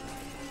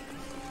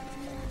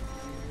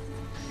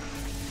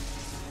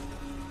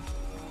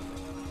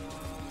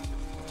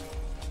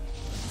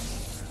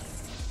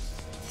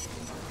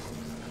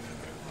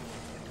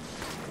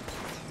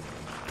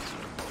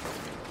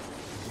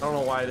 I don't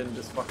know why I didn't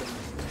just fucking...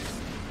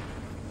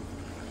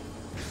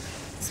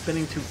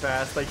 Spinning too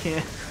fast, I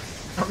can't...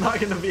 I'm not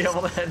gonna be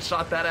able to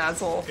headshot that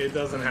asshole. It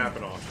doesn't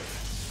happen often.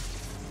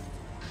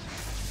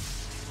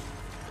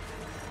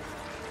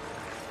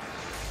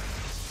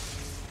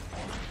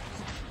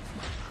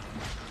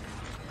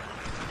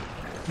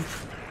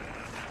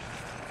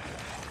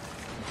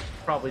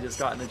 Probably just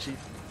gotten a cheap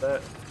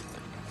bet.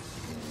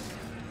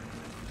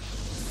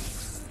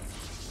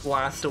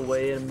 Blast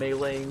away and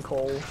meleeing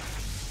Cole.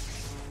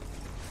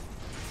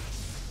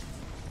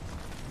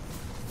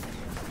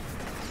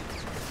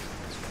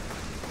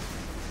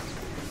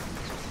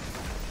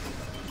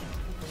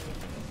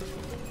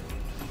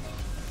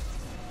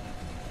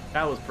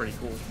 That was pretty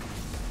cool.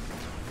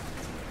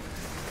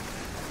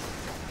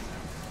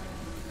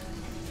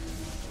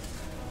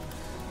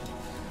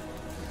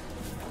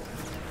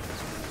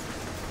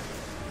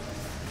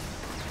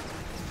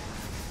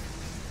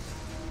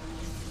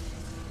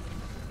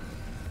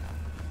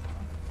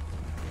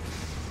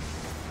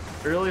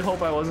 I really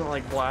hope I wasn't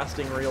like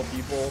blasting real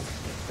people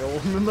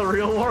in the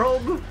real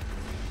world.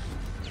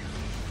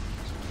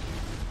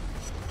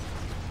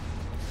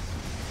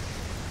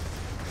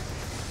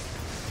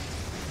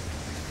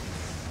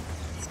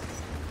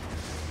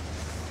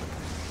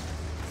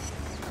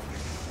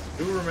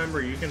 Do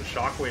remember you can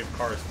shockwave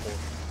cars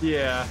for.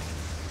 Yeah,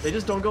 they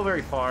just don't go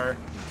very far.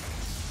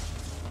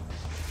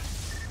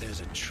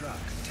 There's a truck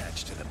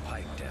attached to the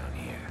pipe down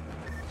here.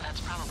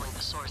 That's probably the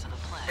source of the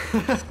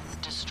plague.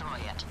 Destroy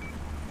it.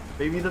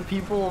 Maybe the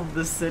people of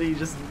this city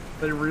just,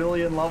 they're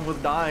really in love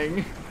with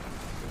dying.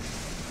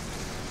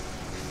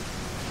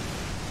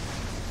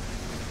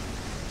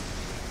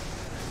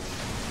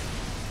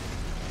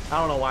 I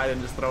don't know why I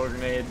didn't just throw a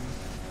grenade.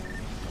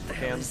 What the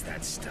hell is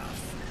that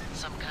stuff?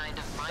 Some kind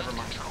of mind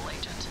control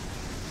agent.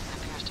 It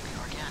appears to be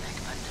organic,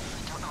 but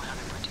I don't know how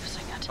they're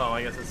producing it. Oh,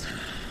 I guess it's...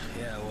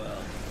 Yeah, well,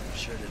 I'm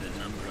sure did a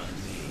number on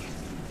me.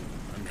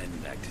 I'm heading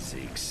back to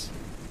Zeke's.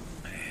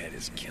 My head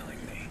is killing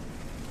me.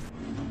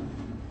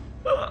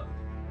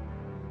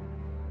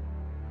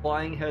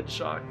 Flying head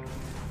shock.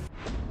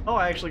 Oh,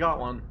 I actually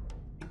got one.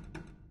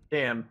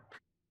 Damn.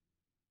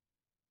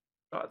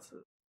 Shots.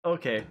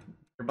 Okay.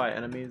 Nearby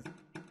enemies.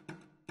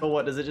 So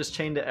what, does it just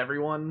chain to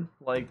everyone?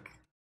 Like...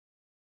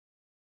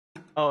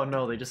 Oh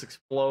no, they just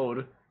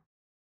explode.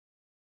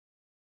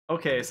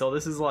 Okay, so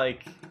this is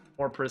like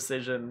more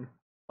precision.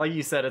 Like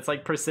you said, it's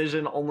like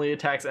precision only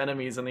attacks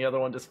enemies and the other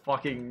one just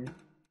fucking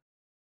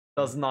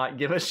does not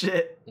give a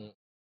shit. I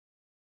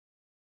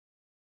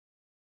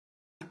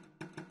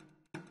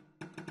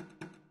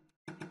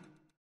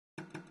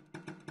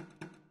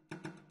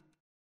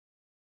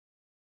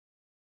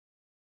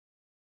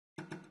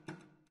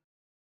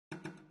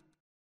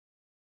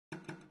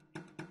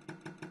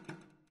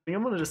think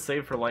I'm gonna just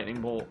save for lightning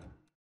bolt.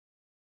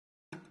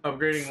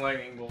 Upgrading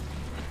lightning bolt.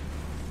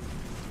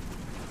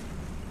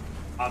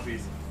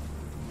 Obviously.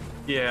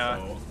 Yeah.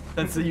 So.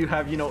 Since you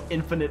have, you know,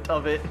 infinite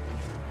of it.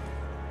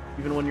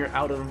 Even when you're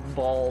out of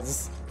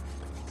balls.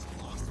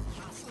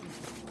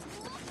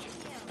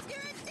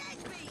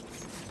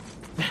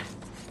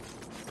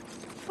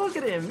 Look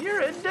at him,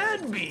 you're a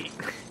deadbeat!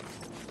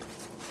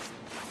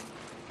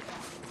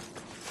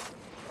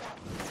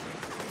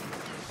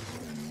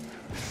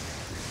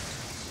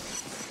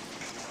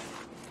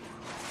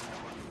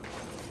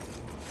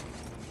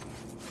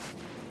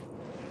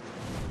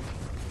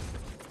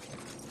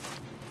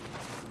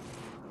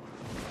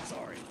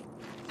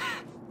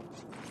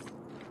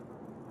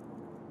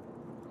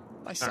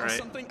 I saw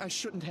something I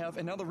shouldn't have,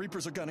 and now the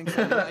Reapers are gunning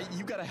for me.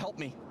 You gotta help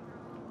me.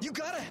 You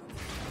gotta.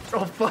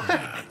 Oh fuck!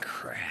 Oh,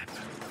 crap!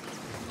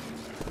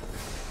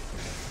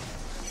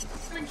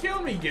 Gonna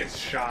kill me. Gets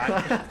shot.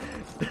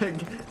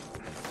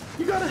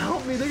 You gotta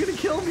help me. They're gonna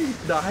kill me.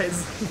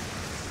 Dies.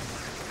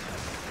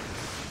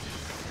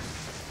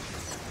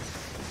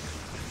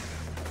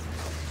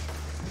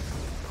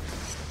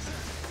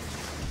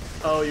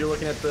 Oh, you're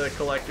looking at the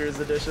collector's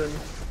edition.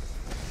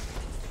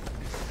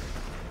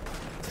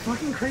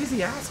 Fucking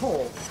crazy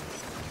asshole.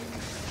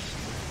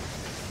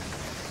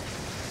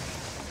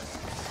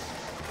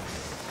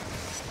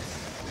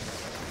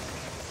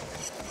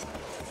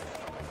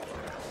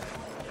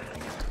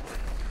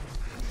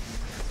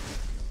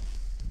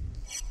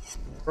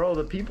 Bro,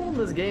 the people in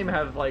this game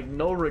have like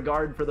no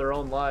regard for their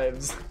own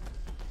lives.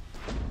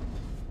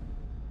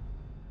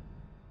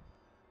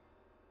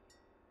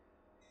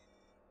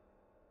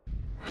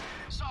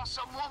 Saw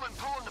some woman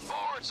pulling the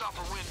boards off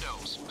her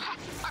windows.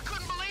 I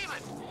couldn't believe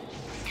it.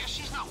 Guess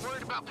she's not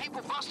worried about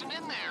people busting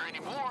in there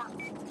anymore.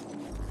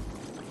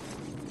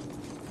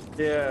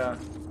 Yeah.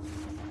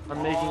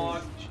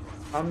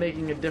 I'm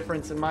making a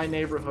difference in my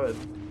neighborhood.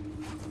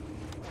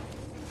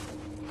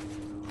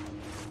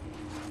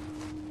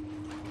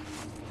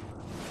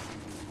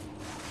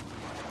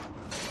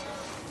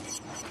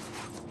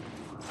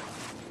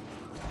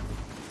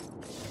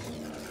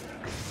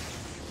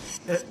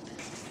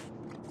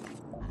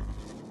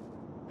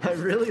 I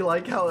really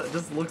like how it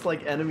just looks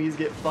like enemies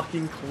get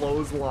fucking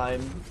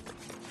clotheslined.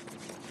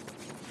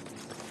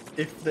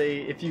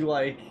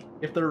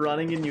 If they're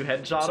running and you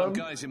headshot them. Some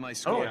guys in my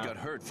squad got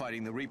hurt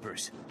fighting the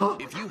Reapers.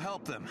 If you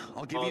help them,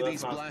 I'll give you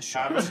these blast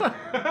shots.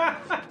 That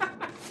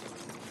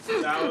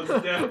was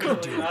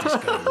definitely not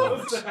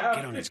supposed to happen.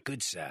 Get on his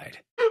good side.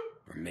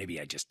 Or maybe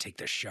I just take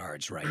the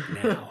shards right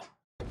now.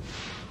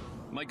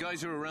 My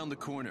guys are around the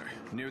corner,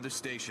 near the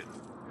station.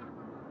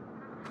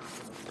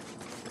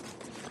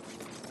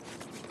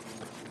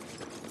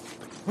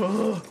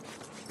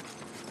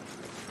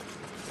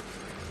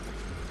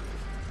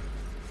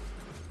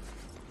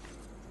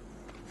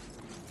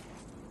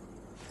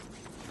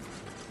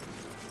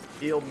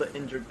 Steal the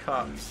injured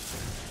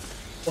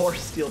cops. Or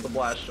steal the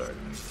blast shard.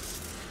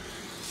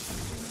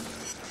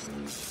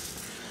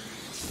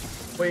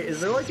 Wait, is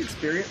there like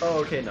experience? Oh,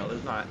 okay, no,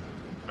 there's not.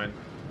 Fine.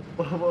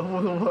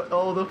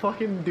 Oh, the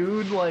fucking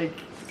dude like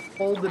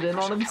folded in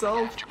on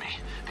himself.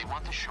 They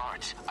want the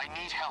shards. I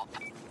need help.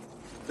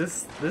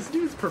 This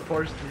dude's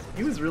proportion.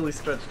 He was really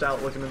stretched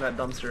out looking in that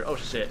dumpster. Oh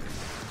shit.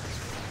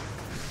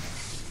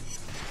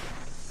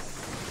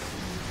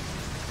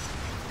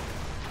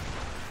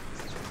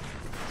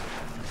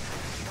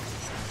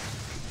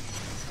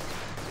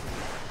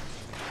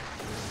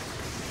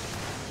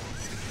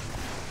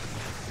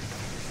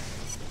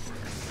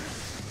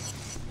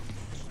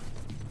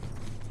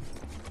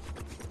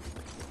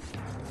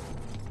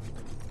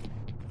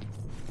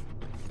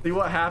 See,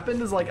 what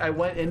happened is, like, I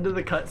went into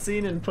the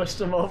cutscene and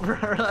pushed him over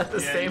at the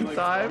same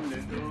time.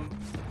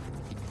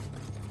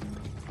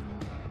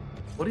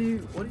 What are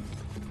you,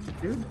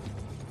 dude?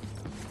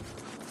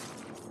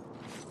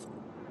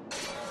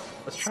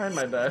 I was trying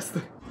my best.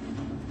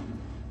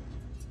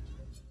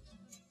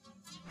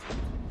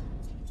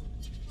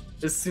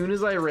 As soon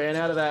as I ran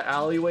out of that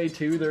alleyway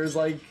too, there's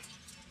like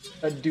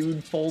a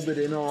dude folded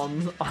in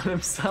on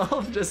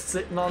himself, just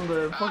sitting on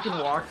the fucking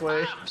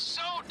walkway. I'm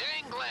so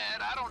dang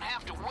glad I don't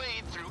have to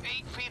wade through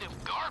 8 feet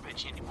of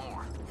garbage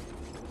anymore.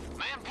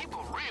 Man,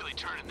 people really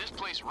turning this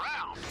place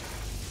around.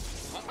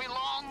 Won't be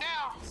long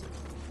now.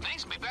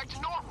 Things will be back to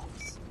normal.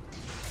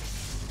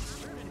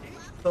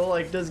 So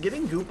like, does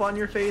getting goop on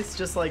your face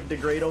just like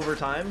degrade over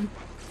time?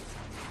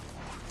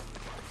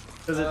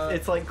 Because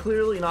it's like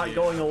clearly not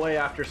going away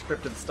after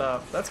scripted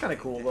stuff. That's kind of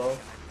cool though.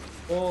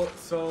 Well,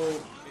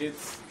 so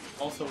it's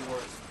also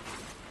worse.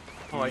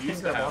 Oh, I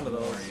can't grab onto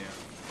those.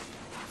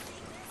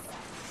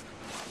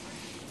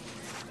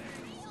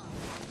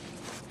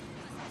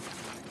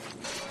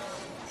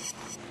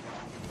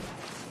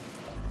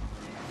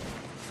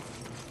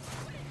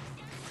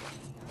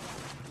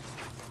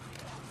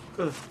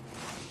 Ugh.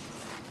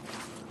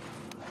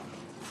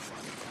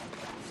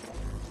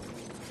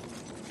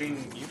 I mean,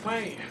 you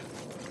might.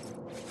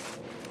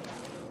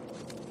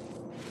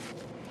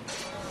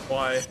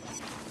 Why?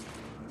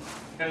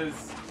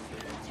 Because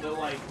the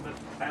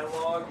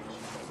dialogue.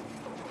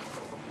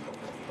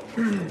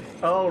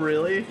 Oh,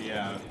 really?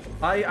 Yeah.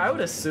 I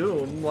would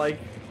assume, like,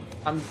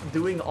 I'm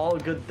doing all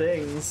good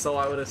things, so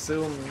I would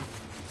assume,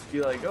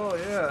 be like, oh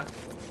yeah,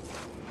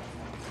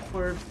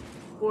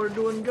 we're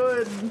doing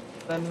good.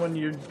 Then when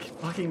you're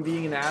fucking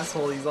being an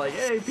asshole, he's like,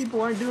 hey,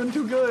 people aren't doing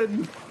too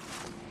good.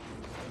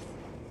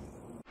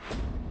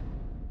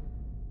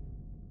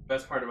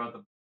 Best part about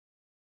the.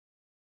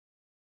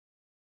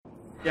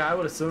 Yeah, I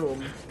would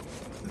assume.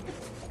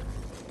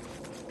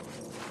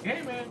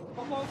 Hey man,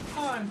 come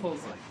on, pulls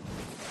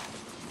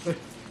like.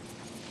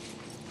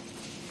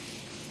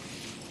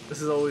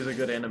 This is always a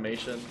good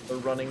animation. We're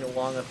running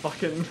along a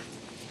fucking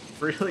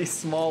really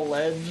small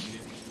ledge.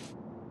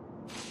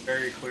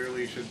 Very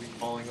clearly should be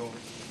falling over.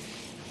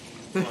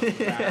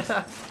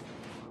 Yeah.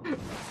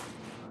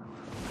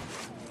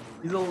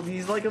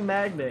 He's like a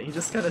magnet. He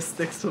just kind of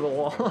sticks to the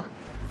wall.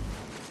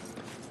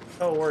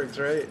 How it works,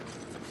 right?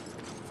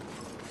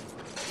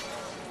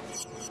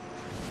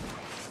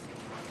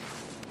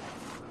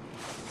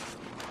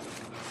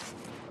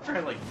 I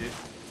like this.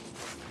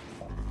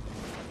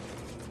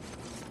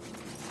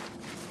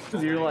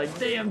 Cause you're like,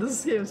 damn,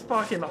 this game's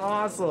fucking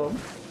awesome.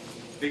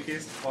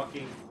 Thickest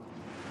fucking.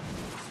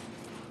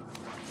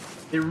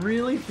 It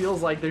really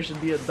feels like there should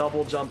be a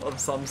double jump of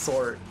some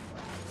sort.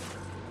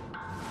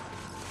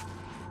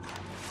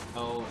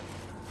 Oh.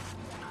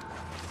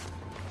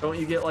 Don't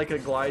you get like a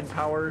glide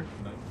power?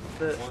 No.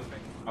 One thing.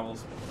 I will.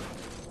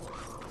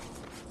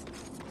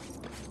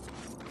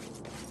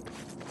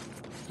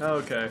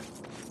 Okay.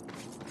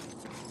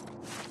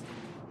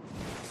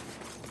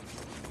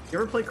 You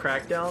ever play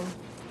Crackdown?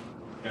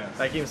 Yeah.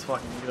 That game's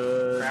fucking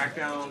good.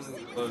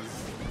 Crackdown was.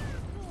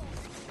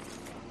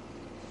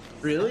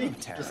 Really?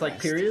 Hello, Just like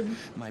terrorist. period?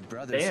 My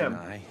brothers Damn.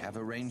 and I have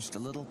arranged a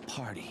little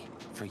party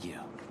for you.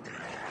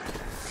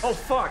 Oh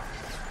fuck!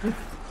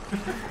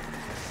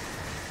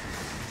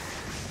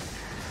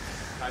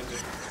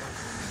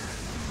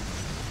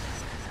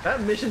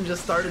 That mission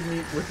just started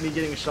with me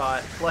getting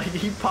shot. Like,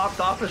 he popped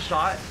off a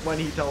shot when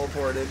he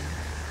teleported.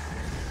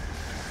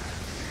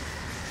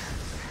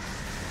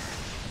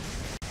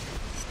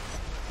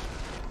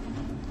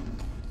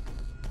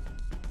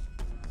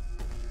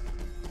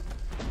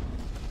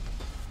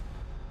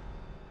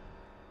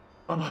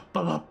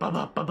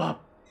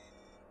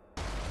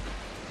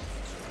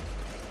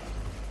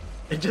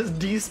 It just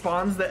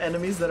despawns the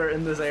enemies that are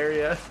in this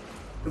area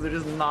because they're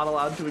just not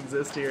allowed to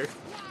exist here.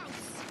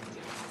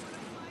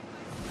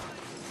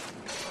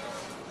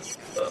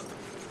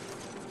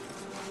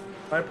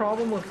 My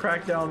problem with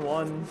Crackdown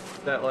 1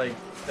 that like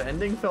the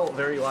ending felt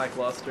very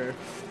lackluster.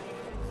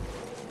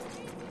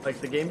 Like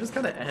the game just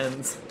kind of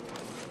ends.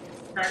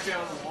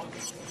 Crackdown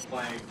 1,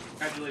 like,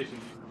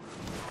 congratulations.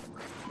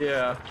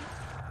 Yeah.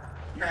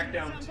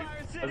 Crackdown 2,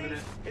 wasn't it?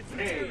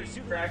 Hey,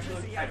 you're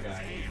actually that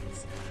guy.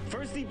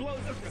 First he blows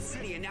up the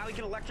city, and now he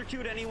can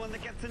electrocute anyone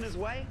that gets in his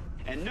way?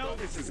 And no,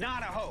 this is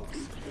not a hoax.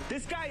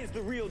 This guy is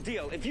the real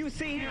deal. If you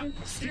see him,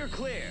 steer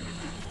clear.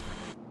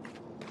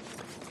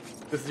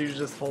 This dude's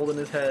just holding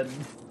his head.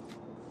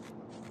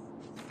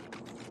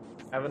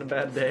 Having a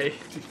bad day.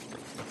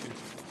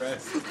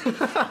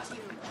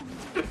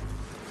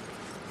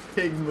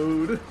 Big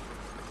mood.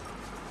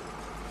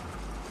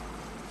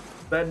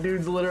 That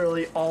dude's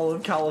literally all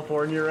of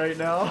California right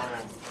now.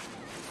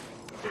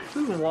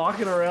 Just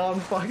walking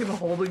around fucking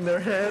holding their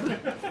head.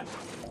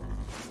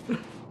 You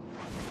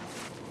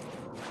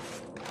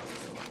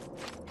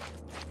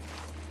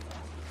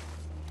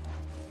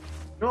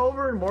know,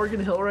 over in Morgan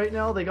Hill right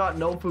now, they got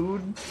no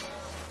food.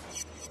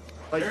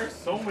 Like, There are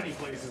so many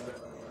places that.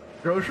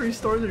 grocery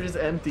stores are just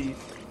empty.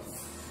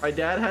 My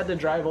dad had to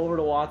drive over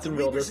to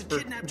Watsonville just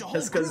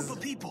because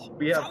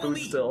we have food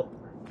still.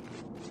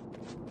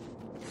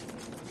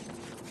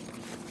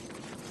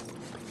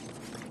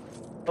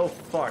 Oh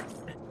fuck.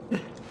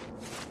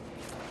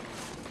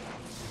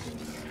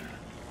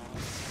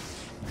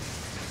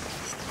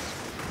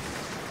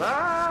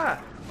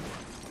 Ah!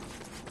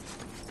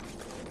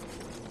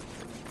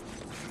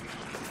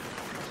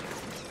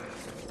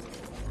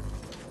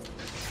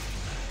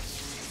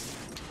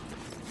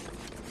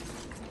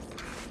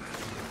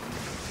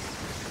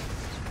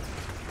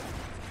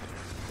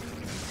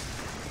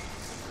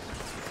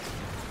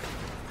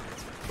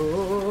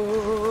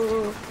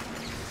 Oh.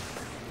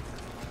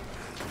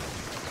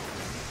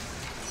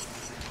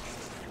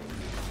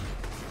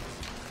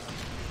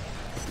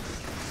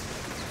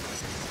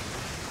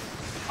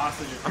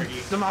 Hostages,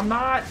 Ricky. I'm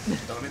not.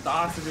 Don't hit the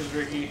hostages,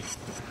 Ricky.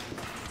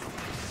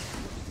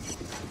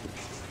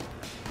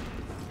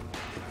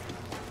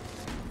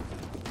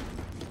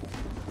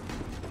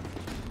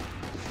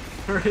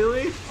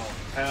 Really? Oh,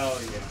 hell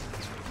yeah.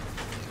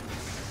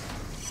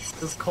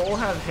 Does Cole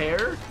have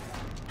hair?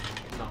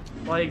 No.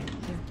 Like,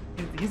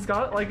 he's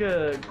got like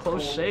a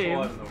close shave.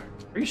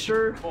 Are you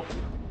sure?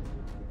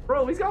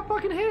 Bro, he's got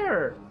fucking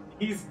hair.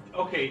 He's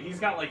okay. He's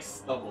got like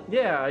stubble.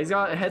 Yeah, he's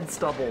got head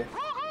stubble.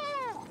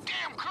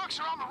 Damn crooks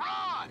are on the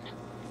run.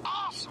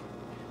 Awesome.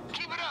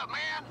 Keep it up,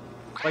 man.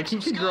 Like he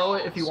could grow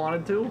it if he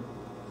wanted to.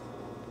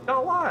 Got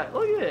a lot.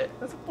 Look at it.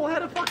 That's a full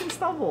head of fucking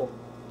stubble.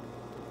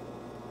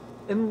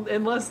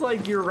 Unless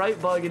like you're right,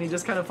 Bug, and he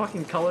just kind of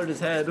fucking colored his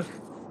head.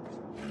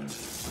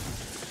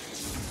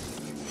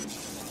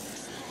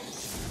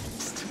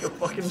 Stick a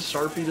fucking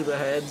Sharpie to the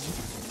head.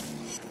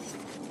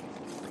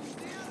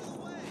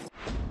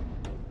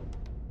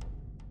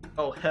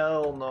 Oh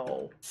hell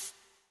no.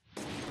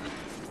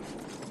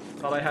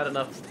 Thought I had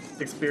enough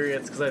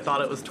experience because I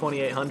thought it was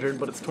 2800,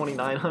 but it's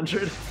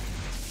 2900.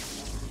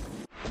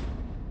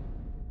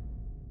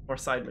 More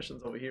side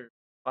missions over here.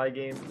 Spy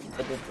game,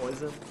 double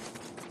poison.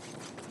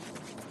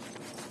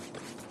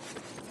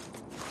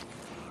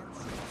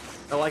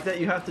 I like that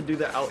you have to do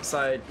the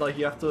outside, like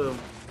you have to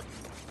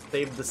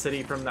save the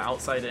city from the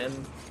outside in.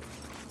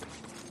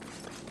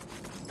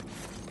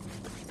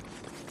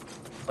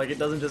 Like it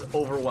doesn't just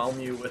overwhelm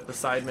you with the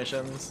side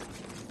missions.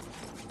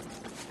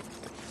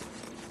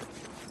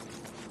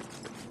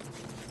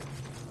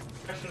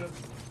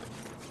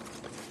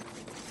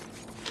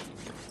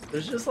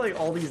 There's just like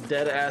all these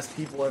dead ass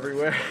people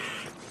everywhere.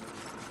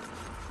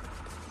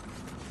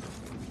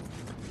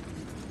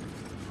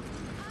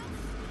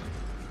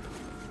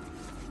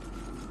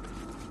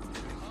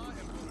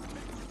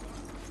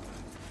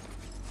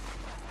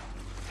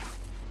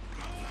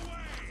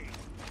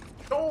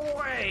 Go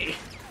away!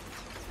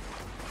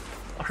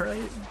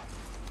 Alright.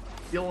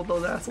 Deal with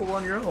those assholes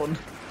on your own.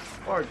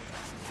 Hard.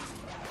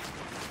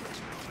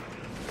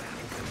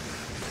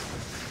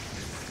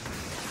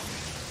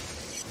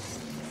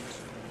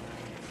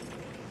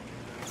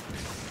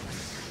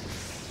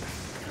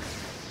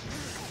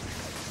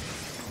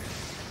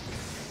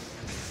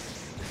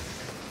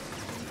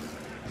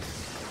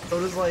 So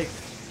does like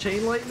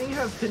chain lightning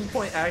have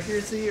pinpoint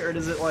accuracy, or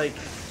does it like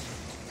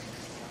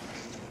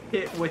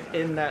hit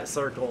within that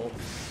circle?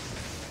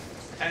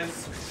 As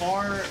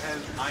far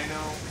as I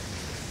know,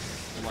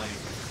 like,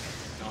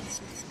 no.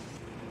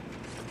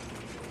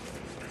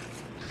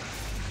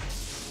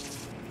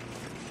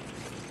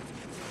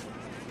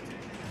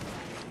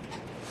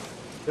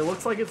 It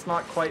looks like it's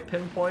not quite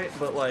pinpoint,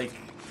 but like,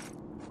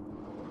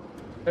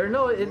 or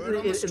no, it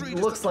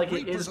looks like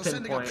it is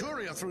pinpoint. Sending a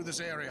courier through this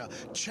area.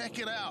 Check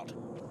it out.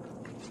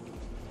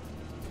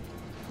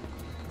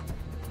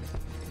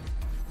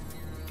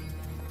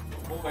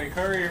 Boy,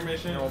 courier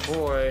mission. Oh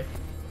boy.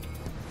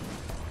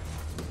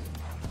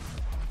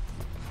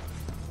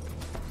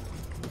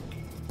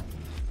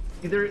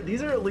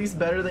 These are at least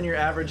better than your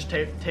average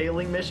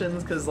tailing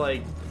missions, cause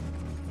like,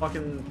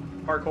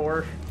 fucking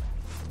parkour.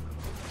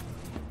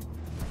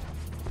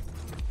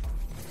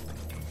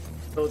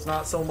 So it's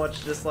not so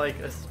much just like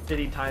a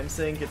shitty time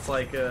sink, it's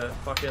like a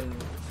fucking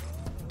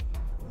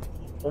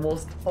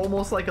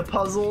almost like a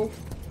puzzle.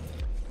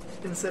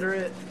 Consider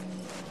it.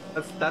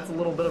 That's a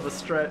little bit of a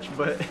stretch,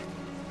 but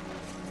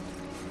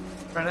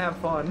trying to have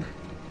fun.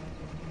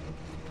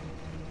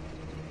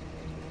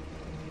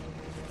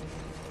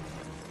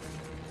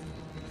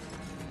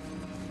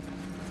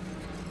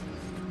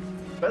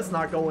 Let's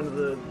not go into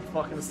the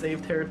fucking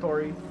save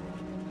territory.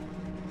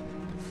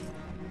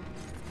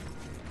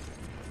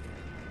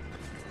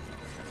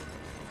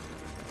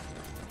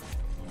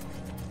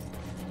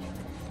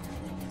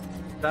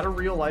 Is that a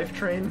real life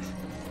train?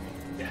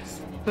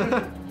 Yes.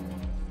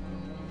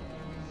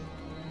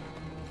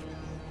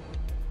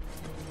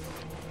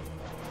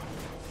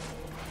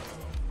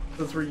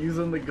 Since we're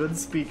using the good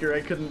speaker, I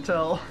couldn't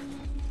tell.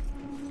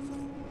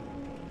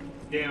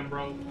 Damn,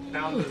 bro.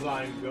 Sound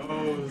design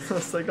goes.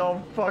 It's like,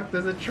 oh fuck,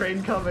 there's a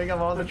train coming,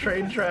 I'm on the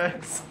train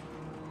tracks.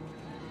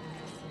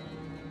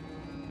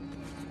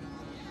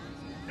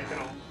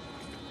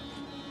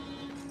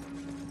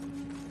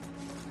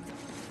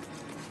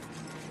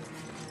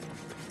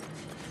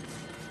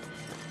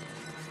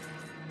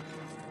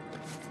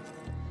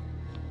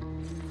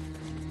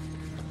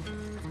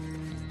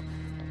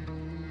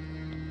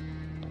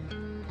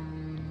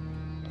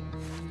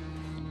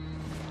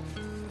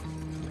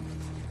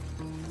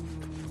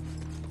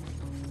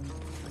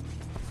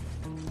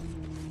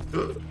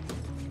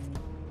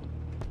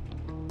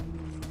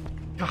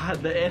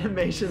 God, the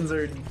animations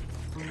are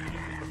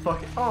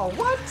fucking. Oh,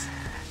 what?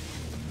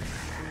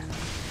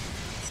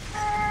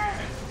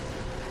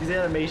 These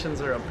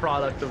animations are a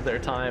product of their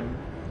time.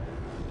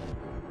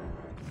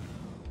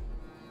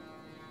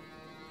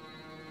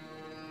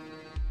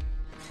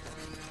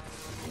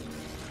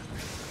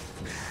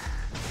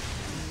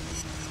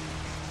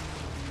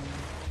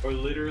 Or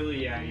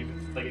literally, yeah,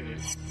 even like it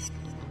is.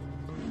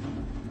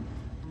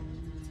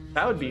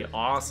 That would be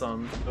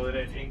awesome. So that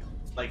I think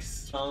like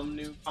some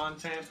new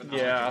content, but not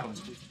Yeah. like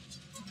the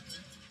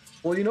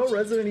Well, you know,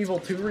 Resident Evil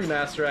 2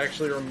 Remaster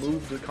actually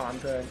removed the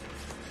content.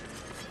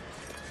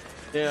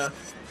 Yeah.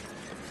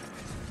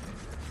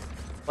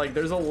 Like,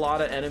 there's a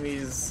lot of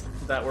enemies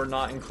that were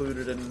not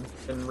included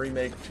in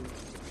Remake 2.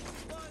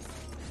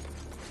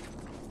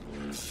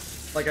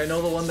 Like, I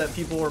know the one that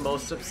people were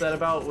most upset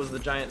about was the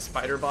giant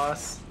spider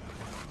boss.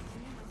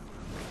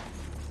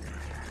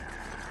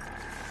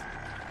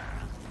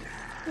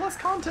 Less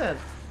content!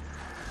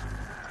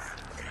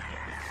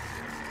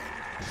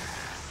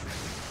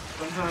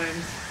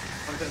 Sometimes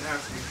content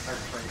has to be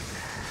sacrificed.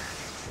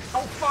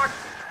 Oh fuck!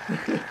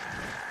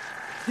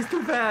 He's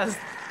too fast!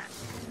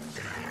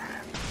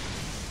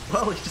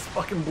 Well, he just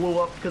fucking blew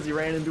up because he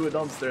ran into a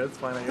dumpster. That's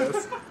fine, I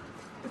guess.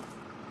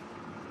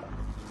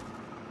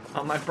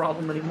 Not my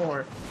problem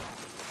anymore.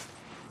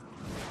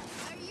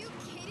 Are you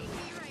kidding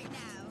me right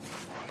now?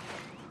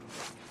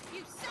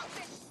 You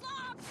selfish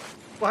slob!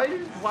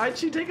 Why'd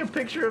she take a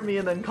picture of me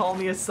and then call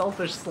me a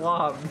selfish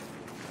slob?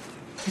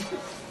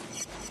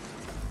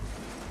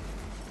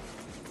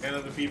 And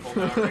of the people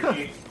now,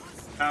 Ricky.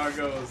 How it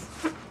goes.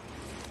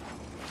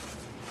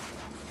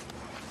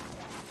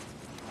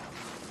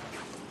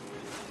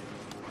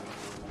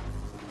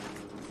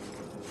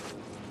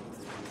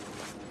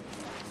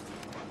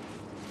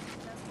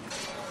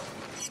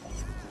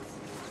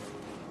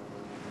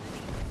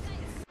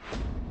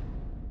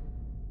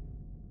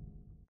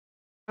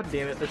 God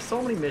damn it, there's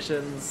so many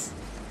missions.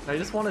 I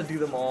just want to do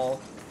them all.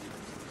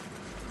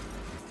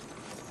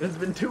 It's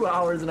been 2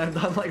 hours and I've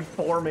done like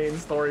 4 main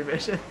story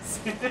missions.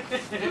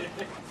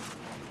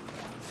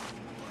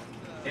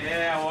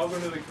 Yeah,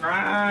 welcome to the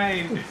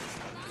grind!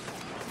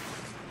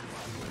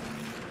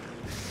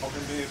 Welcome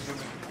to this.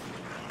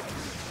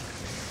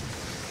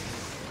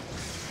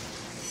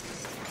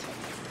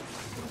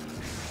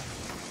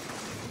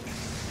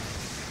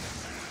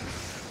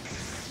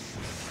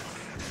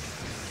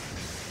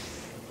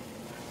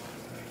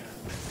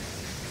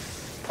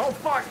 Oh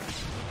fuck!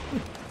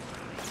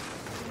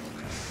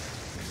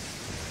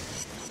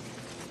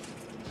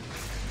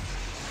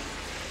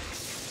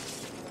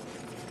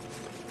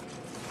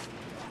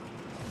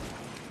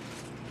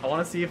 I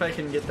want to see if I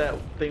can get that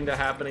thing to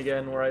happen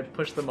again where I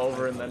push them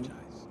over and then...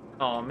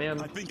 Oh man.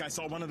 I think I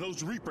saw one of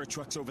those Reaper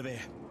trucks over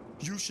there.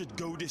 You should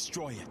go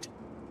destroy it.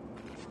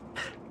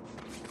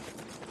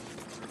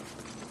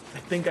 I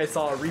think I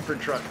saw a Reaper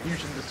truck. You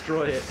should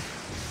destroy it.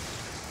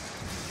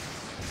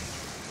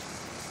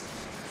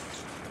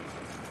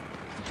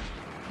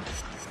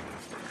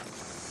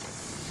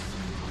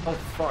 Oh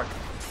fuck.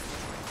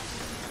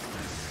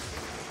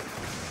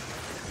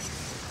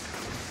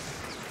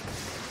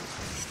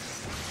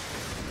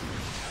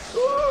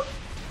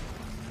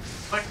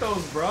 Like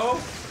those, bro.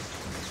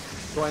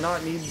 Do I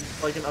not need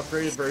like an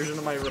upgraded version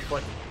of my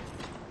reflect?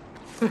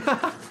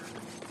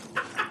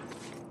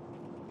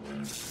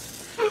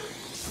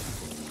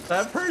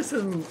 That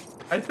person,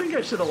 I think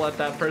I should have let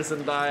that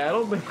person die. I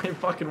don't think they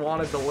fucking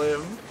wanted to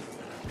live.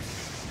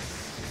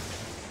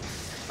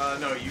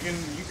 No, you can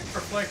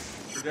reflect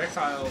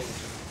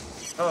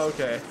projectiles. Oh,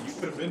 okay. You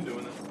could have been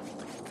doing it.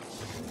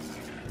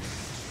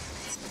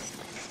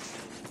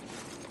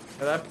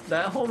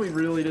 That homie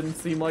really didn't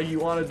seem like he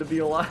wanted to be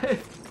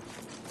alive.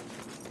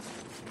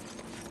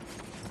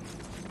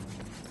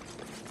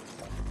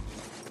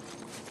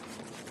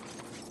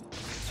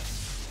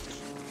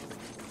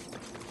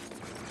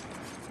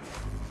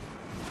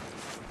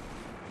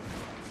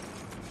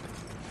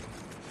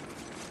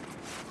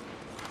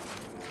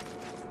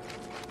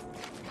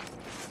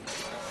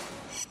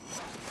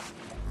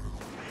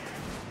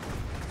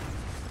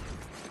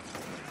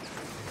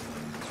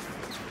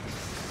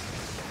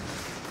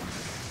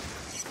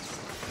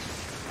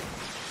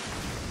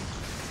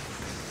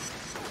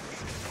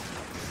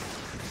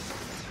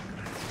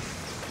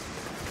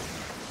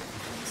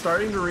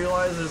 Starting to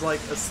realize there's like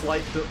a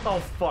slight oh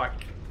fuck.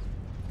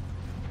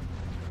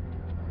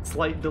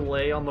 Slight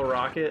delay on the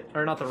rocket,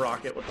 or not the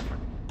rocket, what the fuck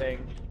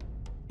thing.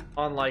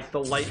 On like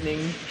the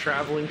lightning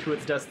traveling to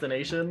its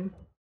destination.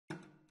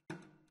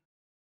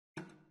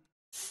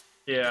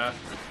 Yeah.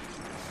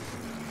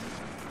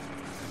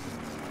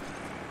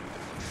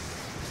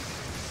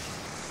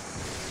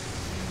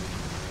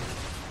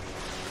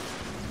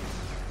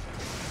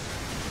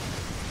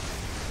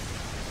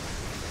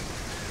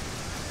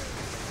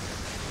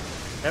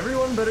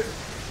 Everyone better...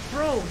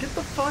 Bro, get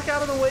the fuck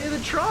out of the way of the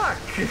truck!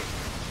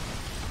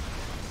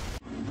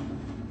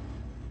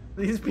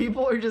 These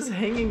people are just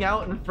hanging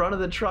out in front of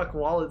the truck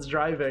while it's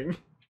driving.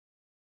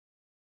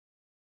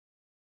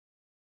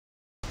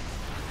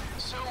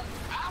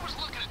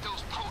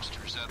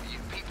 of you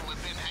people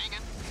have been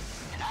hanging,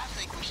 and I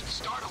think we should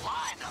start a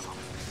line of them.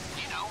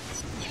 You know,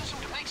 use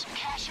them to make some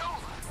cash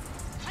over.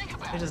 Think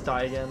about I it. just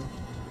die again.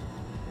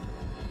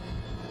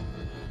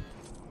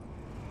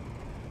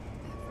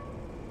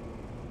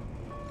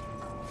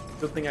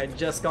 Good thing I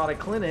just got a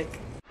clinic.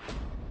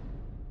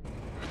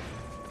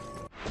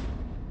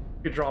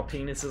 You could draw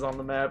penises on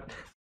the map.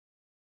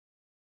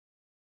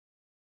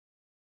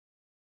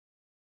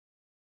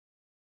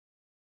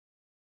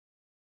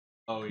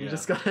 Oh yeah. You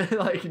just gotta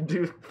like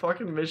do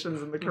fucking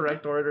missions in the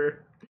correct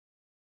order.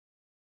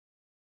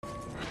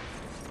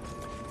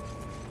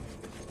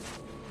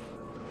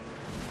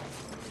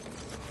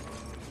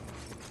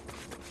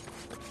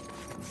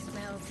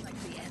 Smells like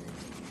the end.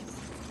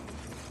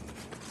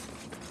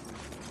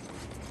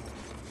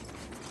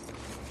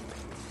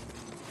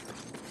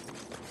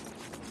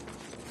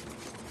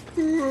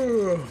 I'm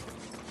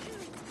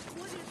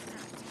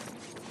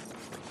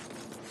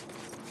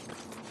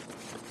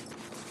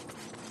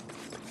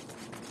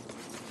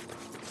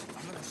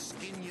gonna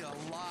skin you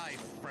alive,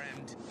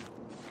 friend.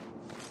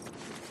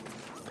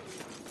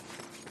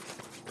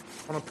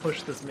 I wanna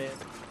push this man.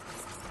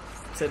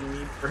 Said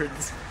meat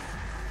birds.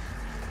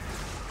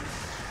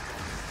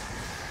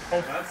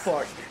 Oh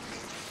fuck.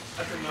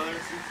 That's another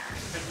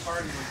super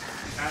party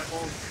at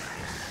home.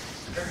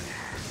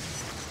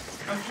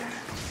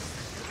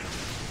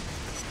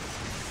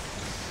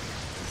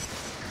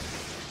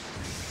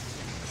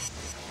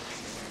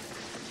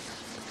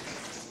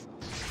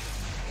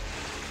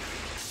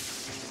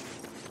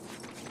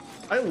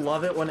 I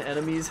love it when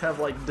enemies have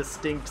like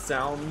distinct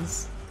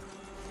sounds.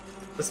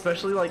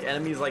 Especially like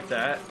enemies like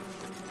that.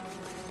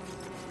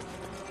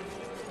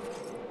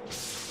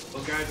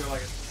 Those guys are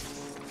like.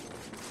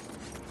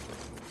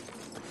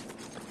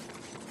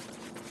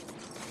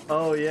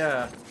 Oh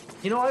yeah.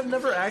 You know, I've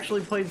never actually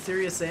played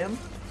Serious Sam.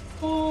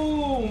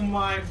 Oh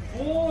my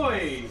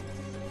boy!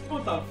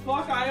 What the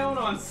fuck I own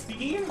on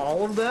Steam?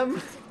 All of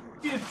them?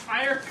 The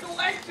entire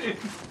collection!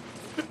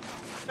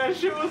 That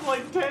shit was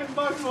like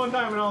 $10 one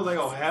time and I was like,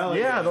 oh hell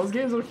yeah. Yeah, those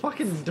games are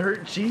fucking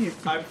dirt cheap.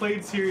 I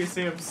played Serious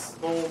Sam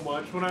so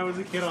much when I was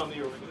a kid on the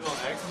original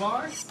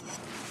Xbox.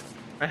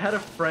 I had a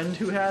friend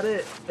who had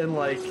it, and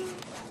like,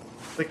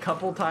 the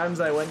couple times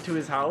I went to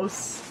his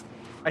house,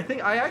 I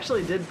think I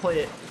actually did play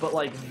it, but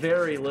like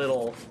very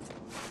little.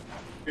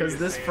 Because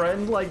this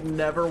friend like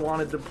never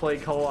wanted to play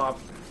co-op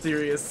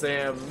Serious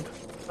Sam.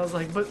 I was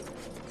like, but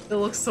it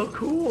looks so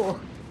cool.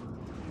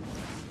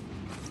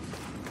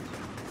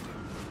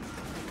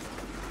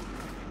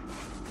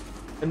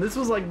 And this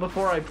was like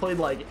before I played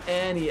like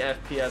any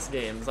FPS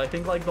games. I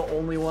think like the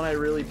only one I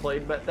really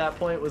played at that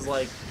point was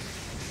like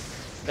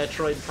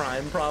Metroid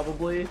Prime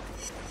probably.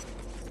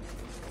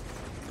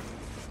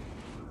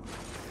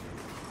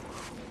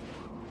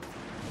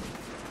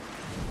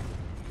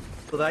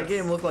 So that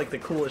game looked like the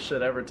coolest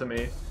shit ever to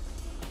me.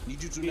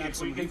 Need you to Yeah, nab if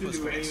some we get to Reapers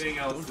do for us. anything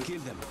else, Don't kill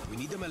them. We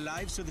need them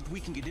alive so that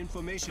we can get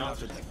information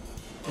out of them.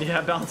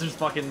 Yeah, Bouncer's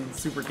fucking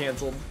super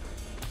canceled.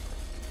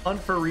 Hunt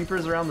for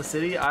Reapers around the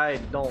city? I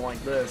don't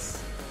like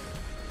this.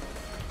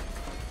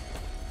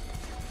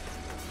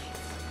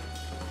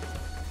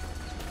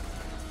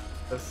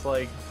 Just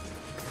like,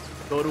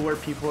 go to where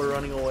people are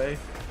running away.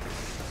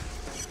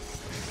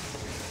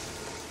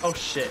 Oh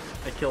shit,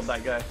 I killed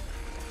that guy.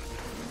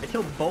 I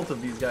killed both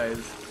of these guys.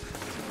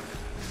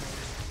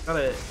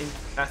 Gotta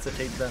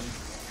incapacitate them.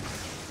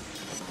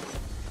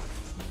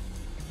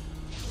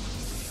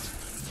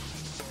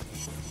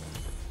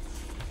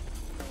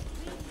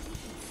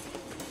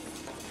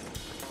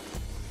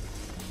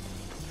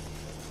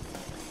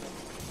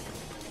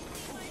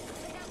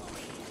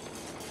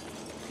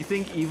 You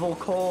think Evil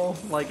Cole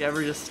like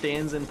ever just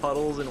stands in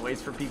puddles and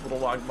waits for people to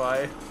walk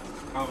by?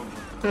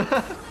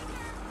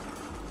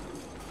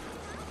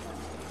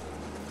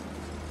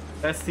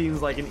 That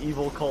seems like an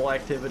Evil Cole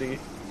activity.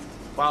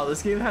 Wow,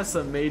 this game has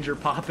some major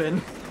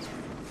poppin'.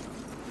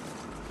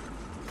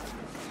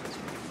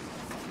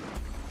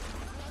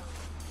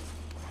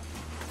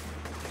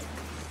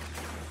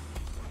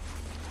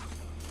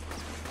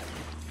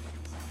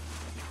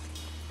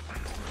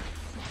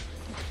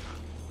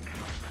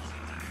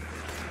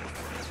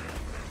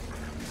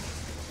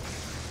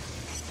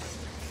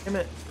 Damn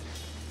it.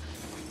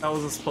 That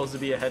wasn't supposed to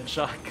be a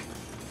headshot.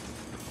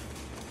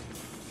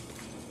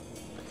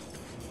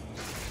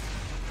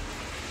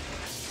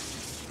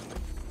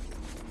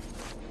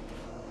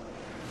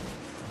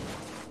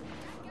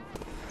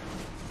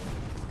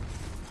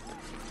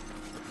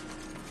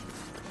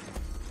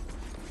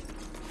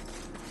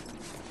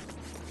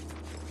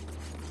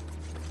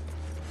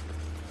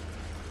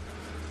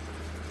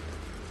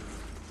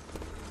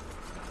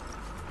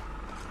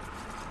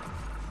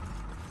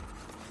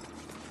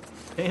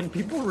 And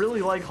people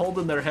really like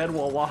holding their head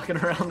while walking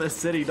around this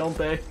city, don't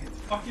they?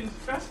 It's fucking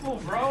stressful,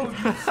 bro.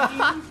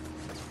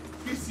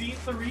 You seen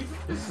the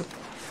Reapers?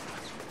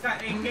 Got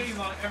AKs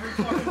on every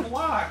fucking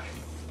block.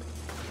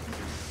 You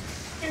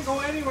can't go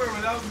anywhere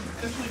without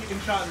potentially getting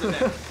shot in the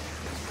neck.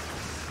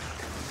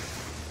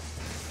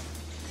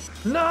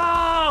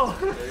 No!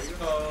 There you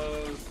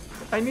go.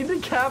 I need to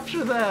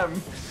capture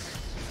them.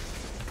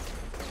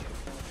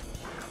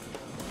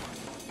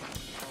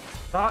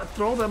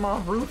 Throw them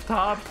off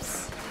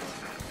rooftops.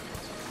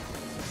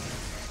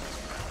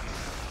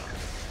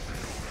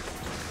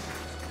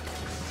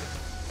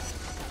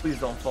 Please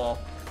don't fall.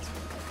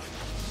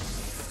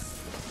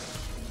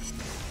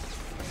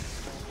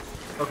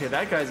 Okay,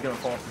 that guy's gonna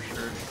fall for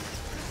sure.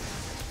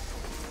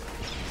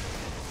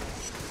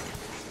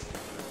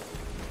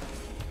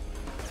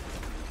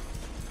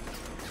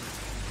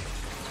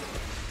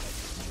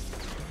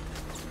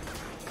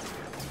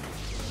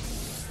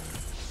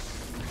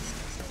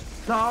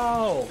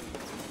 No!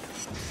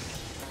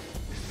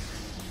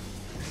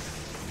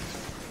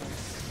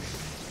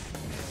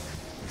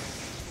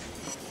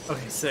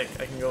 Okay, sick.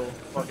 I can go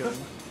fucking...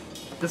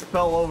 Just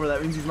fell over,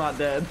 that means he's not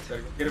dead.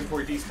 Gotta go get him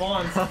before he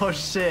despawns. Oh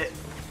shit.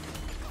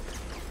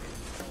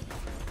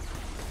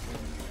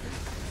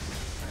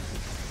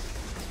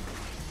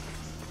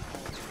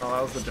 Oh,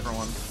 that was a different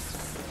one.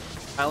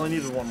 I only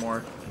needed one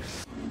more.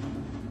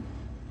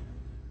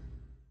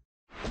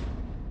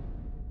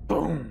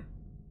 Boom!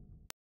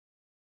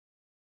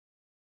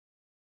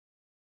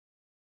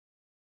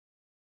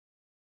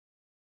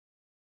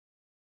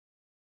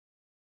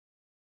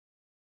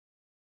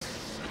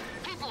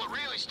 People are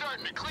really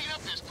starting to clean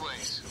up this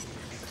place.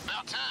 It's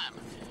about time.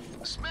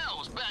 The smell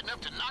was bad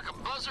enough to knock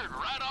a buzzard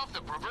right off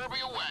the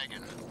proverbial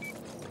wagon.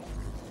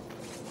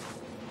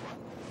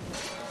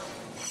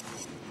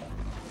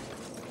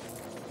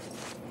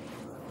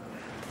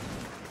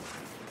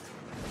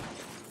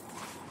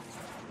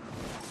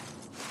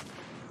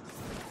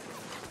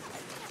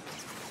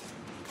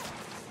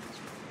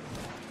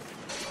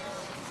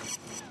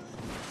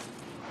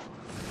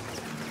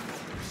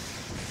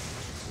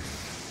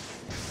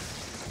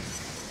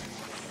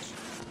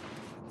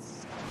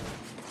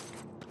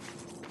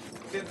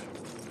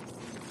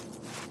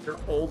 Your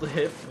old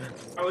hip.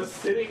 I was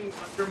sitting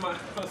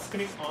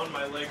on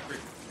my leg for...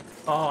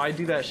 Oh, I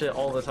do that shit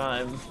all the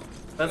time.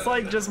 That's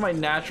like just my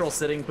natural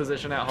sitting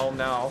position at home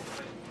now.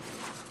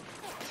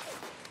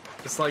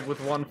 Just like with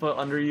one foot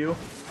under you.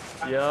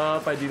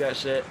 Yup, I do that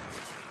shit.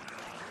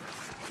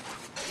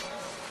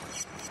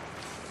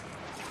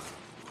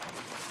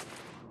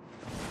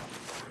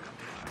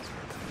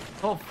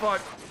 Oh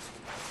fuck.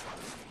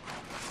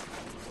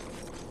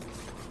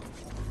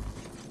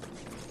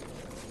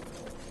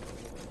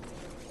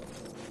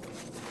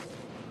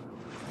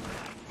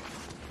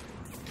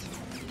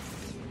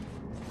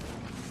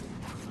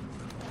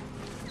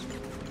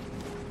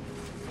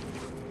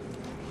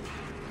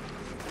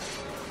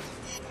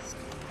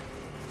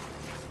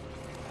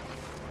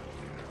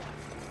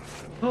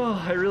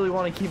 Oh, I really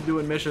want to keep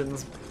doing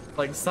missions,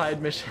 like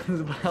side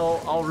missions, but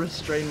I'll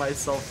restrain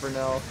myself for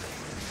now.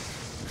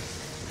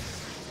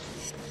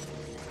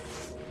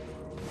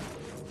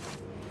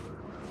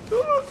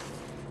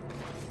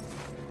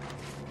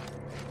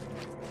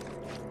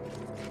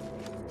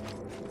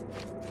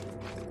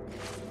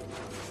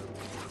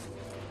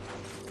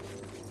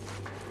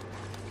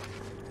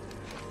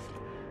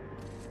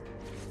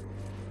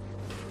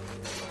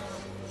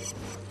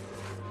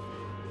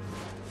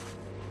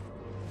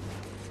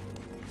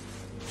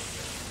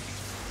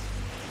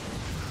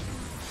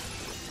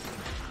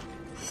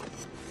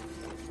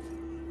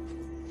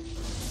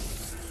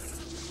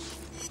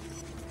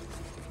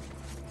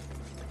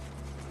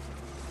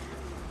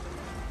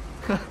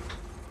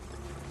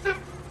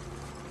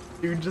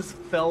 Dude just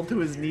fell to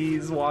his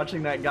knees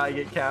watching that guy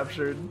get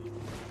captured.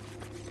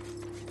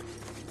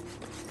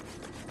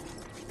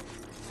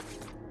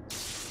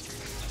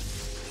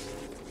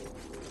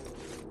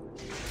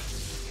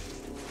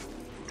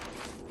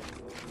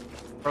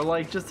 Or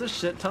like just a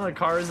shit ton of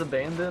cars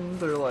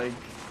abandoned, or like...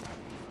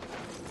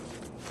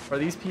 Are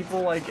these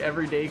people like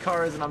everyday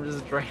cars and I'm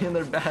just draining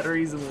their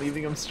batteries and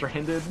leaving them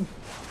stranded?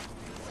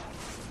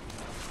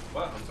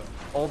 What? I'm sorry.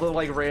 All the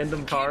like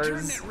random cars.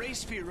 Turn that race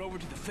sphere over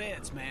to the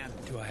feds, man.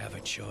 Do I have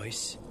a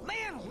choice?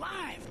 Man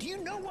alive, do you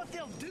know what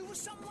they'll do with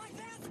something like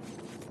that?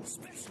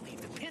 Especially if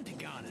the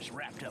Pentagon is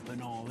wrapped up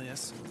in all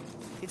this.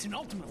 It's an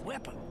ultimate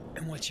weapon.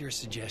 And what's your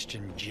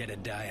suggestion,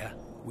 Jedediah?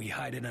 We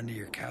hide it under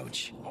your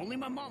couch? Only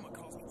my mama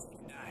calls me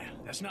Jedediah.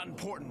 That's not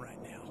important right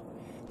now.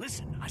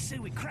 Listen, I say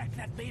we crack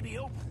that baby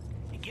open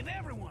and give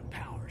everyone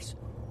powers.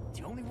 It's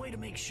the only way to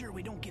make sure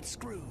we don't get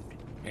screwed.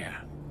 Yeah,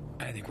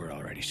 I think we're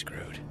already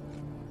screwed.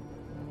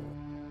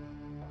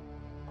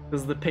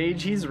 Does the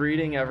page he's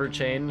reading ever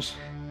change?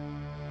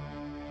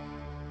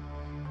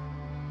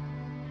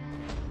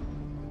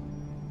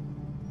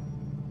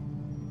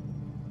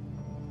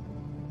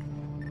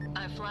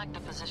 I flagged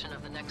the position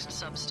of the next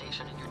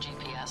substation in your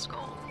GPS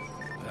goal.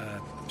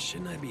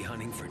 Shouldn't I be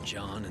hunting for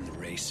John and the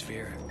Ray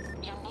Sphere?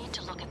 You need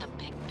to look at the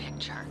big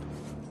picture.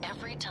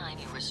 Every time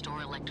you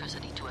restore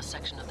electricity to a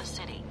section of the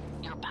city,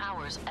 your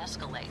powers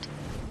escalate.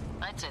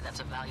 I'd say that's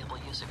a valuable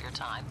use of your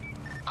time.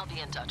 I'll be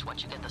in touch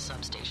once you get the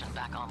substation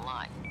back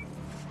online.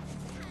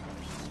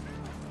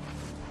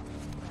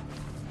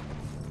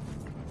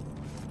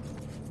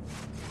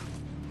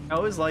 I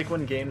always like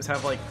when games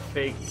have like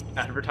fake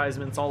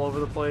advertisements all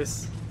over the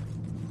place.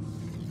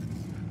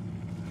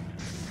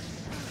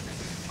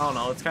 I don't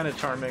know, it's kind of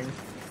charming.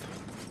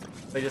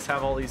 They just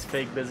have all these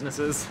fake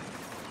businesses.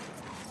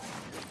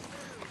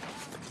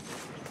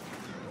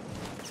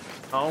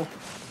 Oh.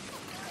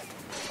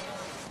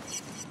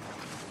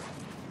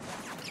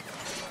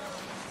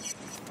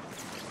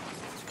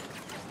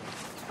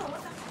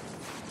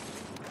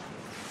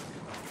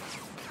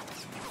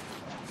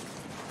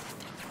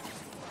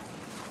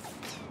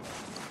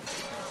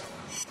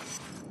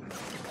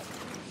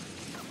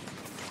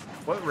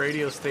 What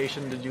radio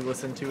station did you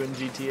listen to in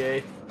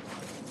GTA?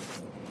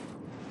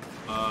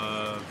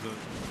 The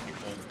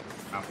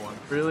app one.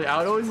 Really? I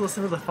would always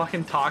listen to the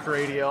fucking talk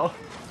radio.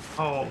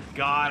 Oh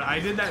god, I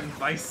did that in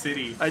Vice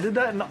City. I did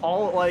that in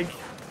all, like...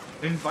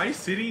 In Vice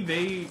City,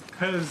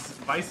 because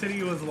Vice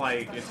City was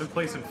like, it took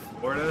place in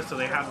Florida, so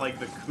they had like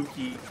the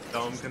kooky,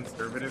 dumb,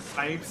 conservative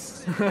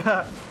types.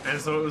 And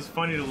so it was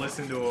funny to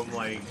listen to them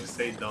like, just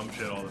say dumb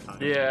shit all the time.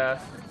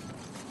 Yeah.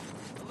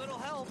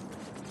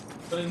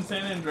 But in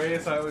San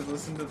Andreas, I always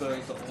listened to the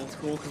old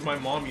school, because my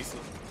mom used to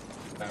listen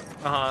to that.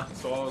 Uh-huh.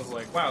 So I was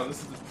like, wow,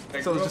 this is the...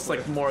 So it's just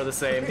like more of the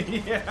same.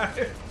 Yeah.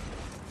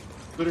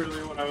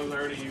 Literally what I was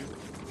already using.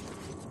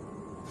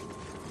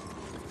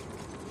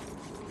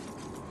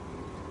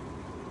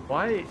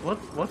 Why?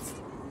 What's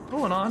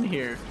going on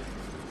here?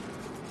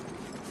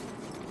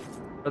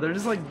 Are there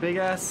just like big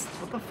ass...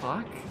 What the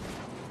fuck?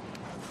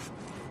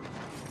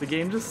 The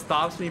game just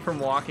stops me from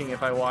walking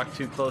if I walk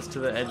too close to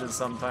the edges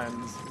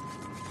sometimes.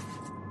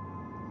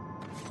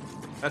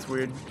 That's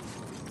weird.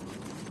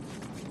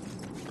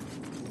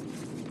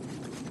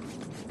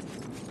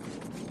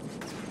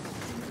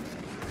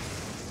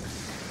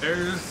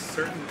 There's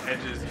certain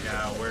edges,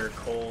 yeah, where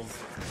Cole's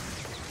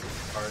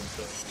hard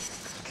to...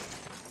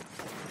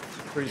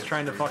 Where he's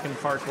trying to fucking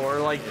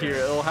parkour, like here.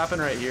 It'll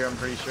happen right here, I'm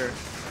pretty sure.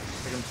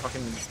 I can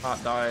fucking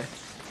not die.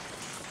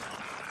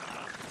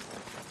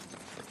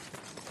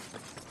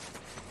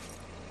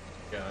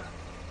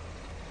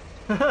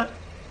 Yeah.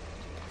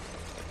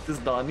 He's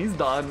done, he's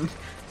done.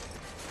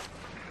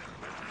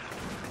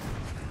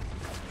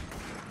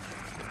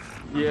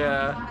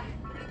 Yeah.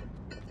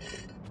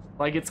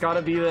 Like, it's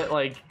gotta be that,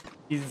 like,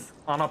 he's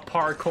on a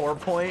parkour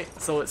point,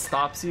 so it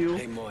stops you.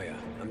 Hey, Moya,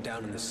 I'm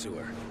down in the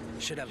sewer.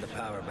 Should have the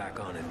power back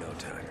on in no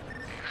time.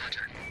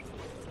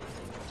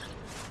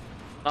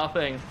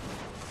 Nothing.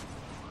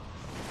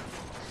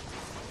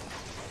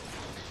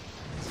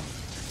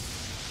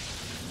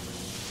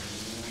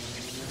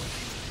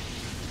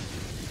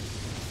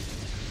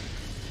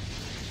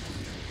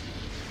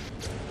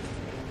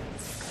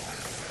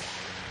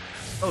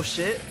 Oh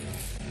shit.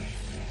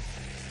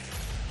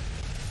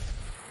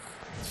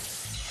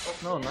 Oh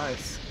no,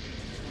 nice.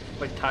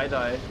 Like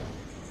tie-dye.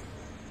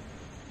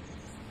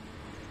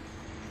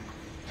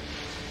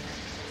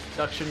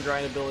 Induction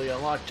grindability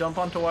unlocked. Jump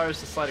onto wires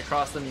to slide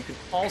across them. You can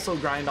also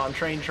grind on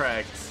train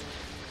tracks.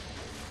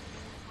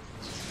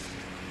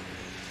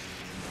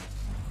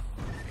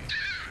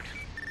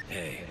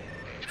 Hey.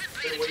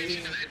 They're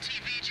waiting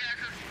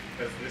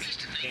because this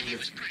thing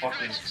is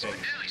fucking sick.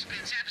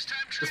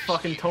 Just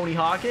fucking Tony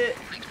Hawk it?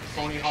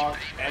 Tony Hawk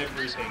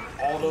everything.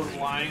 All those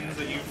lines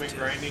that you've been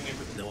grinding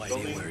into the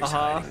building.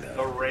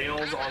 The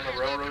rails on the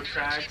railroad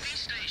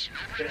tracks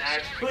can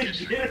actually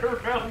get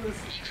around this.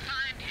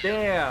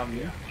 Damn.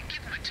 Give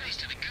him a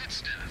taste of the good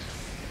stuff.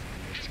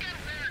 He's got to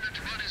learn not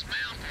to run his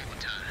mouth all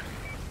the time.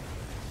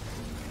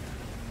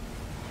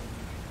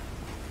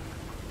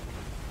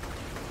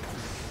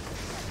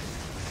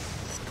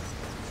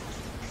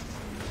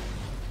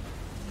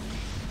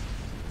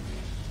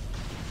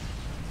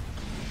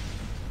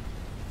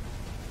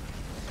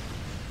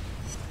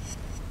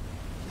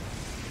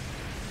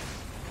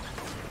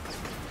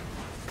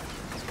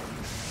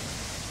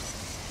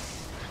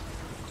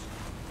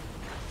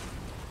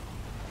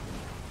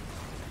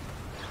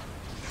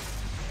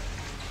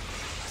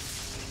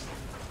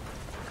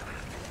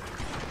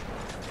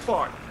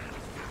 Fuck.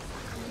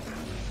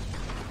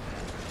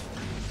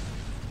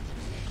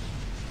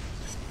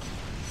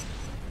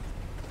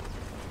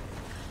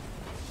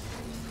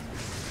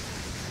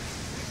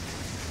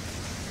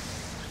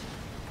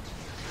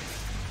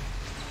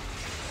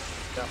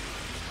 Yeah.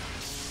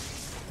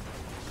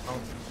 Oh.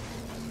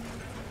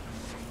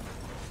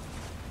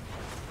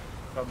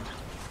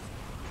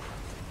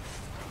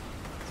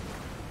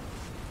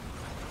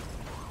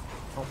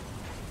 Oh.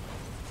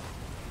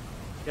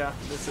 Yeah,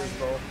 this is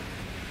both.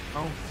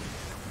 Oh.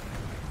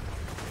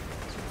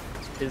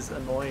 Is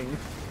annoying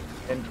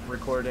and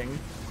recording.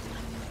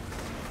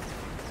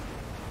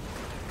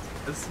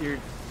 Is your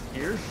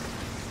ear?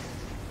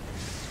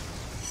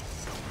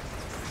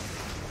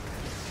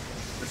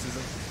 This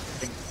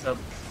isn't.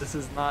 This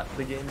is not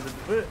the game to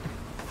do it.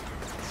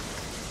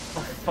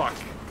 Oh fuck.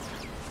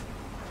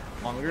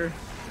 Longer.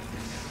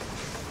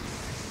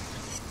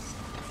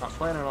 Not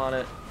planning on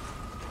it.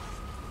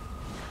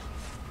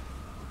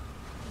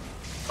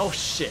 Oh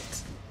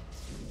shit.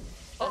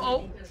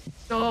 Uh-oh.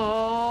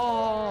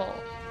 Oh.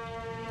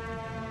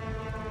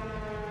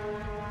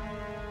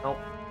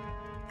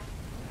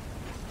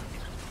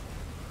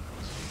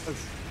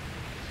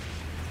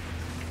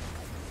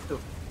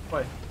 Nope.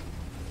 Why? I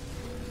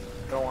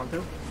don't want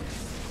to.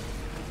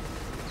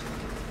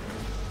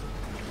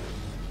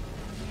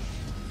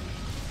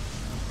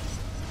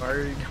 Why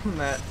are you doing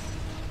that?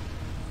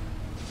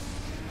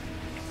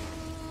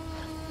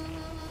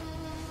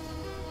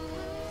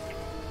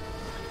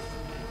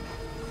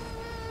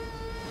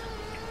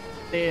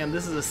 Damn,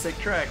 this is a sick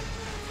track.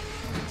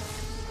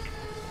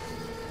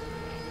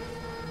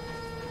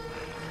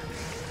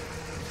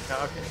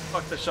 Okay,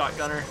 fuck the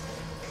shotgunner.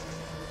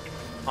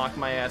 Knock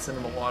my ass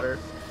into the water.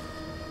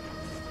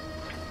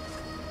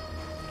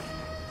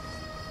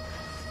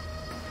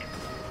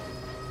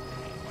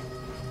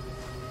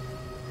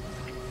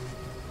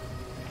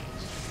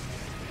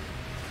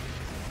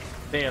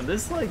 Damn,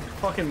 this like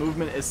fucking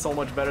movement is so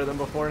much better than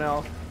before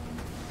now.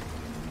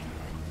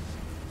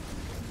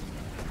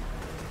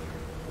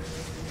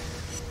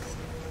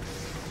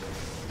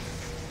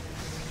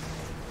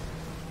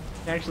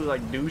 Can actually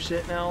like do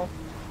shit now.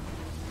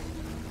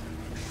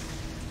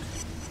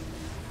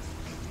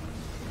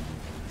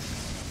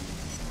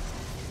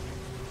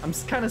 I'm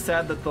kind of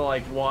sad that the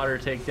like water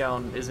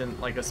takedown isn't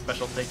like a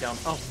special takedown.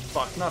 Oh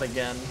fuck, not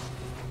again.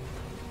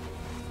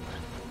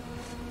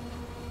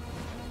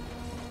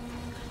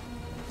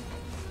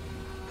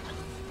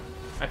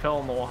 I fell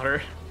in the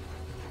water.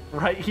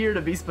 Right here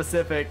to be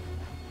specific.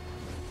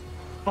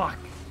 Fuck.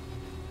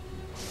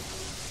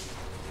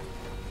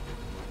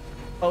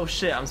 Oh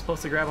shit, I'm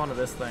supposed to grab onto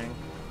this thing.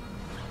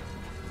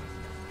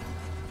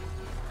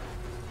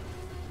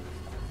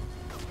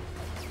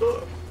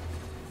 Ugh.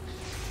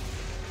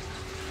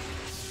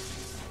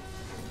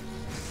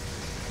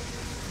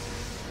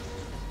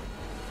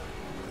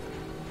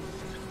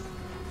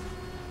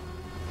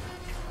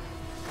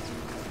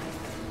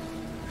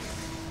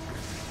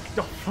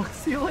 Oh fuck,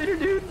 see you later,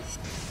 dude.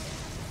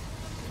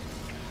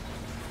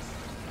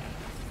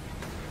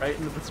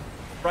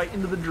 Right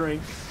into the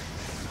drink.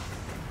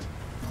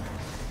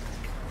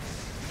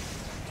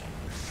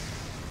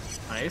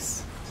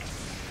 Nice.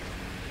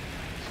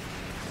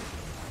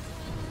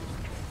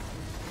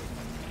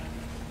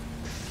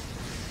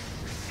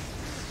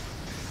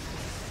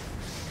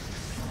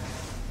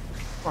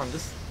 Come on,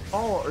 just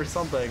fall or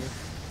something.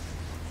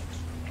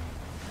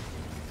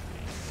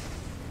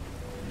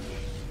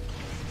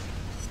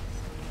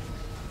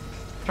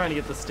 Trying to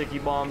get the sticky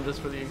bomb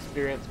just for the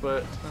experience,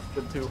 but that's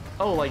good too.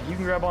 Oh, like you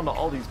can grab onto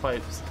all these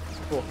pipes.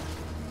 Cool.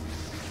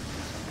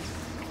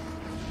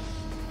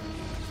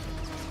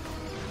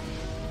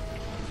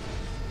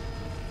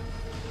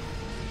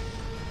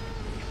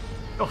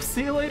 Oh,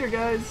 see you later,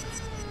 guys.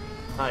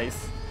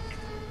 Nice.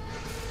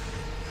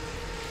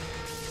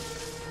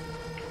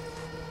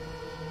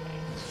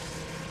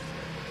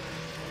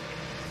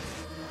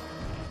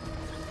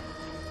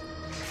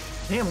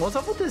 Damn, what's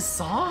up with this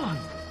song?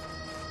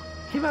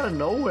 Came out of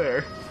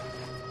nowhere.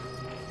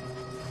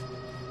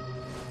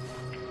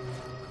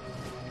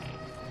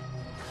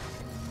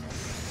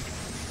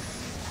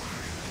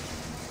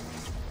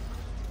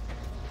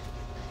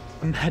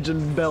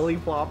 Imagine belly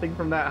flopping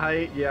from that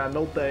height. Yeah,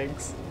 no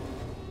thanks.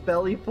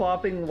 Belly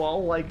flopping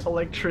while like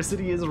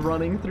electricity is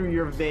running through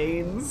your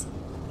veins.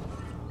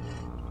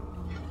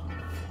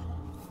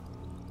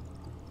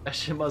 That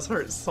shit must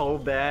hurt so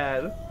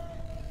bad.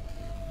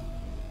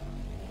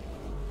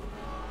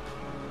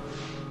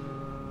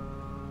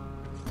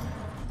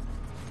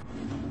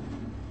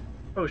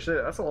 Oh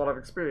shit, that's a lot of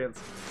experience.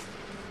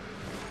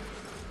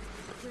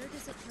 Where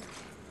does it hurt?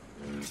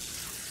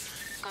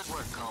 Good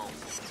work, Cole.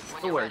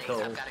 When you're ready,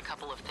 I've got a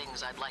couple of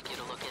things I'd like you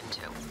to look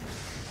into.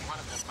 One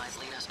of them might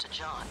lead us to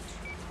John.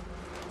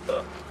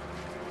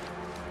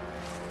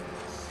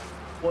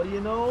 What do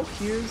you know?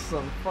 Here's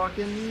some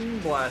fucking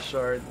blast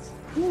shards.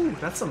 Ooh,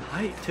 that's some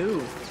height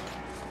too.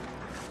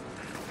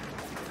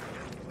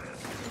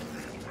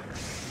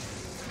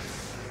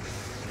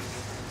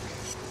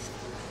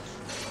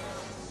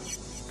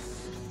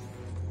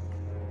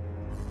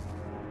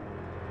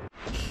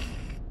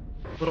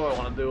 What do I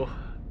want to do?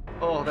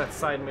 Oh, that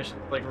side mission,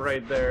 like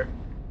right there.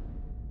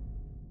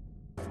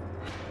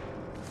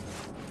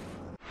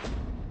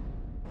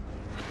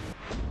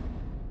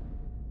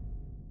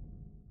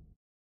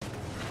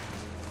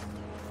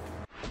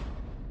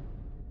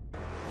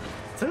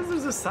 It says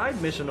there's a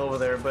side mission over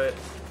there, but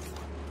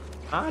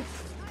not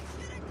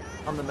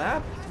on the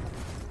map.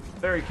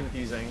 Very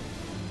confusing.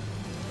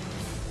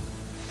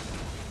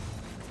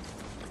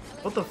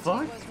 What the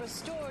fuck?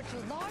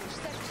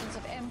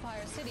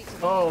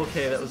 Oh,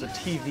 okay, that was a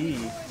TV.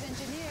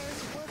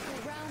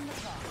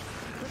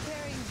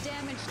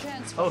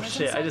 Oh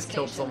shit, I just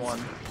killed someone.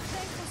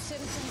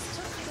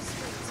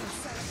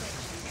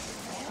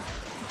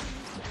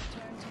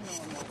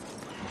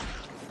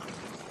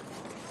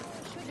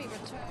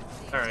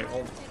 Alright,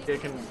 well, it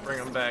can bring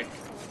them back.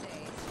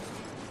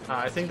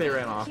 I think they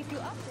ran off.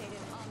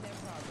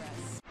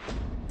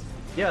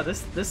 Yeah,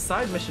 this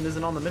side mission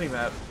isn't on the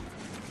minimap.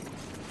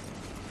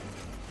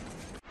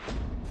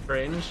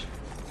 Strange.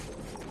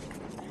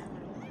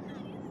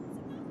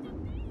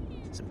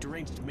 Some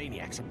deranged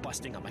maniacs are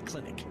busting on my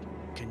clinic.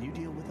 Can you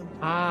deal with them?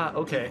 Ah,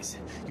 okay. Please,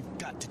 you've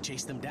got to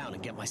chase them down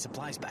and get my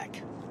supplies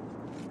back.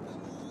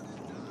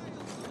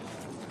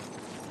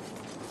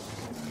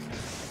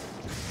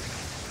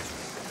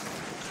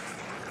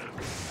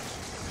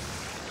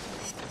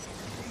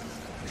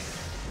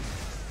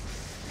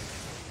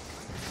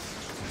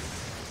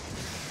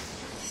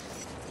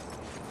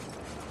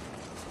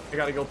 I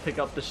gotta go pick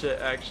up the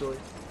shit, actually.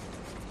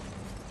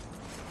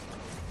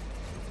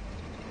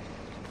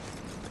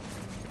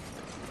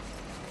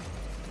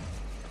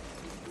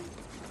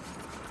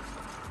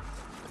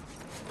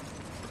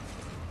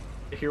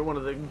 hear one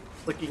of the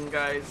clicking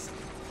guys.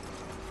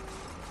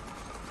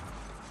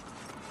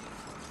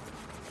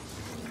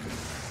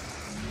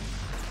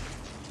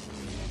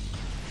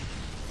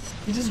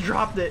 He just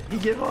dropped it. He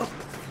gave up.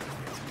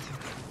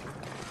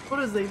 What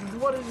is they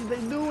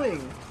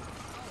doing?